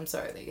 though, so I'm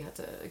sorry that you had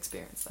to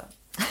experience that.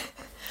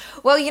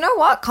 well, you know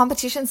what?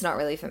 Competition's not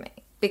really for me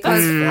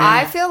because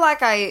I feel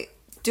like I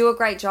do a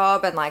great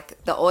job and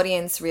like the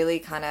audience really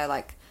kind of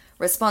like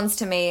responds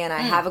to me and I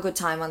have a good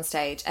time on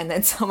stage, and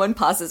then someone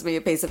passes me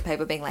a piece of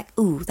paper being like,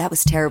 ooh, that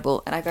was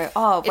terrible, and I go,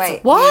 oh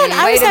wait, What?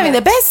 I wait was a having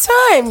the minute. best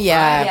time.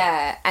 Yeah.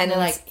 Yeah, and They're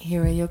like,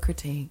 here are your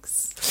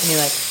critiques. And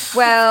you're like,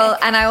 well,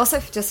 and I also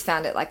just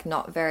found it like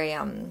not very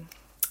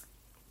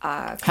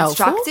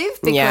constructive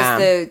because Yeah.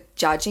 the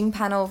judging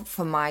panel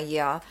for my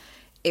year,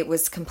 it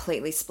was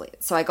completely split.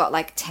 So I got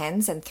like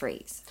 10s and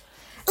 3s.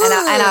 And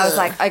I was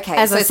like, okay,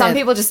 As so I some said-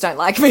 people just don't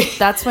like me.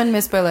 that's when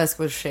Miss Burlesque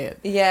was shit.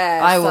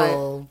 Yeah, I so-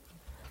 will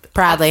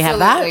Proudly have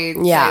that.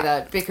 absolutely Yeah. say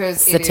that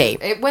because the tea.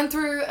 it went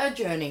through a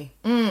journey.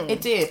 It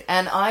did.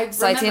 And I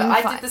So I remember didn't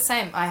I fi- did the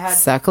same. I had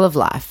Circle of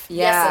life. yes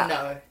Yeah. and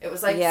no. It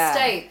was like, Yeah.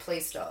 stay,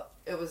 please stop.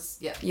 It was,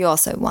 yeah. You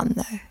also won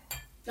though.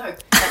 No,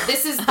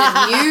 this is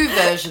the new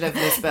version of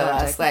Miss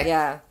Burlesque. Like,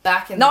 Yeah.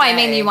 back in No, the I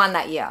mean day- you won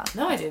that year.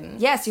 No, I didn't.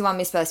 Yes, you won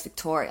Miss Burlesque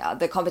Victoria,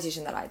 the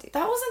competition that I did.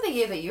 That wasn't the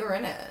year that you were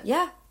in it.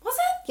 Yeah. Was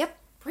it? Yep.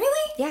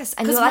 Really? Yes,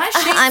 and you 'Cause were my like,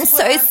 sheets I'm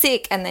so were-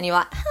 sick, and then you were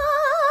like,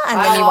 and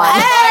then you Oh, won.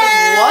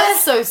 I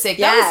was so sick.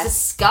 That Yeah. was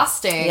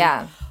disgusting.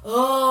 Yeah.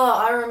 Oh,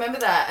 I remember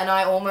that, and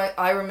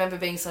I remember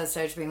being on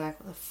stage, being like,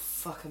 "What the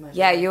fuck am I doing?"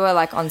 Yeah, you were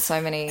like on so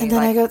many. And then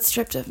like, I got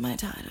stripped of my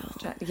title.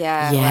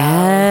 yeah.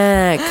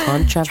 Yeah.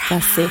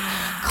 Controversy.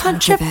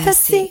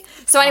 Controversy.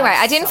 So anyway,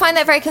 I didn't find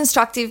that very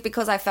constructive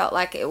because I felt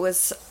like it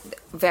was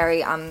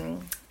very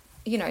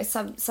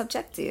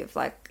subjective.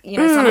 Like,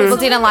 some people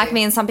didn't like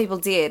me and some people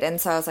did, and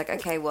so I was like,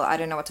 okay, well, I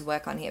don't know what to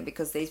work on here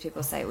because these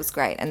people say it was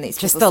great and these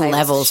Just people the say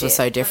levels it were was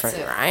so shit. different,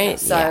 That's it. right?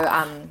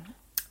 So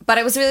but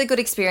it was a really good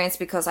experience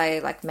because I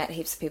like met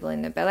heaps of people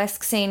in the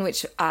burlesque scene,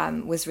 which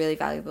was really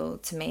valuable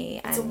to me.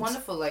 It's a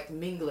wonderful like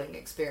mingling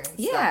experience.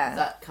 Yeah.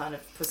 that kind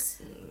of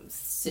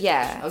situation.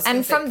 Yeah, I was gonna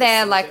and say from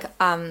there, like,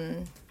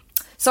 procedure.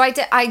 so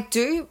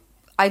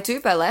I do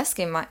burlesque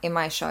in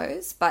my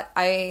shows, but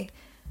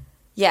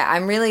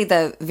I'm really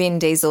the Vin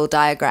Diesel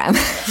diagram.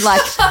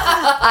 Like,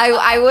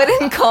 I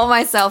wouldn't call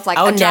myself like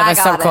I would a drag never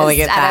stop artist, calling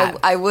it and that.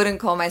 I wouldn't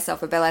call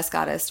myself a burlesque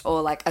artist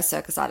or like a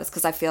circus artist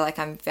because I feel like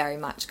I'm very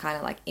much kind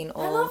of like in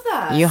all. I love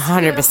that. You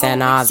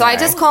 100% are. So I though.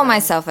 just call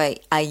myself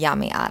a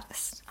yummy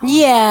artist.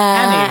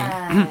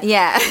 Yeah. Annie.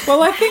 Yeah.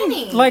 Well, I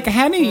think, like,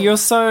 Hanny, you're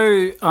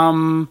so,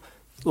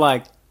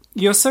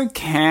 you're so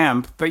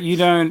camp, but you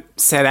don't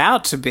set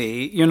out to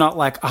be. You're not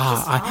like,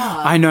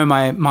 I know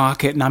my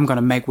market and I'm going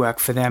to make work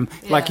for them.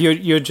 Like,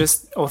 you're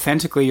just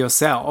authentically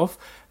yourself.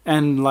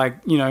 And,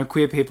 like,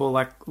 queer people,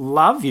 like,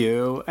 love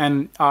you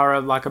and are,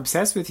 like,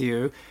 obsessed with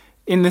you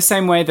in the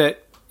same way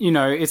that,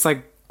 it's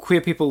like, queer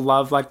people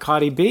love like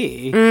Cardi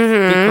B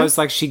because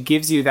like she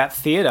gives you that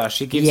theater,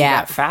 she gives you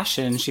that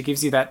fashion, she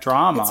gives you that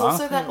drama. It's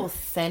also that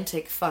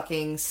authentic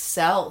fucking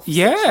self.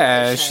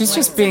 Yeah, situation. she's Like,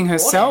 just it's being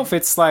important. herself.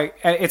 It's like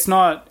it's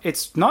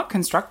not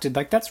constructed.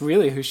 Like that's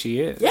really who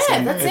she is. Yeah,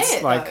 And that's it's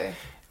it, like, though.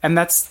 and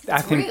that's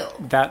I think real.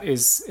 that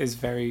is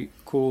very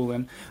cool.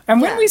 And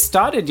when we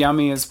started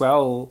Yummy as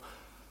well,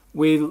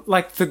 we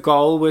like the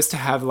goal was to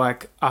have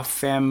like a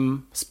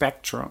femme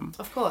spectrum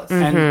Of course,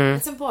 and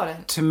it's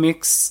important. to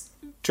mix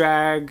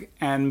drag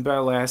and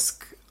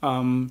burlesque,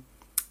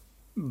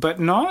 but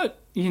not,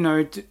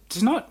 to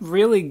not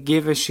really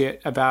give a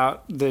shit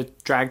about the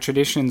drag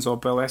traditions or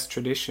burlesque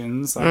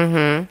traditions.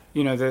 Like,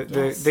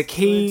 the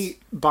key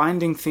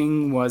binding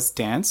thing was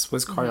dance,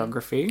 was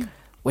choreography.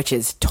 Which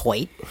is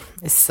toit.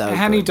 It's so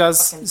Hanny good.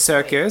 does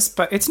circus,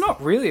 but it's not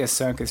really a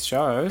circus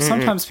show.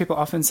 Sometimes people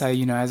often say,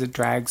 as a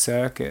drag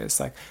circus,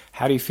 like,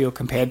 how do you feel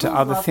compared to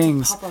other Love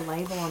things? To pop a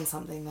label on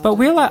something, though, But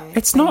we're don't like, they?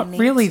 it's They not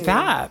need really to.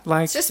 that.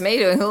 Like, It's just me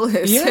doing hula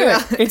hoops.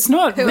 yeah, it's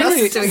not Who else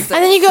really. is doing And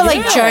then you got like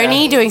Yeah.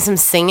 Joni doing some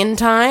singing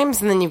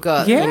times, and then you've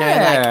got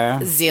Yeah.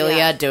 like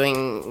Zelia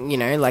doing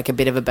like a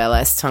bit of a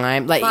burlesque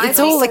time. Like But it's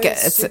I all think like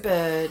it's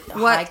super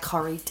high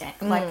choreo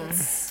dance. Like,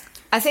 it's,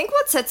 I think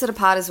what sets it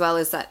apart as well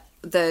is that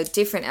the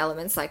different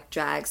elements like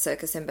drag,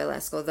 circus, and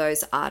burlesque, or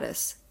those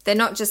artists, they're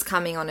not just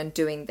coming on and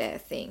doing their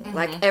thing.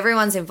 Like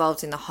everyone's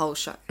involved in the whole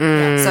show.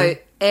 So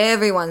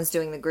everyone's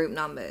doing the group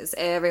numbers.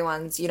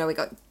 Everyone's, we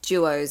got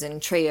duos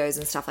and trios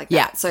and stuff like that.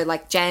 Yeah. So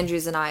like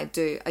Jandrews and I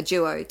do a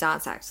duo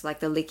dance act, like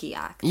the Licky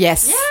act.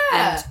 yes.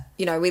 And,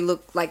 we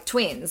look like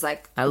twins.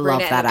 Like I love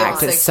brunette that and act.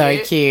 blonde. It's so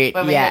cute.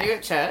 When we Yeah. had you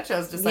at church, I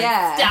was just like,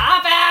 Yeah.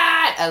 stop it!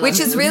 I love Which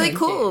it. is really So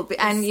cool. cute.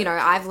 And,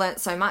 I've learnt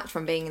so much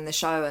from being in the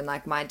show, and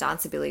like my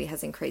dance ability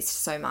has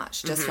increased so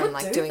much just from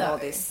like do, doing all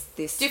though.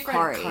 this Different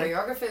choreo.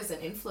 choreographers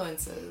and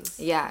influences.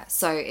 Yeah,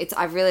 so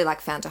I've really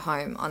like found a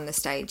home on the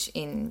stage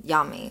in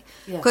Yummy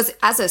Yeah. because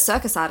as a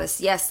circus artist,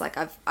 yes, like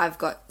I've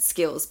got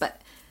skills,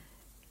 but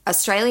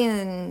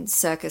Australian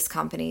circus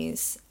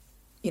companies,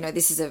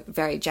 this is a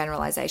very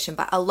generalization,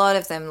 but a lot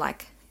of them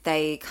like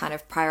they kind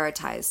of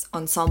prioritize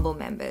ensemble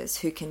members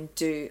who can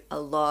do a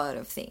lot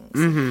of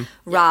things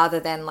rather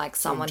than like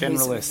someone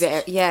who's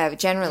generalists.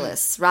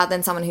 generalists rather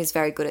than someone who's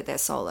very good at their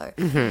solo.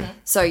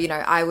 So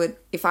I would,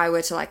 if I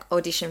were to like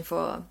audition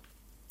for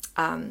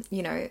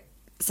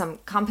some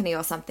company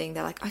or something,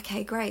 they're like,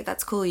 okay, great,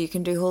 that's cool, you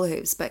can do hula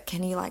hoops, but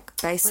can you like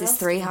base this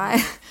 3 high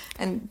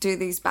and do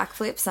these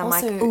backflips? I'm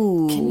like,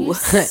 ooh, Can you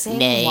sing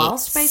Nay.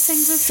 whilst basing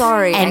the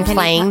sorry. And can you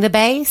playing the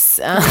bass.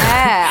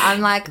 Yeah,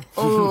 I'm like,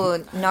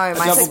 oh no,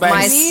 my double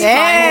my bass.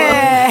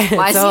 spine,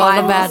 my It's all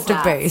spine about will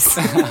the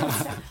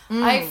snap. bass.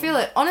 I feel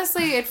it.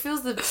 Honestly, it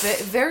feels the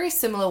very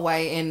similar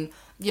way in,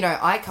 you know,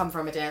 I come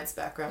from a dance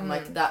background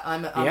like that.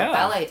 I'm a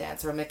ballet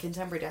dancer. I'm a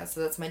contemporary dancer.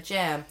 That's my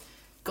jam.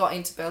 Got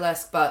into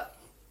burlesque, but,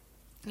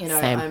 you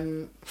know,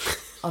 Same.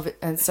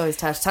 and so is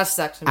Tash. Tash is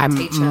actually my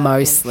teacher. I'm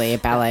mostly a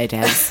ballet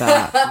dancer.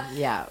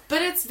 Yeah.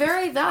 But it's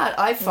very that,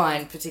 I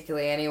find,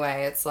 particularly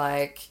anyway. It's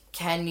like,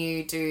 can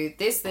you do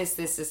this, and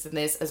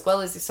this, as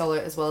well as your solo,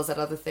 as well as that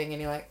other thing?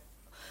 And you're like,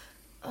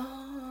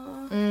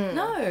 oh,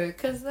 no,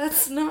 because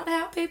that's not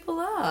how people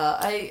are.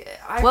 I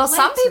Well, relate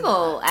some to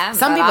people that. am,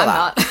 Some but people I'm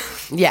are.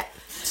 not. Yeah.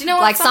 Do you know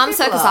what? Like some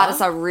people circus are.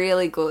 artists are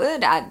really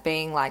good at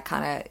being like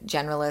kind of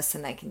generalists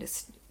and they can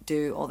just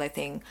do all their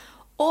thing.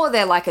 Or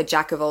they're like a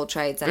jack of all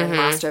trades and a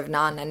master of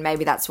none, and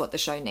maybe that's what the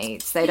show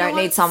needs. They You know don't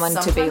what? need someone to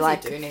Sometimes be you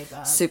like do need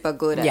that. super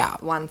good at Yeah.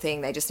 one thing.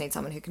 They just need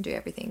someone who can do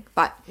everything.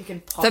 But You can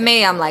pop for me,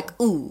 into I'm it.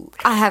 like, ooh,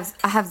 I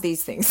have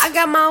these things. I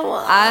got my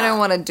one. I don't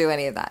want to do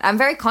any of that. I'm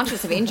very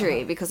conscious of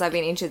injury because I've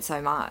been injured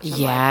so much. I'm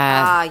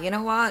Yeah. like, you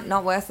know what?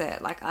 Not worth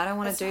it. Like, I don't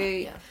want to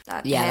do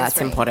that. Yeah, that's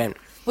hands-free. important.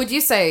 Would you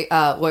say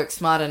work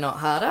smarter, not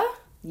harder?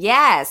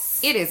 Yes.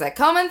 It is a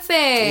common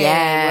thing.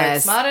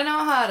 Yes. Work smarter,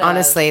 not harder.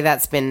 Honestly,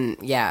 that's been,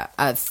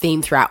 a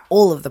theme throughout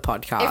all of the every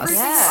podcasts.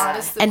 single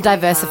artist that And we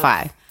have-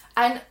 diversify.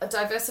 and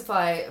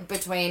diversify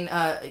between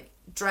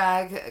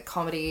drag,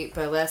 comedy,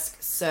 burlesque,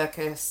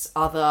 circus,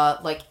 other,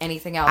 like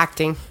anything else.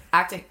 Acting.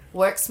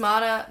 Work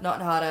smarter,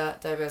 not harder.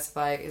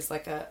 Diversify is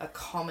like a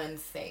common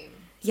theme.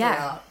 Yeah.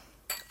 throughout.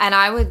 And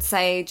I would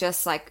say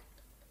just like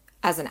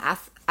as an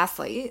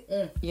athlete,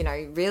 you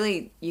know,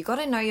 really you got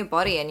to know your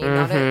body and you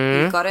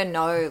got to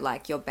know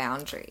like your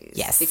boundaries.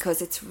 Yes.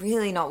 Because it's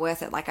really not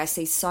worth it. Like I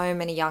see so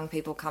many young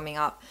people coming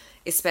up,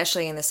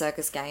 especially in the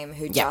circus game,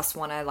 who just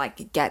want to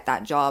like get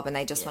that job and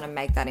they just want to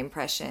make that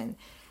impression.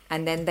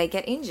 And then they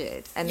get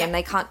injured and then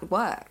they can't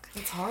work.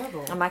 It's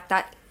horrible. I'm like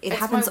that. It It's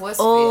happens my worst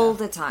all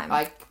fear. the time.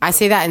 I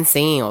see that in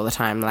singing all the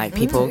time. Like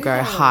people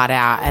go hard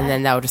out and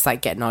then they'll just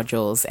like get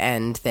nodules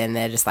and then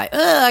they're just like,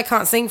 oh, I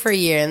can't sing for a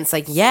year. And it's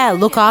like,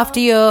 look after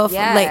your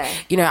Yeah.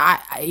 like,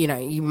 you know,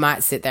 you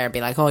might sit there and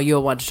be like, oh, you're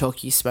one to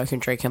talk, you smoke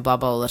and drink and blah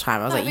blah all the time.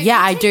 I was like, but yeah,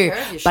 you I take do,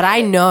 care of your but I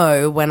shit.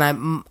 know when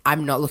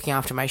I'm not looking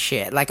after my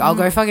shit. Like I'll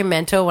go fucking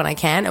mental when I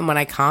can, and when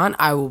I can't,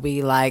 I will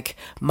be like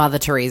Mother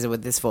Teresa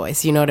with this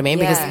voice. You know what I mean?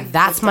 Yeah. Because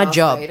that's With my Darth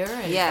job. Vader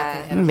and Yeah.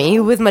 fucking Edinburgh. Me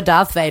with my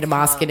Darth Vader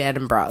mask in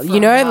Edinburgh. You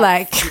know,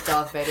 like. The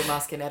Darth Vader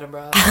mask in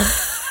Edinburgh.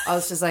 I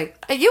was just like,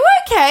 are you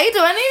okay? Do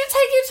I need to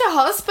take you to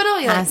hospital?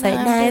 You're I was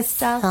like, no, it's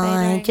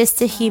fine.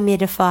 Just a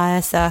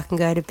humidifier so I can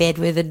go to bed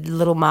with a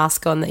little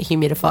mask on that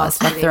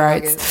humidifies my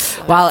throats.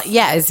 Well,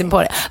 yeah, it's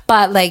important.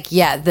 But, like,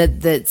 yeah,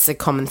 that's a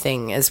common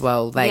thing as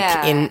well. Like,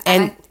 Yeah,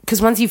 and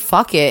because once you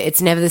fuck it,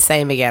 it's never the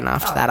same again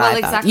after that well, either.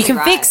 exactly You can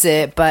right. fix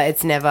it, but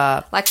it's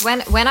never... Like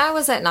when I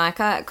was at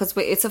NICA, because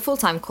it's a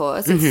full-time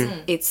course,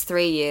 it's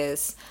 3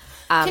 years.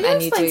 Can you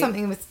and explain do,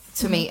 something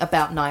to me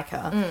about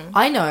NICA?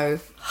 I know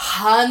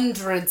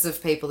hundreds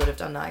of people that have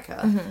done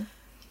NICA.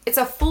 It's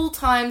a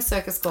full-time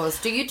circus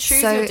course. Do you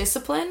choose So- your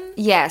discipline?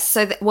 Yes.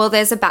 So,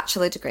 there's a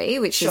bachelor degree,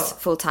 which Sure. is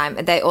full-time.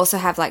 They also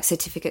have like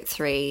certificate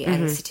 3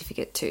 and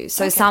certificate 2.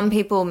 So some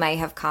people may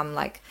have come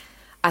like,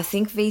 I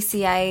think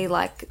VCA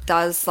like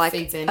does like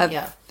Feeds in, a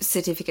yeah.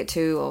 certificate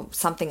 2 or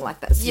something like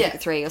that, certificate Yeah.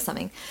 3 or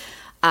something.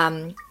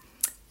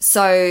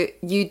 So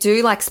you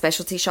do like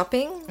specialty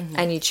shopping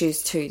and you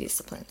choose 2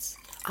 disciplines.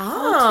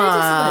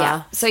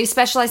 Yeah. So you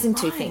specialize in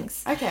 2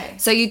 things. Okay.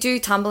 So you do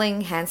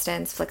tumbling,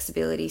 handstands,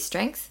 flexibility,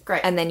 strength.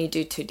 Great. And then you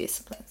do 2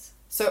 disciplines.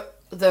 So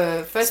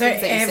the first So things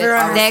that you said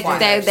everyone- are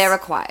required. They're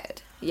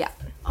required. Yeah.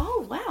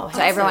 Oh, wow. So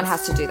everyone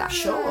has to do that.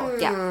 Sure.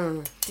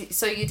 Yeah.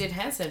 So you did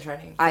handstand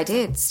training. I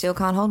did. Still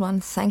can't hold one.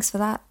 Thanks for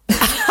that.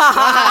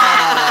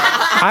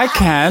 I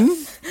can.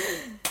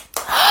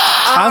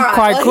 I'm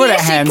quite good at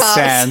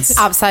handstands.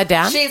 Upside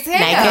down, She's here.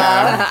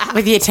 naked,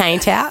 with your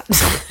taint out.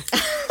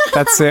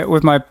 That's it,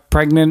 with my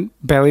pregnant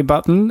belly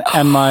button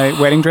and my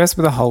wedding dress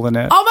with a hole in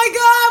it. Oh my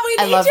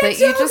God, we I love need that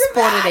to you just talk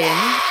brought about it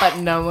in, but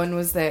no one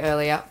was there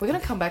earlier. We're going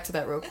to come back to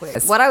that real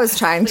quick. What I was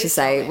trying to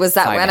say was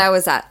that Sorry, when mate. I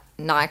was at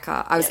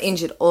NICA, I was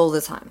injured all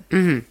the time.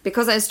 Mm-hmm.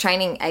 Because I was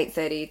training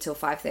 8:30 till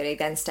 5:30,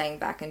 then staying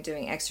back and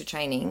doing extra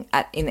training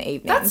in the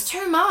evenings. That's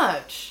too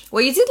much.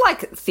 Well, you did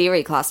like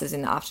theory classes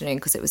in the afternoon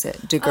because it was a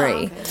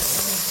degree.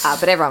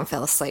 But everyone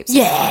fell asleep. So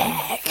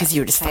Yeah, because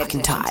you were just paid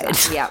fucking attention tired.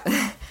 to that.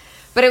 Yeah.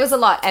 But it was a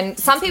lot. And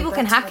some people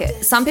can hack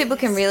it. Some people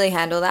can really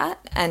handle that.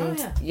 And,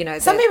 you know,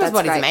 Some people's that's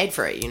bodies great. are made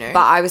for it, you know.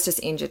 But I was just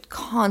injured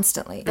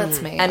constantly.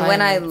 That's me. And I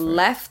when am I injured.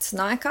 left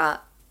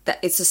NICA,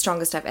 it's the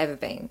strongest I've ever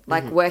been.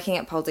 Like working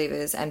at Pole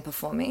Divas and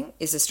performing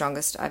is the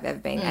strongest I've ever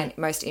been and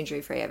most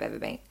injury free I've ever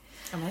been.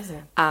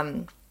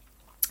 Amazing.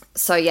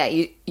 So yeah,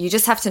 you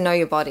just have to know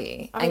your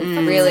body I mean, and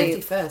fucking really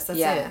safety first. That's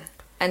yeah. it.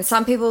 And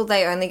some people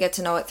they only get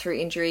to know it through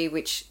injury,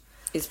 which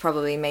is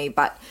probably me,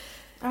 but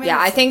mean,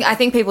 I it's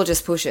think people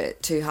just push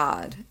it too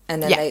hard,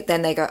 and then Yeah.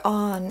 they go,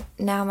 oh,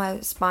 now my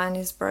spine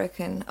is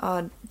broken.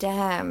 Oh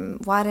damn,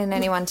 why didn't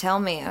anyone tell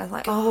me? And I was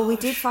like, oh well, we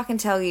did fucking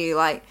tell you.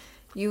 Like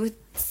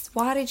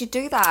why did you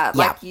do that?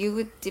 Yeah. Like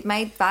you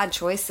made bad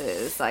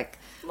choices. Like,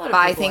 A lot of but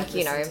I people think won't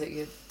you know. listen to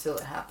you till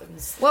it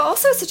happens. Well,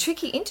 also it's a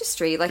tricky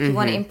industry. Like you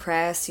want to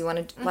impress, you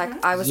want to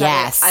like. I was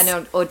Yes. at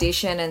an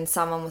audition, and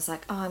someone was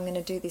like, "Oh, I'm going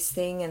to do this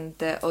thing," and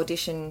the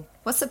audition.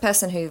 What's the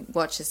person who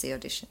watches the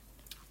audition?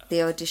 The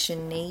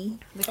auditionee,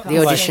 The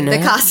auditioner. the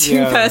casting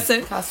Yeah.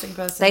 person. Casting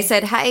person. They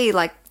said, "Hey,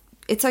 like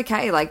it's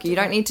okay. Like you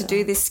don't need to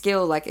do this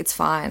skill. Like it's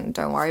fine.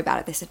 Don't worry about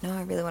it." They said, "No,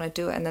 I really want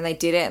to do it," and then they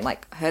did it and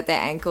like hurt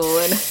their ankle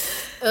and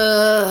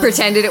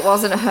pretended it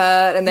wasn't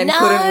hurt, and then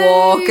couldn't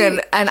walk.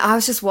 And I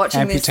was just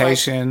watching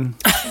Amputation.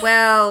 this. Like,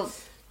 well.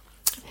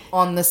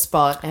 on the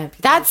spot.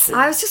 Amputation. That's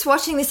I was just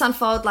watching this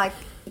unfold like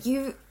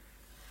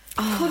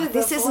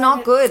this is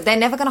not good. They're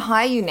never going to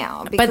hire you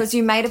now because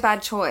you made a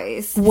bad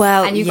choice.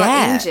 Well, and you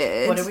yeah. got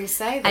injured. What do we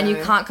say, And you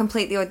though? can't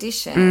complete the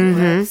audition.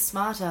 Work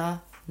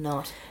smarter,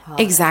 not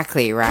harder.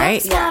 exactly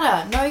right.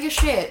 Smarter. Know your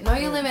shit. Know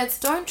your limits.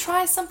 Don't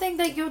try something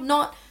that you're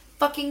not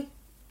fucking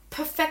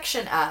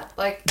perfection at.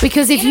 Like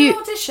Because if in you- an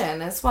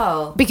audition as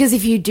well. Because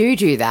if you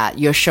do that,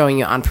 you're showing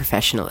your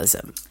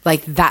unprofessionalism.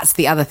 Like that's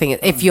the other thing.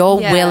 If you're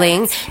Yeah.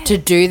 willing to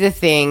do the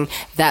thing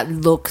that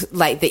looks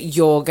like that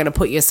you're going to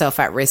put yourself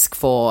at risk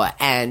for,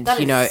 and That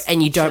you know, is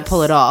and you don't just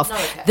pull it off, not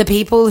okay. the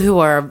people who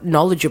are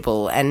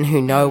knowledgeable and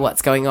who know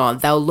what's going on,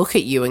 they'll look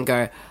at you and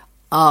go,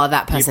 "Oh,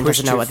 that person pushed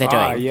doesn't know too what they're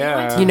far, doing."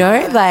 yeah. You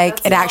know, like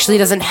That's it actually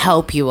doesn't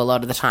help you a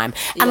lot of the time,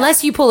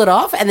 unless you pull it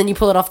off, and then you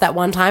pull it off that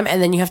one time,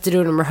 and then you have to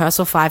do it in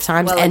rehearsal 5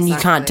 times, Well, and you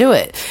can't do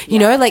it. You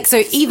know, like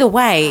so. Either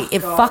way,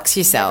 it God, fucks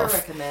yourself. Never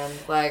recommend.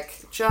 Like,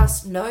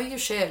 just know your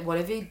shit.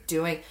 Whatever you're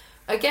doing.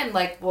 Again,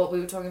 like what we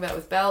were talking about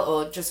with Belle,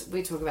 or just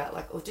we talk about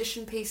like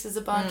audition pieces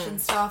a bunch and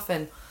stuff,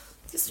 and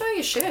just know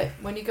your shit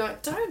when you go.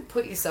 Don't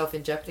put yourself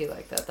in jeopardy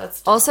like that.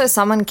 That's Also,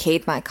 someone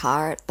keyed my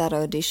car at that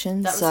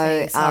audition. That was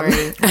so me,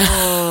 sorry.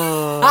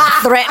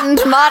 threatened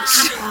much.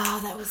 Oh,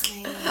 that was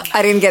me.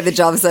 I didn't get the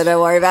job, so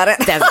don't worry about it.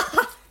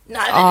 No,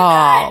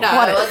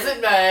 it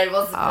wasn't me. It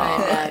wasn't me.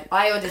 No.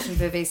 I auditioned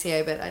for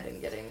VCA, but I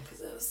didn't get in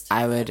because it was.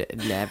 I would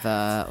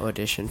never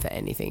audition for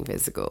anything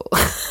physical.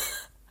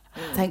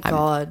 Thank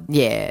God.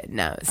 Yeah,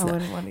 no, it's I not.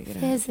 wouldn't want to get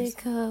in.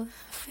 Physical.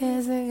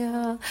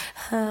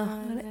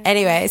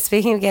 Anyway,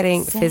 speaking of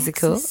getting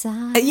physical,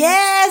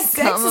 yes,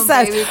 Come on,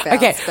 exercise. baby, bounce,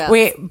 Okay, bounce.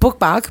 we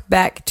bookmark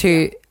back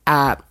to.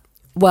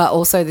 Well,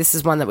 also this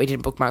is one that we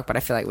didn't bookmark, but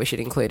I feel like we should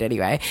include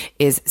anyway.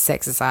 Is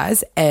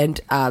sexercise and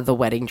the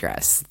wedding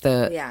dress.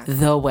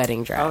 The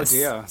wedding dress. Oh,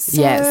 dear.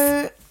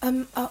 Yes.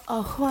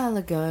 A while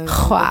ago, we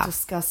Wow. were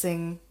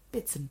discussing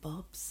bits and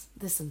bobs,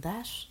 this and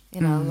that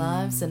in our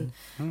lives, and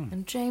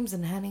James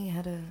and Hanny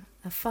had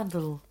a fun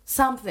little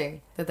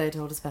something that they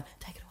told us about.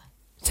 Take it away.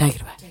 Take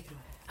it away.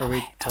 Are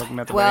we talking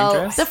about the Well,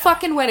 wedding dress? The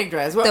fucking wedding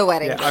dress. The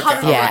wedding. Yeah,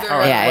 okay.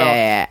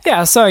 Yeah.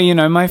 Yeah, so, you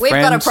know, my We've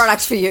friend... got a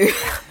product for you.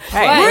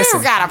 Hey,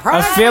 listen, got a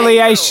product.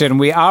 affiliation.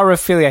 We are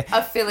affiliated.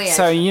 Affiliation.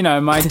 So, you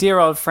know, my dear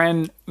old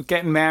friend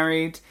getting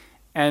married,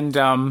 and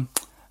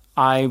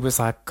I was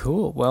like,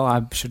 cool, well,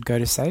 I should go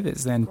to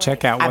Savers then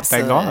check out what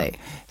they got. Absolutely.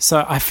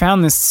 So I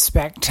found this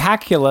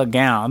spectacular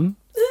gown,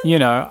 you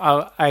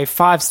know, a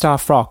 5-star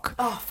frock.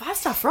 Oh,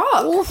 5-star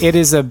frog. It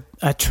is a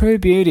true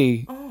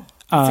beauty.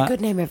 It's a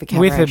good name of a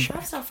with cabaret a show.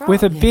 5-star frog.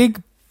 with a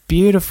big,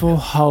 beautiful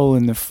hole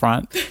in the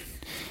front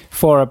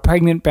for a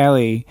pregnant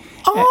belly.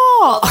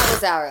 Oh, that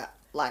was our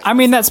like. I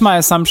mean, that's my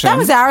assumption. That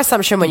was our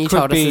assumption when you Could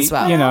told us be, as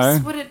well. you know, What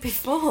else would it be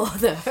for,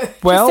 though?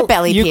 well, Just a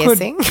belly you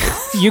piercing.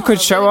 you could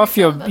show off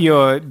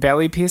your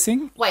belly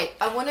piercing. Wait,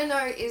 I want to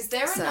know, is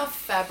there enough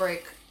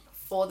fabric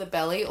for the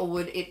belly, or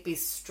would it be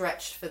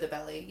stretched for the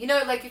belly? You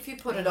know, like if you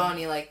put it on,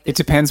 you're like... It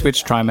depends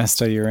which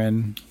trimester you're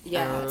in.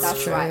 Yeah,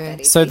 That's right,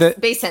 Betty. So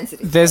Be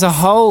sensitive. There's a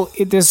whole.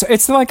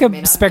 It's like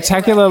a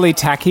spectacularly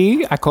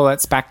tacky. I call it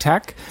spack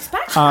tack.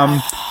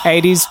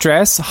 80s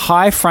dress,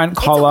 high front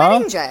collar.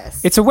 wedding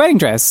dress. It's a wedding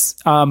dress.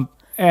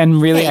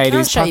 And really Yeah, you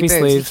can't 80s show your puffy boobs. You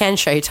sleeve. can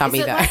show your Is tummy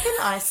it though. like an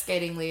ice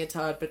skating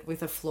leotard, but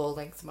with a floor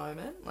length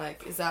moment?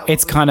 Like, is that?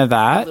 It's what we- kind of A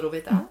that, little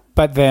bit that.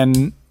 but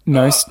then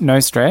no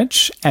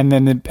stretch, and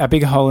then a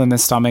big hole in the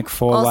stomach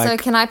for Also,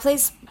 like. can I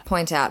please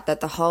point out that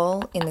the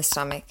hole in the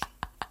stomach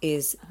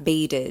is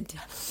beaded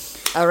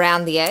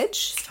around the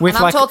edge? With and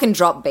I'm like- talking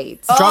drop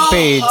beads. Drop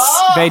beads.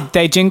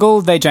 They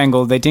jingle, they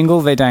jangle, they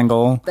dingle, they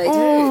dangle. They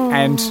do.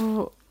 And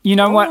you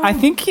know what? I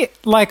think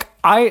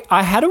I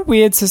had a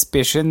weird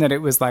suspicion that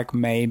it was like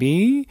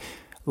maybe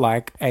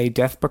like a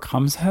Death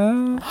Becomes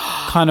Her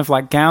kind of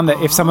like gown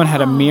that if someone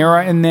had a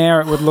mirror in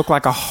there, it would look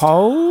like a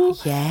hole.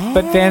 Yeah.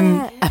 But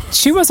then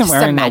she wasn't Just a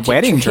wearing a magic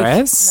wedding trick.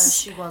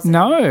 dress. No, she wasn't.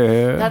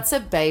 No. That's a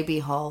baby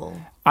hole.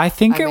 I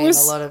think I it mean,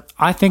 was. a lot of-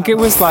 I think it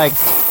was like.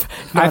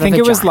 I Not think a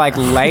it was vagina. like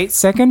late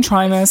second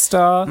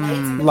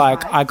trimester.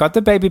 Like I got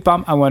the baby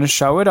bump. I want to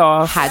show it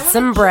off. Had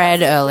some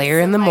bread earlier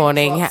in the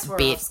morning. Drops were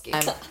Bit. off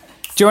skin.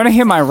 Do you want to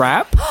hear my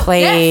rap?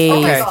 Please. Oh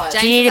my Okay. God. Do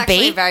James you need is a actually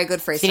beat? very good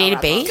freestyle. Do you need a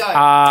rapper. beat? Go.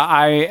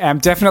 I am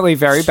definitely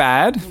very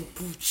bad.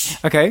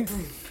 Okay.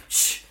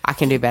 I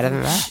can do better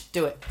than that.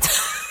 Do it.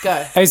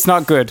 Go. It's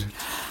not good.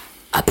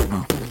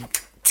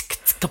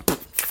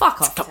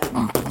 Fuck off.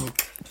 Tim.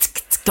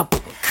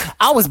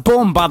 I was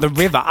born by the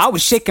river. I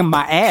was shaking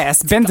my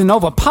ass, bending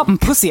over, popping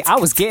pussy. I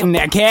was getting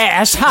that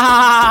cash.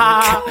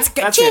 Ha!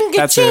 That's it.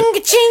 That's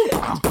it. Ching.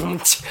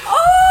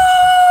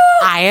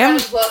 I am.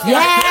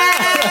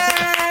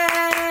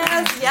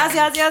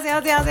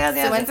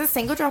 So when's the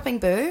single dropping,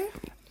 boo?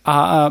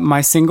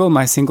 My single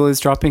is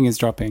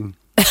dropping.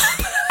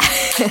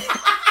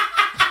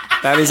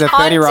 That is a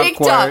 30 Rock TikTok.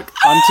 quote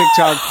on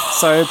TikTok.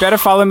 So better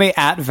follow me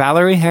at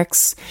Valerie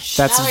Hex.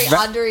 That's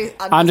Valerie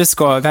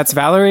underscore. That's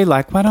Valerie.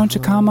 Like, why don't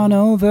you come on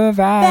over,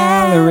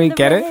 Valerie?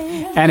 Get it?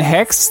 And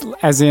Hex,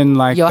 as in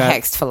like You're that-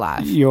 hexed for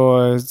life.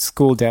 your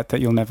school debt that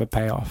you'll never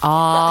pay off. No,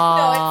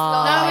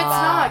 it's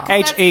not. 'cause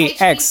that's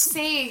H-E-X.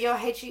 HEC. You're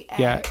HEX.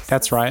 Yeah,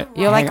 that's right.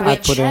 You're like Hang on, I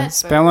witch. put a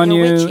spell on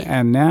You're you, witchy.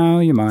 and now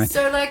you're mine.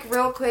 So, like,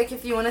 real quick,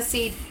 if you want to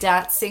see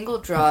that single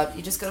drop,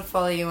 you just got to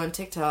follow you on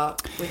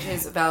TikTok, which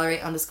is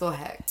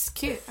Valerie_Hex.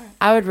 Cute.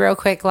 I would real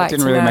quick like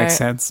didn't to really know. make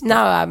sense. No,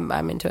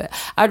 I'm into it.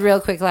 I'd real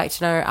quick like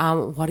to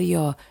know what are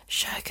your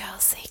showgirl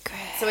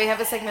secrets? So we have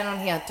a segment on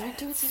here. Don't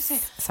do it so soon.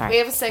 Sorry. We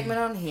have a segment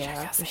on here.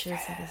 We should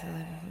have said this.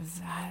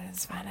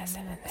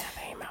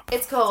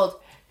 It's called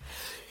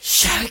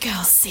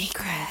Showgirl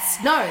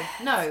secrets.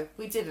 No,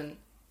 we didn't.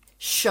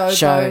 Showbo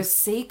Show-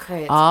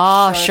 Secrets.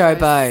 Oh,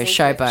 Showbo Showbo.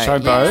 Secrets.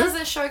 Showbo? Yeah, there's a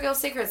Showgirl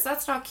Secrets.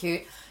 That's not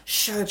cute.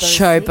 Showbo.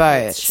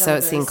 Showbo, Secrets. so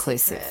it's Showbo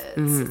inclusive.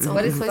 Secrets. It's all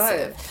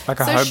inclusive. Like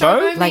a So hobo?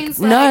 showbo Like- means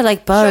no,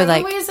 like beau, Showbo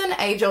like- is an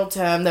age-old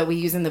term that we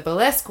use in the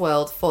burlesque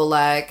world for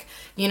like,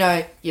 you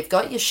know, you've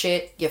got your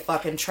shit, you're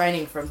fucking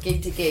training from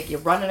gig to gig, you're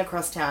running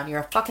across town, you're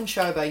a fucking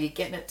showbo, you're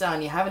getting it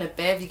done, you're having a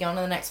bev, you're going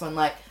to the next one,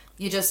 like,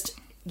 you're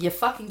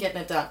fucking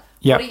getting it done.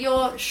 Yep. What are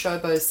your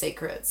showbo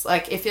secrets?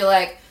 Like, if you're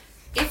like,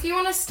 if you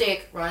want to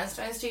stick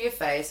rhinestones to your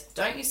face,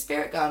 don't use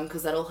spirit gum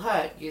because that'll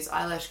hurt. Use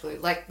eyelash glue.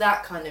 Like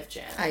that kind of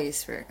jam. I use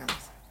spirit gums.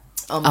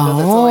 Oh my god,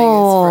 that's all I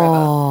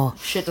use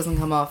forever. Shit doesn't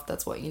come off.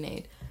 That's what you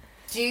need.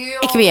 Do you?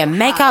 It could be a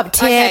makeup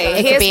tip. Okay, it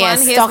could here's be one.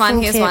 a Here's stocking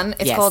one. Here's tip. one.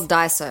 It's Yes. called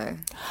Daiso.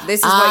 This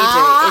is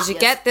what you do: is you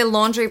get the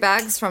laundry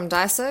bags from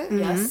Daiso.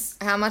 Yes.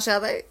 How much are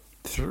they?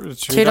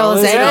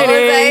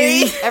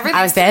 $2.80.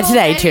 I was there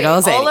today.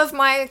 $2.80. All of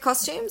my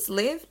costumes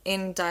live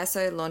in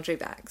Daiso laundry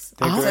bags.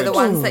 So the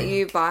ones that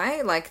you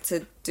buy, like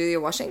to do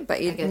your washing,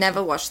 but you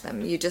never wash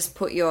them. You just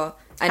put your.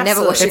 I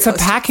never wash. It's your a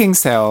costumes. packing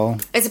cell.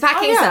 It's a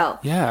packing cell.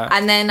 Yeah.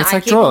 And then It's I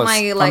like keep all drawers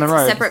my on like the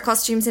road. separate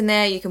costumes in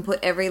there. You can put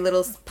every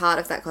little part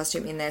of that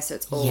costume in there, so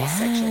it's all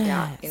sectioned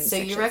out. In So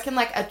sections. you reckon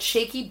like a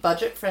cheeky,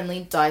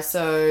 budget-friendly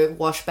Daiso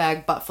wash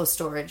bag, but for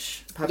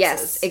storage purposes?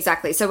 Yes,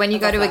 exactly. So when you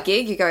go love to a that.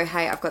 gig, you go,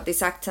 "Hey, I've got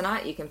this act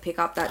tonight." You can pick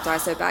up that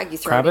Daiso bag. You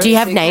throw Grab it. it. Do you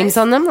have in names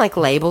suitcase. on them, like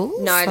labels?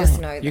 No, I just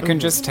know them. You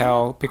can just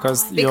tell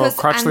because your Because-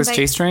 crotchless and they-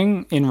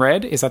 G-string in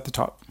red is at the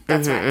top.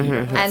 That's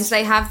right. And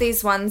they have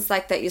these ones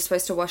like that you're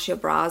supposed to wash your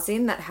bras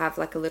in that have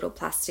like a little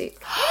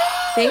plastic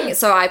thing.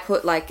 So I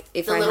put like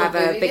if The I little have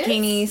a booby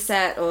bikini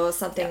set or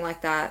something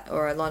like that,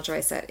 or a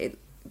lingerie set,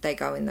 they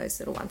go in those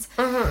little ones.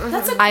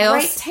 That's a I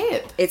great also-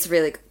 tip. It's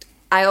really good.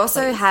 I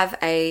also have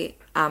a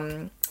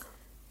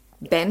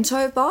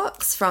bento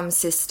box from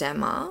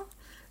Sistema,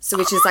 so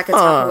which is like a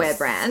Tupperware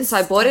brand. So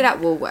I bought it at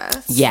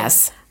Woolworths.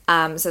 Yes.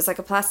 So it's like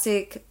a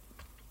plastic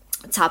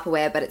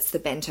Tupperware, but it's the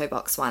bento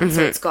box one.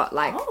 So it's got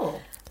like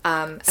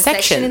a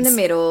section in the Sections.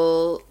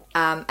 middle.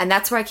 And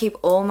that's where I keep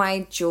all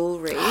my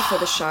jewelry for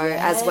the show,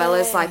 as well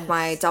as like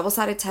my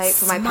double-sided tape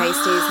for my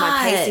pasties. My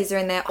pasties are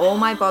in there. All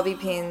my bobby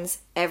pins,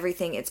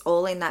 everything. It's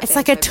all in that. It's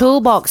like a bento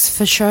box. toolbox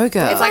for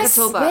showgirls. It's like a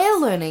toolbox. We're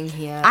learning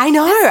here. I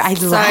know. I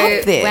So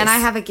love this. when I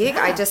have a gig,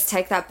 I just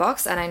take that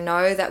box, and I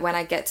know that when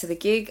I get to the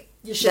gig,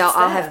 shit's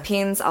I'll there. have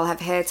pins, I'll have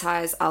hair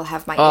ties, I'll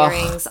have my Oh.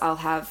 earrings, I'll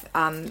have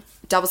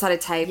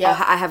double-sided tape.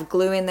 Yeah. I have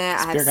glue in there.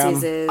 I have Spear gum.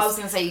 scissors. I was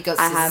gonna say you got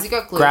I scissors, have- you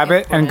got glue. Grab you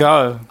it can and put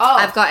go.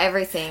 I've got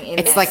everything in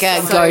it's there. like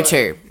a So-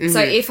 go-to.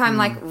 So if I'm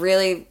like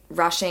really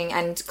rushing,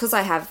 and because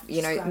I have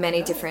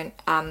many different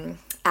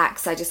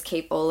acts, I just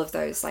keep all of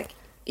those like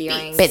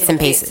earrings, Bits and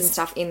pieces. and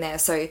stuff in there.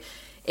 So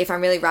if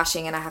I'm really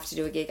rushing and I have to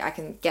do a gig, I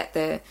can get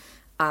the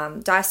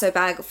Daiso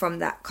bag from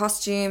that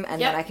costume,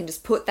 and Yep. then I can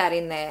just put that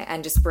in there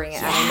and just bring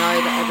it, and I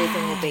know that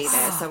everything will be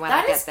there. So when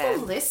That I is get there,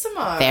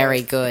 bellissimo.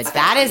 Very good.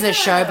 That is a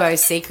showbo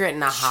secret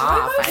and a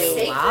half. Showbo I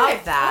secret.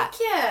 love that.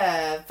 Fuck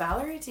yeah,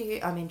 Valerie. Do you?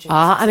 I mean, James,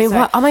 I mean,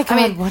 sorry. what? Oh my God,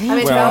 I mean, what are I you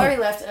mean, doing? Valerie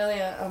left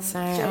earlier.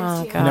 Sorry, James,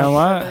 oh do you God. You know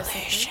have what? a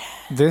secret?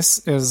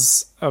 This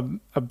is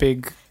a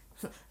big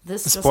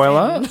This just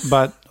spoiler, in.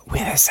 but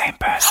we're the same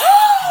person.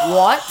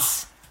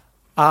 What?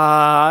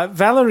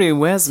 Valerie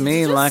wears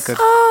me like a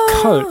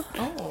coat.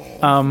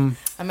 I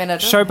mean, I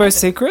don't Showbo have it.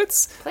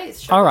 secrets?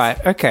 Please. Show All us.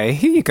 right, okay,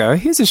 here you go.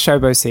 Here's a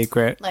Showbo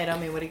secret. Lay it on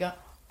me. What do you got?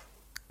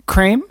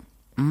 Cream,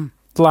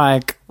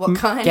 like What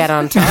kind? Get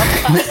on top.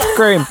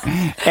 cream,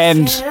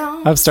 and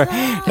I'm sorry,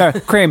 no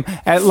cream,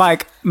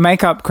 like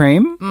makeup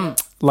cream,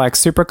 like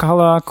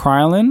Supercolor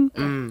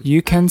Kryolan.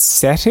 You can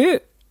set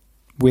it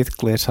with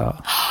glitter.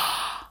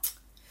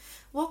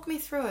 Walk me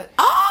through it.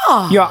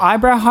 Your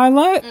eyebrow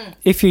highlight,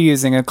 if you're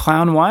using a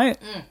clown white,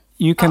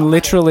 you can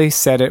literally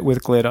set it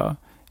with glitter.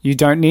 You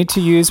don't need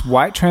to use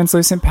white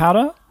translucent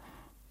powder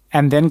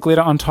and then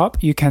glitter on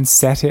top. You can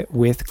set it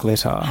with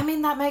glitter. I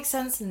mean, that makes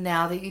sense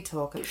now that you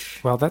talk.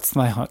 Well, that's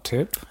my hot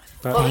tip.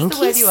 But, What was Thank the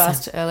word you you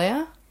asked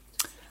earlier?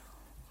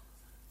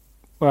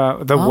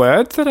 well, the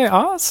word that I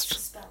asked? What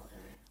is spell?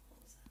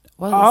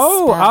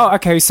 Oh,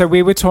 okay. So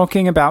we were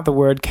talking about the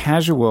word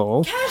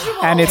casual.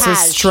 And it's Cash.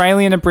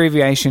 Australian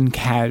abbreviation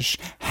cash.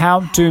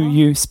 How do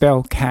you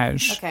spell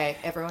cash? Okay,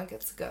 everyone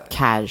gets to go.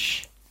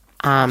 Cash.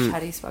 How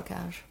do you spell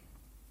cash?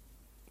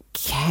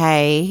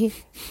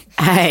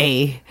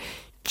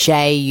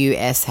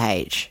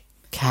 K-A-J-U-S-H.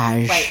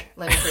 Cash. Wait,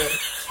 let me see.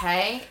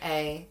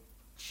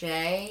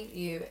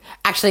 K-A-J-U...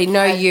 Actually,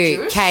 no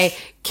U. Cajush?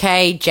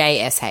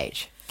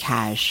 K-J-S-H.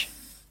 Cash.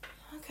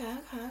 Okay.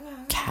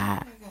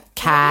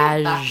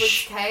 Cash.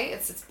 Backwards K,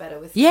 it's better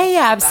with Yeah, you. yeah,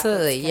 Backwards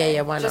absolutely. K. Yeah,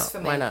 yeah, why Just not?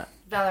 for me. Why not?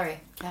 Valerie,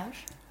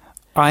 cash?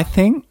 I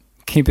think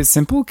keep it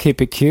simple,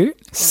 keep it cute.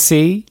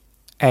 C-A-J.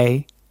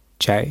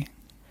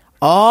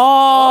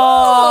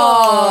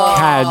 Oh.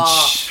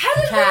 Cash. How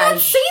did we not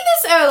see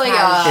this earlier?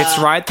 It's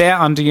right there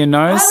under your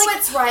nose. Oh,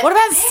 it's right. What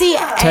about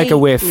there. Take a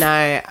whiff.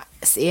 No,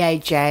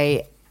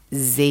 C-A-J-Z.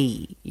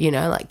 You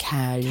know, like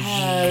cash.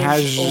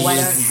 Cash. Oh, I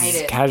don't hate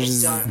it. Cash.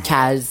 Don't.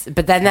 Caz.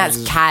 But then that's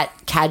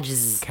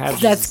cadges. Cadges.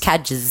 That's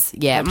cadges.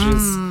 Yeah.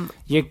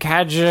 You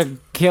catch a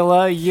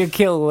killer, you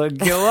kill a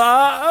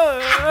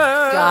killer.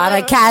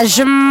 Gotta cash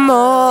 'em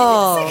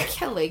all.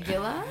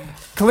 Caligula?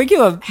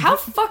 Caligula, How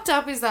fucked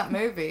up is that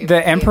movie?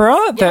 the emperor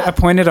that Yeah.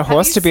 appointed a Have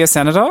horse you to be a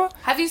senator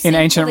Have you seen in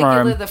ancient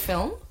Caligula Rome. the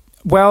film?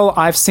 Well,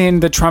 I've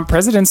seen the Trump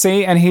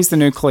presidency, and he's the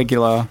new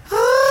Caligula.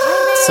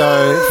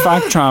 So,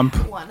 fuck Trump.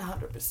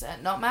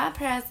 100%. Not my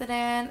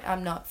president.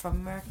 I'm not from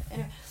America.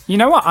 Anyway. You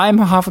know what? I'm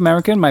half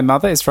American. My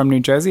mother is from New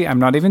Jersey. I'm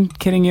not even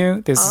kidding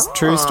you. This is a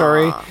true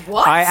story.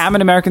 What? I am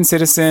an American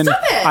citizen. Stop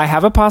it. I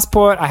have a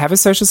passport. I have a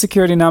social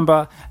security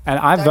number, and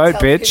I vote,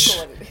 Tell bitch.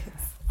 people what it is.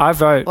 I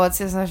vote. What's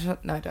your social?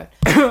 No, don't.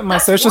 My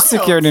social wild.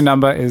 security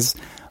number is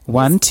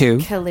 1 2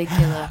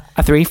 Caligula.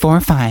 3 4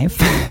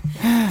 5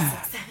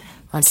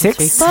 1, 2, 6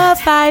 3, 4,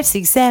 5,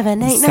 6,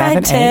 7, 8,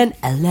 9, 10,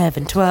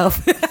 11,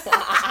 12.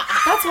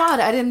 That's wild.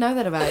 I didn't know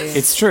that about you.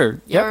 It's true.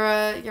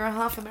 Yep, You're a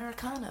half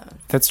Americano.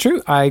 that's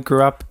true. I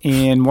grew up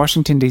in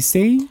Washington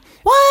D.C.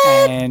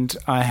 What? and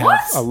I have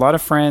a lot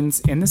of friends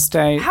in the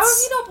States. How have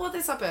you not brought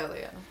this up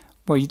earlier?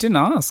 Well, you didn't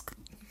ask.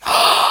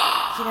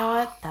 You know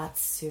what?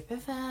 That's super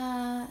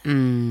fat.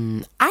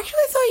 I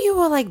actually thought you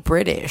were like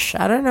British.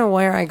 I don't know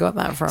where I got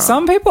that from.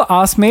 Some people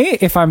ask me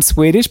if I'm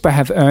Swedish, but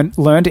have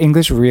learned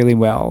English really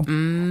well,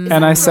 and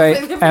I say,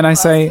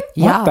 what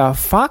Yeah. the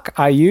fuck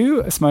are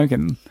you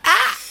smoking?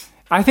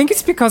 I think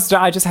it's because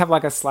I just have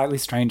like a slightly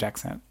strange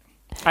accent.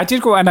 I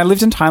did go and I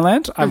lived in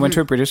Thailand. I went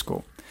to a British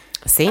school.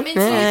 See? I mean,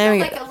 so you've got,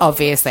 like, a little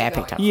Obviously, I mix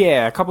picked up. going.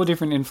 Yeah, a couple of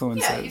different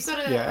influences. Yeah, you've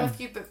got a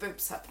few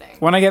boops happening.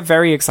 When I get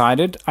very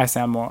excited, I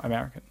sound more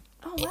American.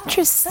 Oh, wow.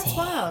 Interesting. That's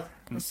wild.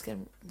 I'm just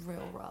getting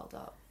real riled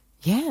up.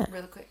 Yeah.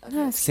 Really quick.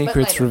 Okay. Secrets But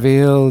later.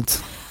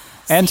 revealed.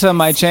 Enter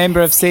my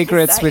chamber of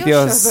secrets that with your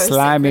your Showboat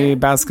slimy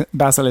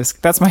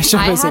basilisk. That's my I Showboat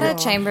had a secret.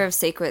 chamber of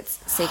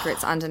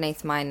secrets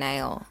underneath my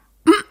nail.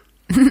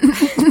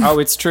 Oh,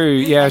 it's true.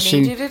 Yeah, I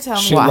need you to tell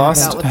me she more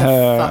lost about what the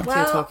her. fuck you're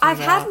Well, talking I've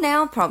about. had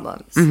nail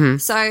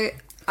problems. So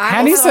I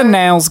Hanny's also- a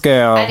nails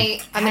girl.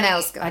 Annie, I'm a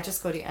nails girl. I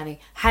just called you Annie.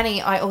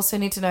 Hanny, I also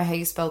need to know how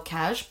you spell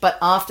cash, but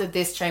after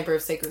this Chamber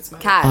of Secrets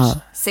moment. Cash.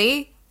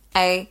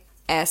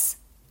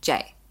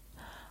 C-A-S-J.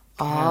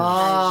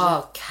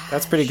 Oh,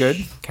 That's pretty good.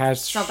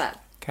 Cash. Not bad.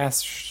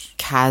 Cash.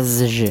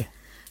 Kazj.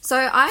 So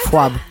I've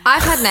Fwab.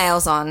 had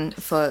nails on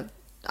for,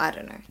 I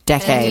don't know, 10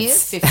 Decades.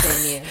 years.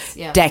 15 years.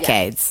 Yeah.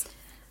 Decades.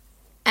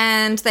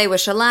 And they were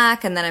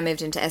shellac, and then I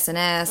moved into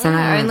SNS, and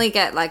I only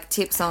get like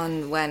tips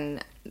on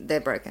when they're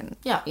broken.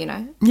 Yeah. You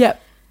know?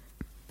 Yep.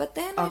 But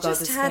then Oh, I God, just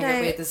this is had going to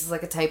get weird. a. This is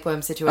like a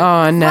tapeworm situation.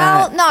 Oh, no.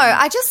 Well, no,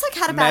 I just like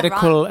had a bad run.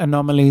 Medical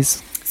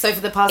anomalies. So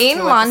for the past In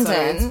 2 London-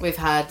 episodes, we've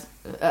had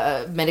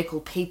medical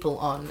people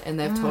on, and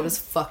they've told us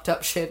fucked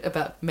up shit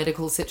about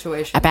medical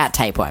situations. About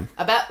tapeworm.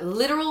 About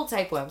literal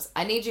tapeworms.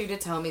 I need you to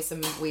tell me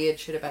some weird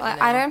shit about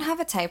your I nail. don't have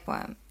a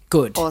tapeworm.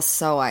 Good. Or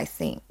so I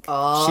think.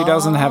 She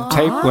doesn't have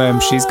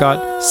tapeworm. She's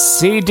got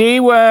CD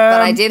worm.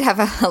 But I did have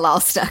a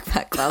halal snack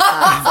pack last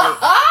night.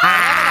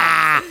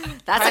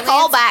 That's a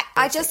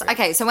callback.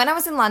 Okay, so when I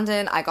was in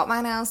London, I got my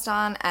nails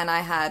done and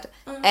I had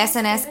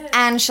SNS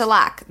and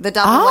shellac, the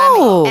double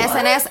Oh. whammy.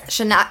 SNS,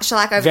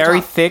 shellac over Very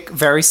top. thick,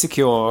 very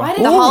secure. Why did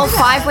The you whole do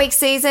that? 5-week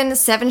season,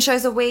 7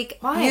 shows a week,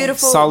 Why?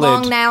 beautiful, Solid.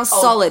 long nails,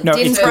 solid, No,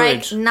 didn't it's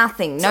break, good.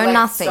 nothing, So, no like,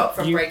 nothing. Stop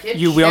from breakage.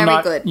 You will Very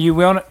not. good. You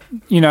will not.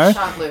 You know,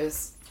 Shan't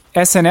lose.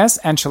 SNS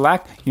and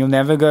shellac. You'll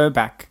never go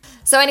back.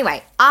 So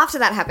anyway, after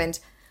that happened,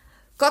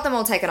 got them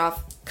all taken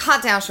off,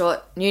 cut down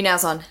short, new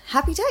nails on.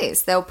 Happy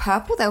days. They were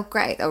purple, they were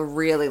great, they were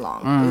really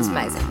long. It was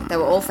amazing. They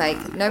were all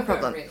fake, no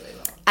problem. Really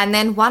long. And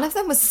then one of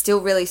them was still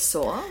really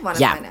sore, one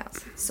of Yeah. my nails,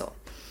 sore.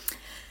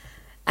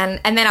 And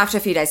then after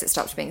a few days it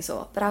stopped being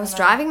sore. But I was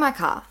driving my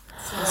car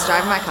I was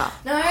driving my car.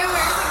 No, where is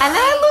it? And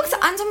then I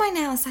looked under my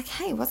nail. I was like,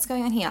 hey, what's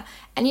going on here?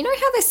 And you know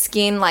how the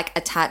skin like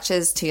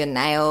attaches to your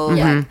nail?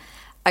 Like,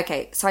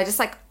 okay, so I just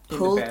like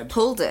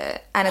pulled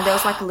it, and there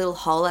was like a little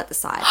hole at the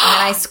side, and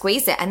then I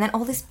squeezed it, and then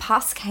all this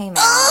pus came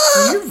out.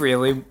 Do you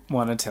really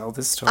want to tell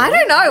this story? I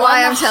don't know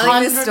why I'm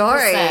telling this 100%.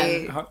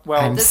 story.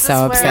 Well, I'm This so is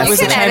where obsessed. it was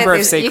a You can chamber of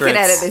edit this. You can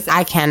secrets. edit this.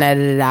 I can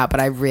edit it out, but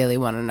I really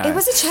want to know. It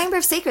was a chamber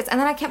of secrets, and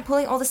then I kept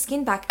pulling all the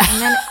skin back,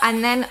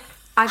 and then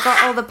I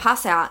got all the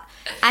pus out,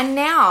 and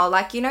now,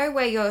 like, you know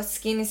where your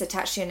skin is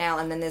attached to your nail,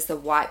 and then there's the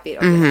white bit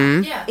of your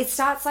nail. Yeah. It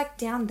starts like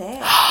down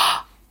there.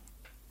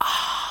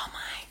 oh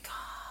my god.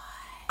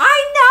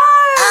 I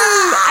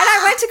know, and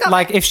I went to go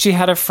like if she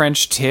had a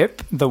French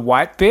tip, the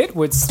white bit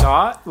would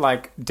start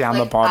like down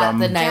the Like,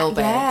 bottom. at the nail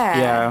bed.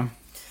 yeah.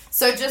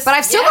 So just. But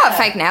I've still got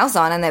fake nails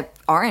on, and they're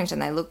orange, and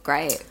they look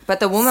great. But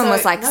the woman So-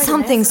 was like, no, your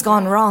something's nails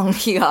gone wrong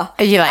here.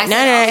 And you're like, I no,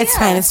 said, no, "Oh, it's yeah."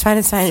 fine, it's fine,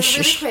 it's fine. So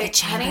really Shh. quick,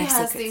 chamber Honey of has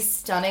secrets. these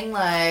stunning,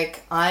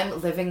 like,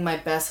 I'm living my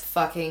best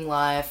fucking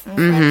life.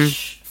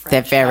 French,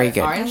 They're very like,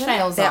 good. Orange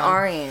nails They're on.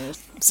 orange.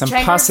 Some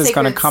Chamber pus of is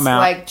going to Secrets, come out.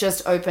 Like,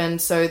 just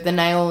opened, so the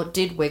nail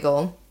did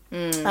wiggle.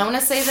 I want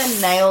to say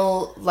the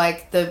nail,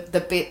 like, the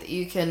bit that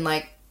you can,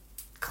 like,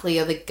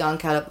 clear the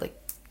gunk out of, like,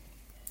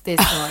 this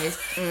noise,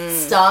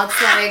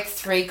 starts, like,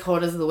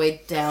 3/4 of the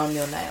way down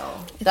your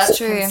nail. That's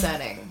true.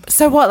 concerning.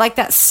 So what, like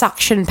that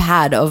suction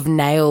pad of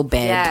nail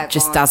bed Yeah,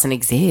 just gone. doesn't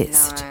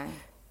exist? No.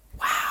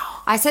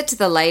 Wow. I said to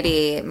the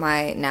lady,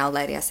 my nail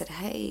lady, I said,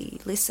 hey,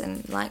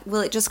 listen, like,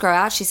 will it just grow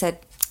out? She said,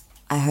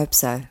 I hope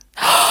so.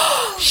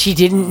 She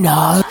didn't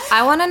know.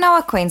 I want to know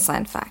a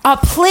Queensland fact. Oh,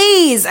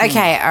 please.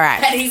 Okay, all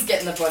right. And he's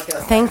getting the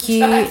podcast.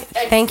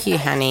 Thank you,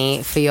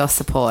 honey, for your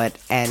support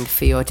and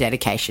for your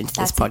dedication to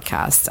this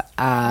podcast.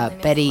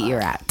 Betty,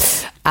 you're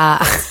out.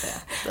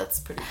 That's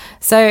pretty.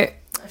 So,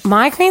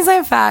 my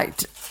Queensland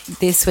fact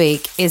this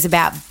week is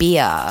about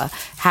beer.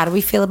 How do we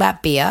feel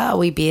about beer? Are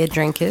we beer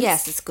drinkers?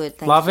 Yes, it's good.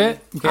 Thank Love you. it.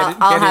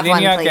 I'll Get have it in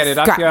one, you. please. Get it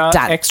up Great, your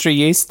done. extra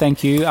yeast.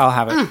 Thank you. I'll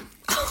have it.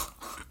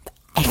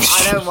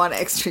 I don't want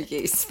extra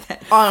use. Oh,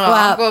 no, Well-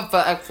 I'm good for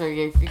extra.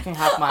 You can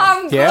have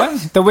mine. Yeah,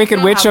 the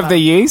Wicked Witch of the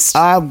yeast.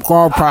 I'm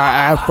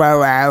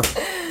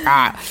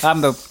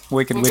the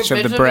Wicked Witch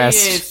of the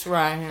breast.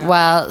 Right here.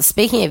 Well,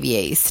 speaking of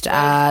yeast,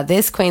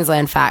 this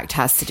Queensland fact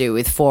has to do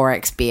with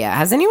 4X beer.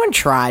 Has anyone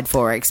tried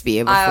 4X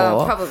beer before?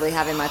 I'll probably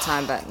have in my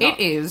time, but not. It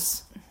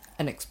is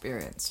an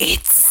experience.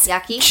 It's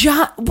Yucky.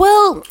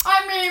 well,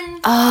 I mean,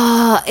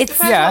 it's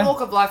depends Yeah. what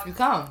walk of life you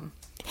come.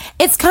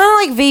 it's kind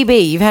of like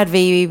VB. You've had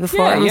VB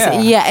before?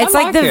 Yeah. It's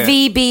I like like the it.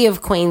 VB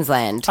of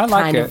Queensland I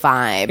like kind it. of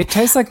vibe. It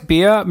tastes like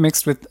beer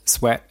mixed with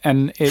sweat,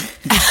 and it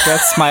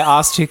gets my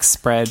ass cheeks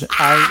spread.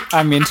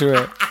 I'm into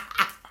it.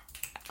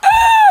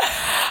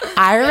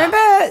 I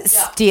remember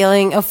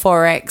stealing a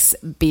 4X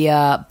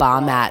beer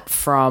bar mat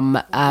from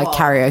a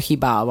karaoke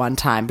bar one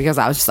time because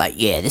I was just like,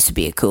 yeah, this would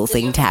be a cool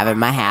thing to have in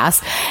my house.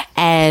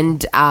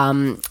 And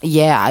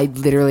I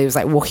literally was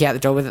like walking out the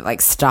door with it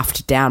like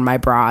stuffed down my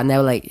bra, and they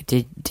were like,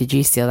 did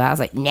you steal that? I was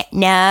like,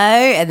 no.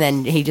 And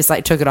then he just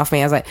like took it off me.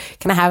 I was like,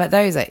 can I have it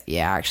though? He's like,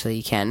 yeah, actually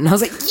you can. And I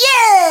was like,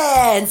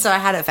 yeah. And so I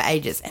had it for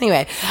ages.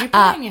 Anyway, Did you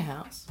put it in your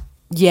house?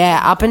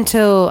 yeah, up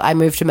until I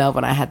moved to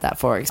Melbourne, I had that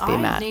 4X beer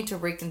I mat. need to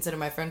reconsider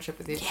my friendship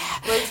with you.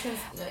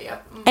 Yeah.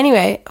 Yep.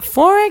 Anyway,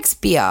 4X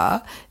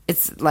beer,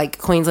 it's like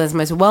Queensland's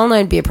most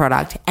well-known beer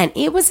product, and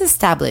it was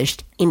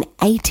established in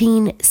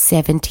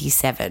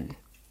 1877.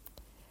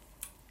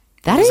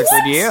 That It was is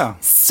a good year.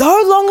 so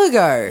long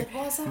ago.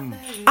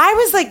 I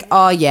was like,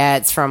 oh yeah,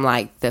 it's from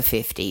like the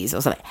 50s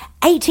or something.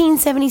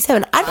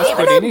 1877. I didn't even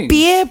good know innings.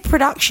 beer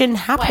production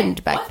happened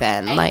Wait, back what?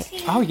 then. Like,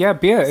 Oh yeah,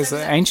 beer is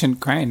an ancient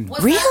grain.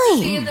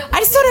 really? I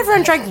just thought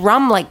everyone drank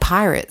rum like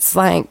pirates.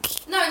 Like,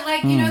 No,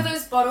 like, you know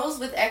those bottles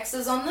with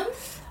X's on them?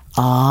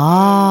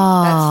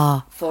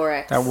 ah,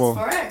 4X. That will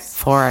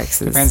 4X. 4X's.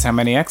 depends how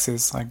many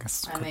X's. I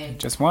guess I mean-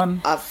 just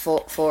one.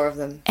 Four of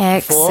them.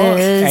 X's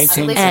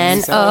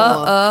 1877.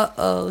 and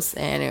O's.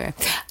 Anyway,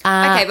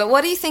 Okay, but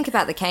what do you think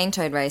about the cane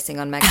toad racing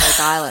on Magnolia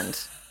Island?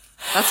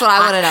 That's what I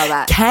want to know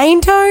about.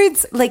 cane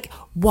toads, like,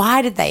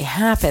 why did they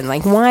happen?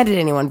 Like, why did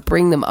anyone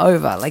bring them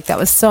over? Like, that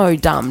was so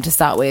dumb to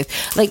start with.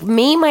 Like,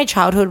 my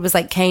childhood was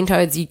like cane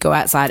toads. You'd go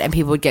outside and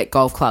people would get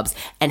golf clubs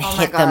and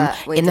hit them God,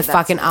 we in the did that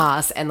fucking too.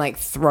 ass and like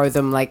throw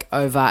them like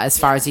over as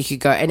far as you could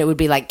go, and it would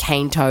be like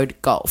cane toad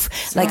golf.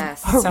 Like,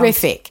 Yes.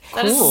 horrific.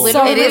 That is Cool.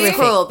 literally It is horrific.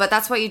 cool, but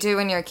that's what you do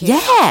when you're a kid.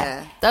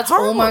 Yeah. That's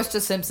Horrible. almost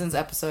a Simpsons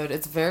episode.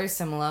 It's very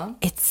similar.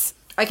 It's.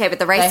 Okay, but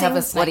the They racing, have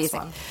a what do you snakes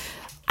think? one.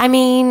 I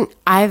mean,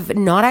 I've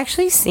not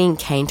actually seen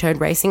cane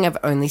toad racing. I've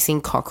only seen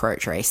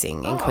cockroach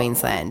racing in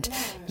Queensland.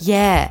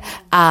 Yeah.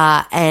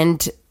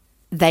 And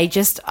they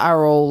just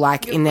are all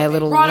like in their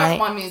little right off lane.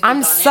 my music,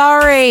 I'm Danya.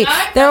 sorry.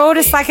 No, They're all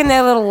thank just like in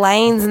their little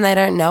lanes and they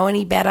don't know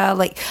any better.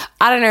 Like,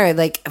 I don't know,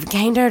 like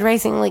cane toad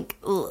racing, like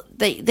ugh,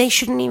 they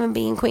shouldn't even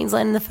be in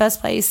Queensland in the first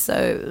place.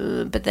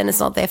 So, but then it's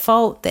not their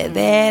fault. They're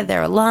there.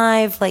 They're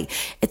alive. Like,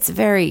 it's a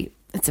very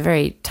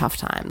tough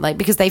time, like,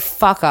 because they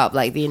fuck up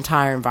like the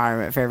entire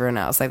environment for everyone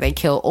else. Like, they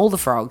kill all the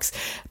frogs,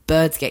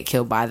 birds get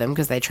killed by them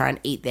because they try and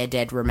eat their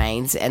dead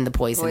remains and the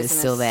poison is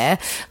still Poisonous.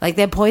 there. Like,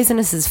 they're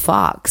poisonous as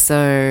fuck.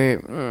 So,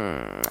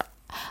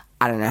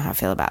 I don't know how I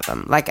feel about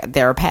them. Like,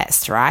 they're a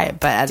pest, right?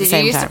 But at the Did you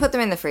same used time... to put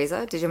them in the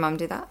freezer? Did your mum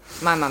do that?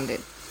 My mum did.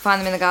 Find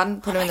them in the garden,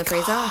 put them in the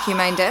freezer,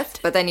 humane death,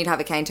 but then you'd have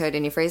a cane toad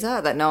in your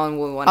freezer that no one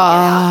would want to get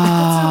out.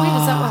 That's so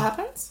weird. Is that what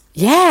happens?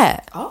 Yeah.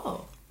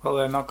 Oh. Well,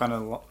 they're not going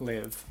to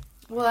live.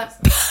 Well,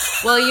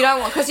 that's... Well, you don't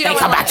want, because you don't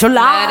come want back to to murder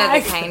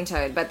life. the cane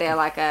toad, but they're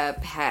like a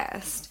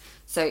pest.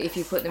 So if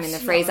you put them in the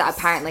freezer,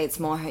 apparently it's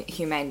more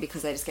humane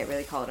because they just get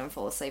really cold and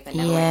fall asleep and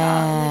never wake up.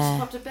 Yeah. Just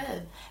pop to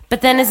bed.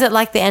 But then is it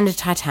like the end of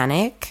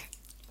Titanic?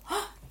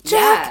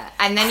 Yeah,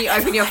 and then you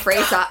open your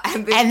freezer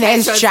and the And cane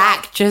there's toad's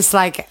Jack just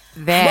like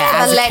there like,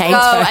 as a let cane go,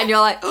 toad. and you're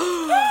like,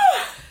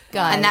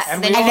 Guys. and that,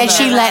 And then, we all then know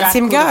she that lets Jack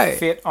him would go.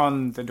 fit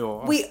on the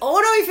door. We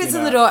all know he fits You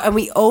in the know. door, and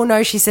we all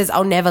know she says,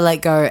 "I'll never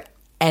let go,"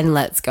 and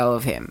lets go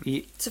of him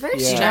it's a very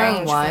Yeah. Do you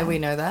strange. know why we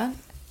know that?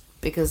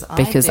 Because I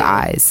because did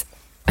eyes.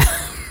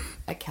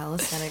 a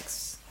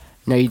calisthenics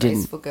No, you didn't.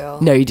 graceful girl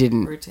No, you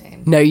didn't.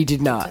 routine. No, you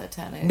did not.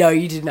 Titanic. No,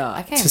 you did I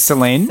not. came To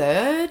Celine?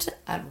 third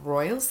at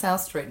Royal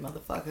South Street,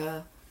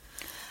 motherfucker.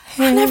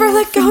 I never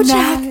let go,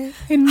 Jack.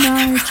 In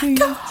my dreams.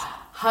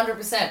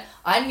 100%.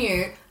 I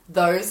knew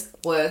those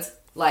words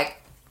like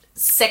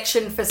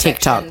section for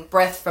TikTok. section,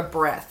 breath for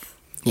breath.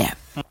 Yeah.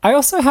 I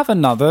also have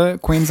another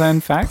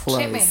Queensland fact.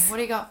 Hit me. What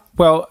do you got?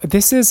 Well,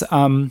 this is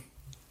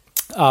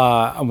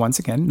once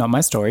again not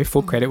my story.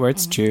 Full credit where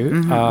it's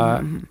due.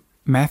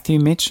 Matthew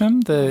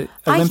Mitchum, the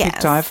Olympic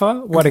yes.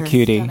 diver. What a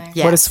cutie!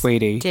 Yes. What a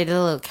sweetie! Did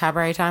a little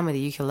cabaret time with a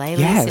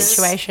ukulele Yes.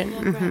 situation.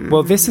 Mhm.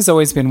 Well, this has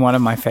always been one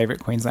of my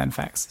favorite Queensland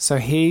facts. So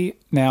he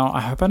now,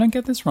 I hope I don't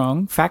get this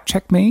wrong. Fact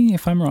check me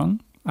if I'm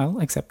wrong. I'll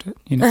accept it.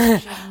 You know,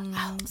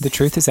 the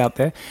truth is out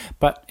there.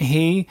 But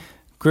he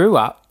grew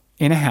up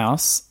in a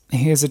house.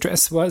 His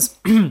address was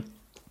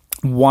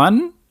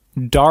 1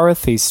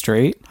 Dorothy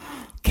Street,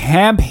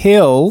 Camp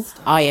Hill,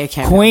 Oh, yeah,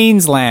 okay.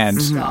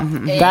 Queensland. Stop.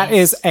 That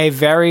is a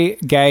very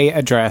gay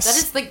address. That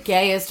is the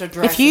gayest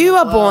address. If you in the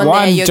are born world.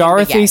 there, 1 you're gonna be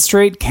Dorothy gay.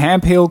 Street,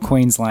 Camp Hill,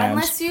 Queensland.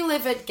 Unless you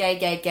live at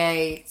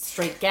gay,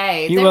 street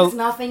gay, You there's will-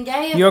 nothing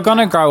gay. You're going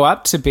to about grow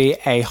up to be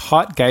a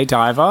hot gay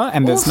diver,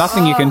 and there's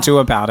nothing you can do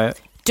about it.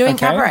 Doing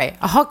Okay? cabaret.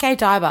 A hot gay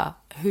diver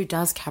who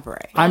does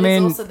cabaret. I That is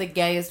mean, also the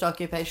gayest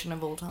occupation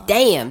of all time.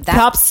 Damn. That,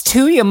 props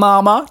to you,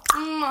 mama.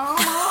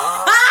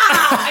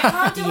 I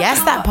can't do yes,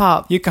 it. that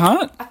pop. You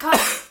can't? I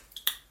can't.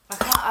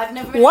 I've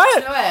never been What?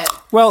 able to do it.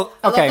 Well,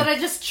 I love that okay. I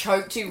just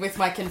choked you with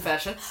my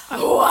confession.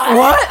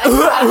 What?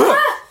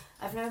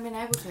 I've never been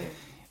able to.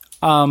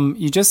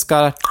 You just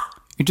gotta.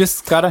 You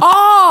just gotta.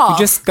 Oh! You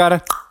just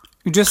gotta.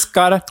 You just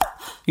gotta.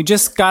 You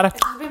just gotta.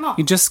 A bit more.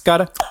 You just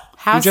gotta.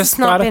 How's you just this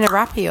not gotta, been a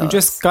rap of yours? You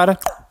just gotta.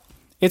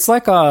 It's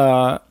like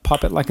a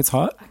pop it like it's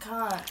hot. I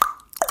can't.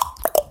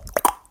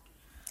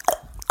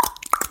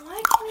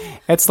 Why can't you?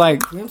 It's like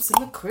Glimpse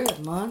in the crib,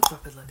 man.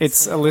 Fuck it like it's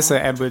so. Alyssa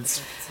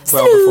Edwards,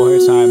 well before her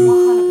time.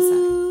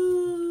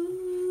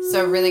 100%.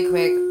 So really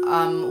quick,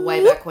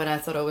 way back when I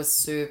thought I was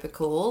super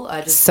cool,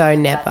 I just So did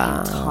never.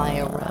 that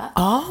entire rap.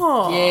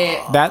 Oh.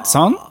 Yeah. That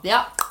song?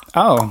 Yep.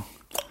 Oh,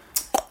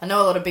 I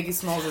know a lot of Biggie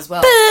Smalls as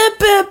well. I'm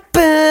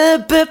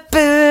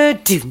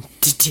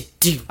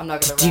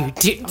not gonna rap.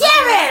 Damn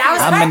it! I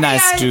was I'm a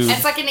nice dude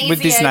It's like an easy with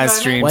these A nice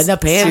moment. dreams. When the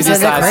pigs See in these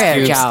the ice crib,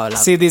 cubes. y'all.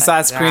 See these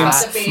ice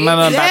creams. The beat.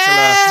 Mama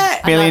Bachelor,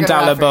 $1 gonna billion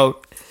rap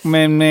boat.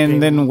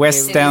 Then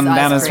west These down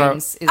ice his road.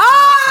 creams is the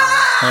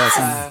next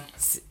song.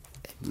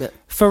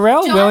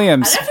 Pharrell John,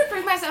 Williams. I don't have to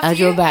bring myself As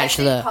to your you.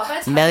 bachelor, I think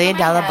Papa $1 million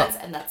touched my boat. hands,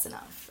 and that's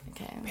enough.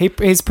 Okay.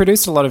 He's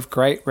produced a lot of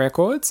great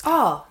records.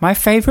 Oh My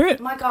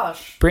favorite, my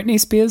gosh. Britney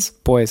Spears,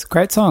 Boys.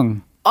 Great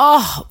song.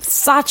 Oh,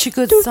 such a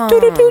good song. Oh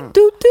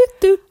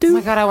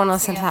my god, I want to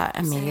listen to that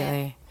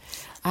immediately.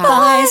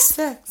 Boys,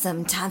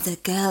 sometimes a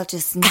girl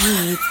just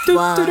needs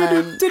one. Boys,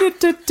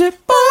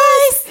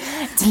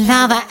 To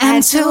love her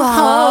and to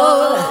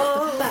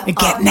hold.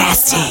 get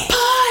nasty.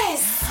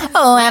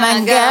 Oh,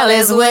 and a girl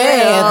is with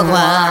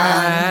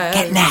one.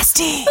 Get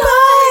nasty.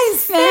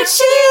 Boys, that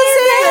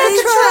she's in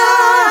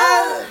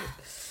trouble.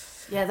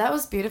 Yeah, that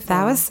was beautiful.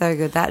 That was so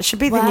good. That should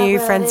be the new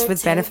Friends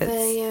with Benefits.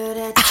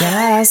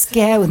 Just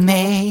get with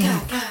me.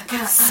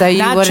 So you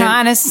Not wouldn't.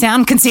 trying to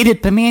sound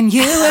conceited, but me and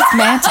you it's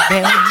meant to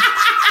be.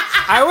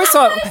 I always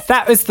thought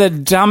that was the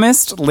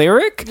dumbest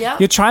lyric. Yep.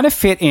 You're trying to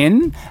fit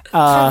in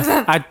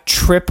a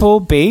triple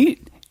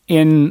beat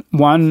in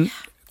one.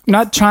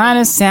 Not trying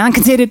to sound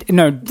conceited.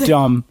 No,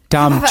 dumb.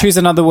 Choose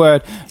another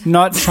word.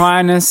 Not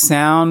trying to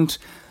sound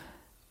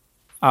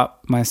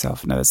up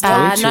myself. No, that's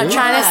totally true. Not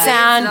trying to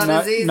sound. Not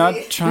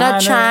trying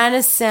Not to. trying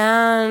to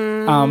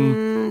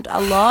sound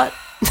a lot.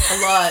 a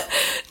lot.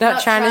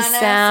 Not trying to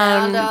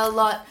sound. a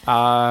lot.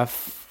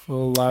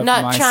 Full of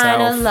Not myself. trying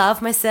to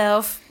love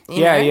myself.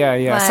 you know?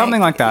 Yeah.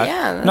 Something like that.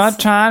 Yeah, that's- Not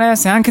trying to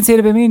sound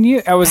conceited, but me and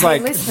you. I was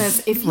like,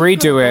 Listeners, if you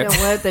redo put a it.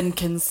 better word than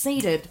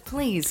conceited,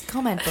 please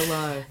comment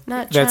below.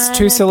 Not That's trying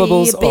 2 to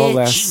syllables be a or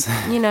bitch,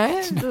 less. You know?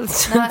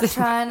 Not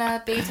trying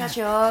to beat at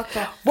your.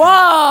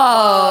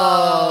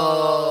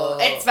 Whoa!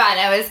 It's fine.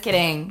 I was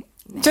kidding.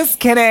 Just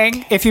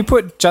kidding. If you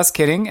put just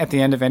kidding at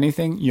the end of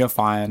anything, you're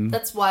fine.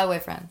 That's why we're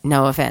friends.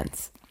 No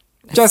offense.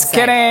 Just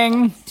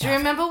kidding. Do you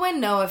remember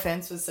when no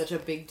offense was such a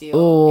big deal?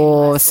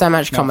 Oh, so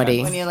much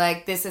comedy. When you're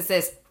like, this is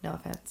this. No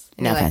offense.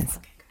 And No you're like, offense.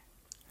 okay,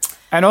 good.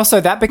 And also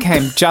that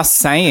became just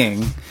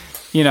saying.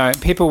 You know,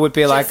 people would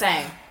be like, Just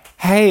saying.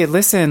 hey,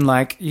 listen,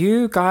 like,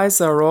 you guys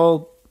are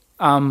all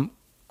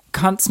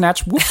cunt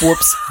snatch whoop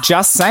whoops.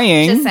 Just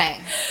saying. Just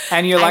saying.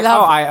 And you're like,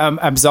 love- I am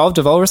absolved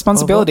of all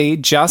responsibility.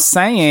 Just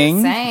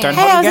saying. Just saying. Don't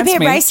Hey, hold I was a against bit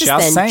me. racist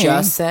Just then. saying.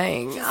 Just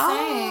saying.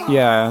 Oh.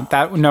 Yeah,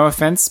 that no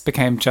offense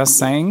became just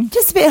saying.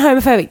 Just a bit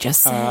homophobic.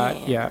 Just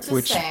saying. Yeah,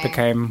 which saying.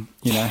 became,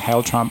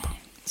 hail Trump.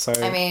 So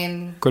I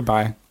mean,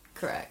 goodbye.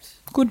 correct.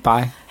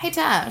 Goodbye. Hey,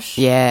 Tash.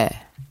 Yeah.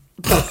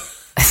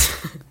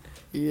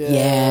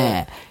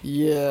 Yeah.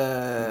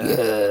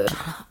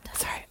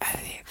 Sorry.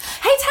 Hey,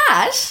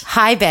 Tash.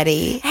 Hi,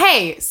 Betty.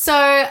 Hey, so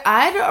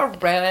I'd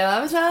really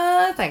love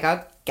to thank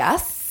our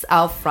guests,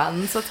 our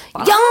friends with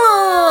fun.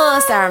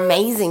 Yes, our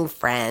amazing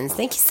friends.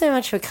 Thank you so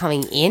much for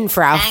coming in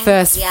for our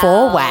first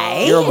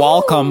four-way. You're Oh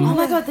welcome.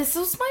 my god, this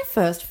was my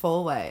first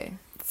four-way.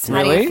 How do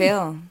Really? you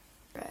feel?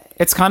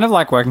 It's kind of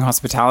like working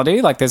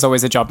hospitality. Like there's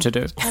always a job to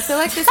do. I feel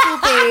like this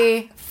will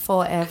be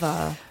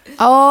forever.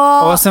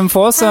 Oh, Awesome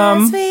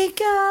foursome. as we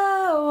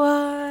go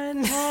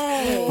on.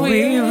 Hey.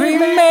 We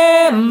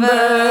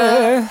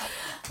remember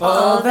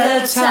all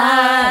the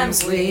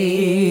times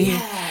we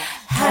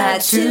had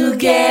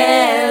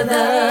together.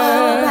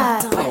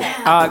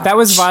 That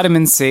was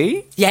vitamin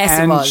C. Yes,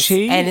 and it was.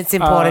 She, and it's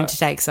important to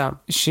take some.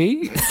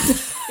 She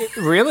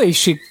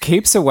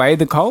keeps away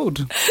the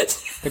cold.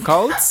 The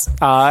colds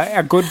are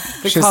a good.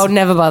 The cold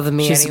never bothered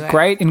me She's anyway.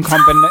 great in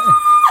combination.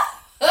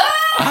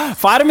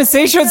 Vitamin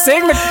C should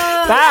sing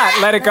that.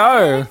 Let it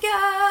go.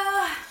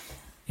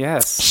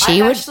 Yes. She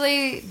I've would.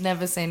 actually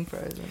never seen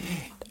Frozen.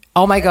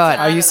 Oh my god.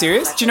 Are you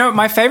serious? Do you know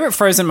my favorite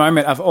Frozen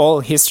moment of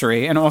all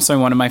history, and also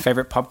one of my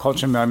favorite pop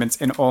culture moments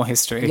in all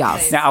history?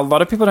 Yes. Now, a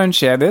lot of people don't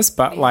share this,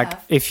 but like,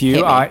 if you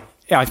Hit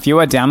me.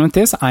 are down with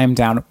this, I am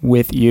down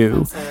with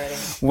you.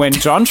 When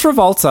John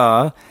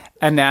Travolta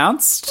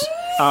announced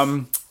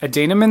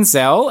Idina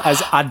Menzel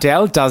as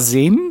Adele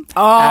Dazeem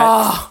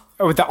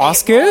with the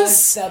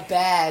Oscars, the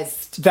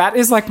best. that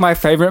is like my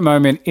favorite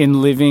moment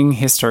in living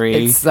history.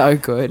 It's so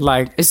good.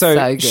 Like, It's so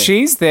so good.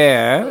 she's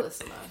there,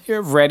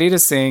 ready to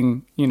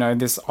sing,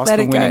 this It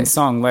Oscar-winning Go.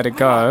 song, Let It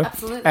Go.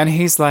 absolutely. And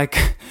he's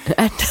like,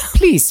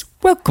 please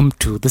welcome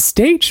to the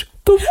stage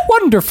the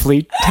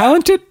wonderfully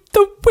talented,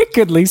 the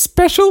wickedly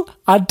special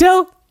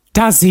Adele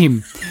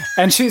Dazeem.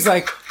 And she's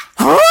like,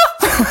 huh?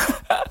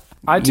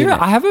 I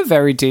have a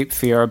very deep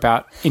fear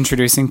about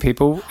introducing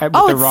people with the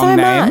it's wrong so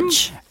name.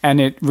 much. And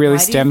it really Why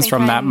do you stems think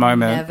from I that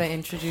moment. Never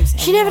introduce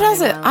She never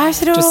does it. I have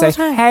to do it Just all say, the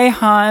time. hey,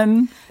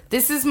 hon.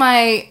 This is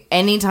my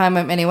anytime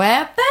I'm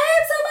anywhere, babes,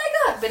 oh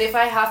my god. But if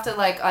I have to,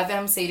 like, I've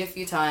emceed a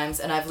few times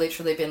and I've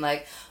literally been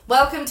like,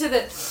 welcome to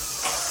the...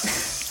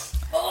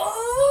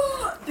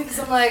 Oh, because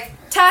I'm like,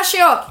 Tash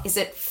York, is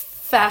it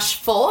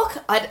Fash Fork?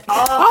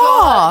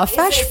 God. Is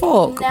Fash it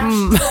Fork.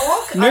 Nash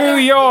Fork? New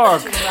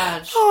York. Too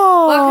much.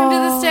 Welcome to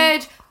the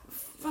stage.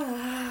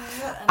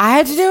 I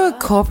had to do a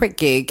corporate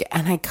gig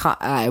and I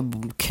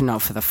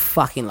cannot for the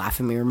fucking life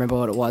of me remember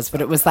what it was,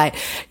 but it was like,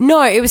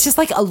 no, it was just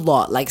like a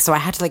lot. Like, so I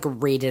had to like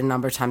read it a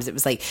number of times. It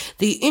was like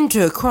the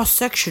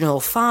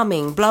cross-sectional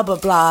farming, blah, blah,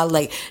 blah,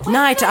 like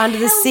night under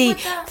the sea.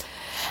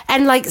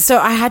 And like, so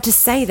I had to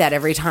say that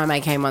every time I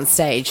came on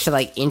stage to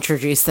like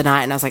introduce the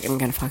night, and I was like, I'm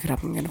gonna fuck it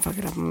up, I'm gonna fuck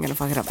it up, I'm gonna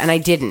fuck it up, and I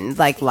didn't,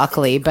 like,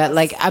 luckily, but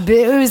like,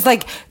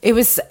 it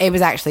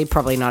was actually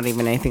probably not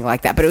even anything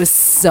like that, but it was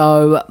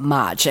so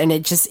much, and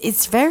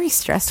it's very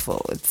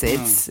stressful.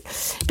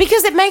 It's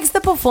because it makes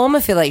the performer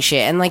feel like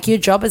shit, and like your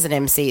job as an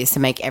MC is to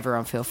make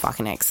everyone feel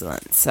fucking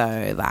excellent.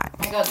 So like,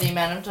 Oh my god, the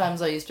amount of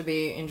times I used to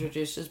be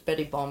introduced as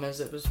Betty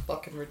Bombers, it was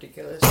fucking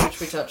ridiculous, which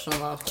we touched on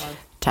last time.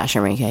 Tasha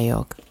Enrique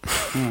York.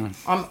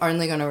 I'm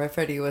only going to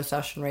refer to you as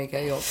Tash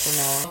Enrique York from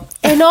now on.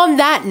 And on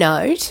that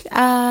note,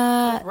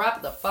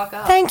 Wrap the fuck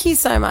up. thank you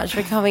so much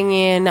for coming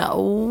in.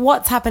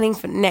 What's happening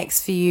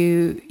next for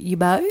you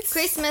both?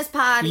 Christmas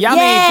party. Yummy,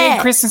 Yeah.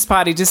 big Christmas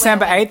party,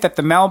 December 8th at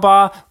the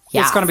Melba.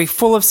 Yeah. It's going to be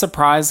full of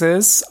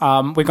surprises.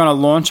 We're going to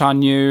launch our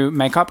new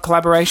makeup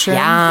collaboration.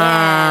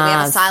 Yeah, we have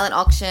a Yes. silent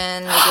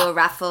auction, we do a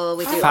raffle,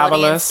 we do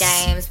Fabulous.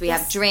 audience games, we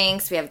have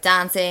drinks, we have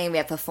dancing, we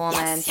have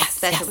performance,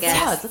 special God,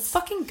 guests. let's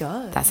fucking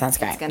go. That sounds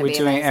great. It's going to We're be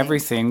doing amazing.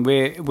 everything.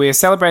 We're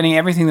celebrating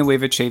everything that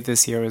we've achieved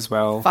this year as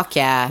well. Fuck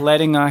yeah.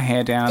 Letting our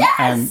hair down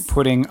and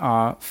putting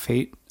our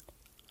feet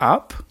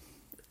up.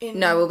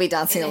 No, we'll be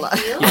dancing a lot.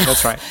 Yeah,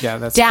 that's right. Yeah,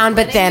 that's Down,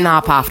 but then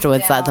up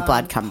afterwards, let the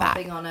blood come back.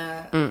 Popping on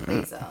a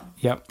freezer.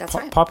 Yep. That's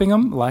right. Popping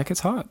them like it's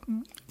hot.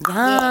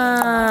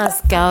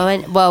 Yes,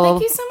 going. Well,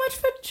 Thank you so much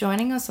for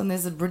joining us on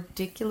this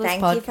ridiculous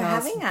Thank podcast you for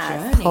having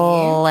us. journey.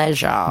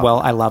 Pleasure. Well,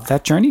 I love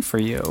that journey for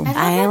you.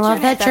 I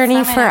love that That's journey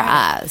not my for name.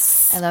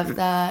 us. I love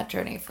that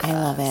journey for I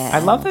love it. I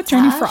love that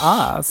journey for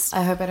us.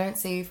 I hope I don't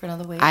see you for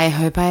another week. I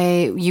hope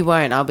you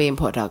won't. I'll be in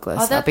Port Douglas.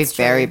 Oh, I'll be that's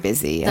very true.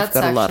 busy. That's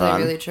I've got a lot actually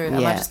on. really true. I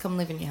might just come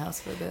live in your house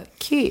for a bit.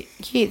 Cute.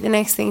 The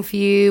next thing for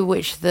you,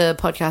 which the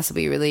podcast will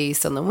be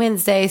released on the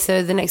Wednesday,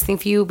 so the next thing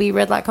for you will be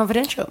Red Light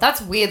Confidential.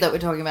 That's weird that we're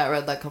talking about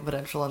Red Light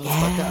Confidential on this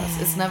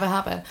podcast. It's never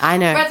happened. I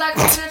know. Red Light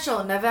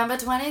Confidential, November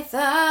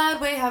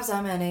 23rd. We have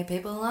so many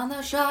people on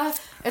the show.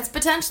 It's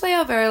potentially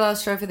our very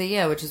last show for the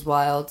year, which is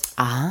wild.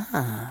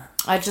 Ah.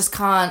 I just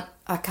can't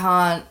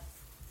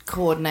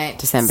coordinate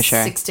December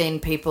show. 16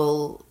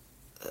 people.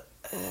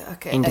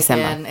 Okay, In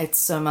December. again, it's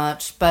so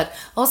much. But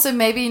also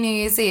maybe New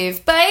Year's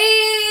Eve. Bye!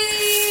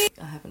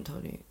 I haven't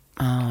told you.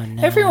 Oh,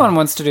 no. Everyone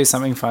wants to do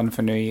something fun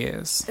for New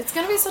Year's. It's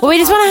going to be such Well, a we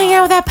just fun want to hang time.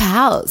 out with our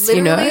pals,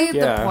 Literally, you know?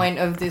 Yeah. the point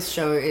of this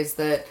show is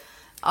that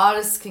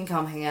artists can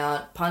come hang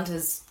out,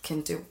 punters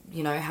can do,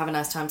 have a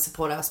nice time,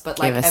 support us, but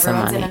like Give us some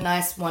everyone's in a money.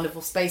 nice,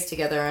 wonderful space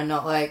together and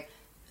not like,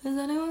 is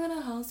anyone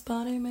gonna house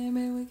party?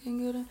 Maybe we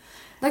can go to.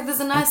 Like, there's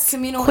a nice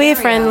communal Queer area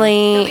that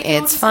friendly, we can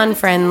all it's just fun have a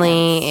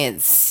friendly,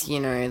 dance.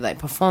 it's, like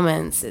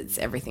performance, it's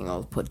everything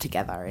all put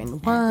together in And you'll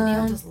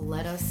one. just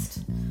let us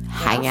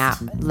Hang out,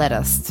 let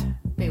us.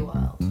 be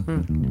wild.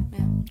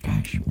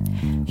 Gosh.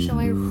 Shall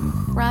we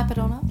wrap it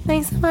on up?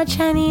 Thanks so much,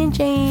 Honey and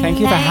Jane. Thank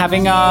you for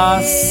having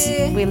us.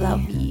 We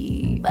love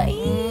you. Bye.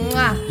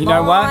 You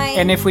know what?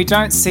 And if we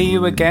don't see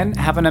you again,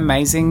 have an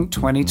amazing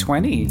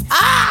 2020.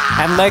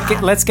 And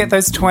let's get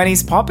those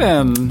 20s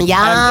popping.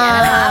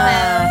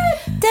 Yeah.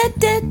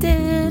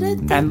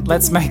 And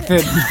let's make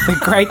the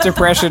Great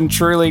Depression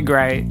truly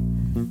great.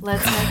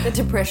 Let's make the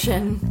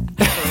depression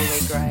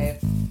really great.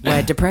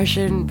 Where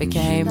depression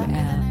became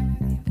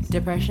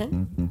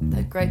depression.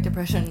 The Great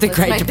Depression. The Let's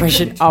Great make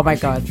Depression. Oh my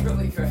God.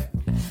 really great.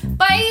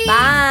 Bye!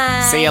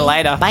 Bye. See you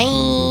later.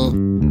 Bye.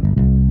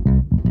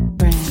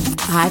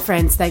 Hi,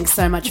 friends. Thanks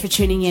so much for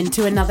tuning in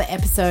to another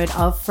episode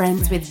of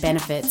Friends with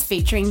Benefits,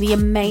 featuring the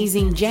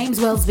amazing James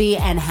Wellesby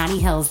and Hanny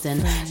Helsden,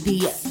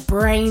 the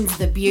brains,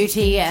 the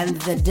beauty, and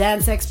the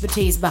dance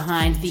expertise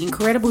behind the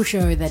incredible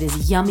show that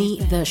is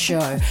Yummy the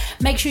Show.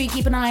 Make sure you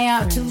keep an eye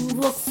out to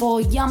look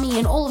for Yummy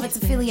and all of its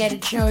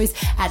affiliated shows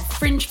at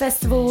fringe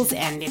festivals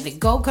and in the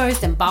Gold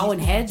Coast and Barwon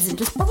Heads, and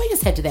probably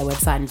just head to their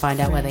website and find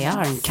out where they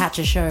are and catch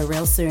a show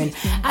real soon.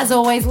 As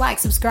always, like,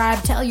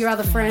 subscribe, tell your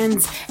other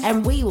friends,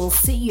 and we will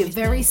see you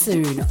very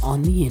soon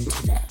on the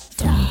internet.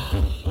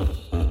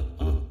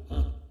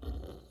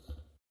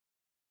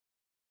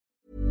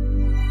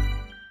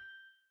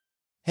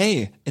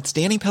 Hey, it's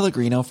Danny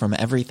Pellegrino from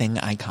Everything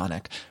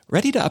Iconic.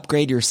 Ready to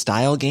upgrade your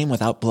style game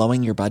without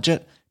blowing your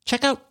budget?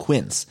 Check out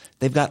Quince.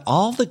 They've got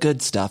all the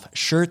good stuff,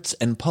 shirts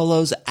and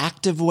polos,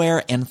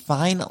 activewear, and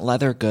fine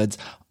leather goods,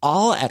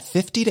 all at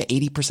 50 to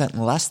 80%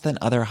 less than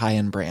other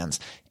high-end brands.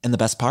 And the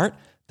best part?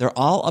 They're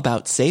all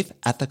about safe,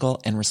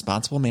 ethical, and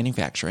responsible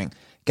manufacturing.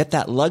 Get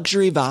that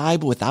luxury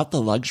vibe without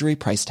the luxury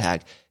price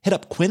tag. Hit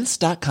up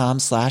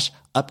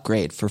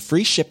quince.com/upgrade for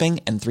free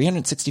shipping and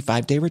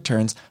 365-day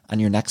returns on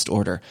your next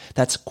order.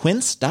 That's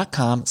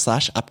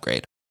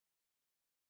quince.com/upgrade.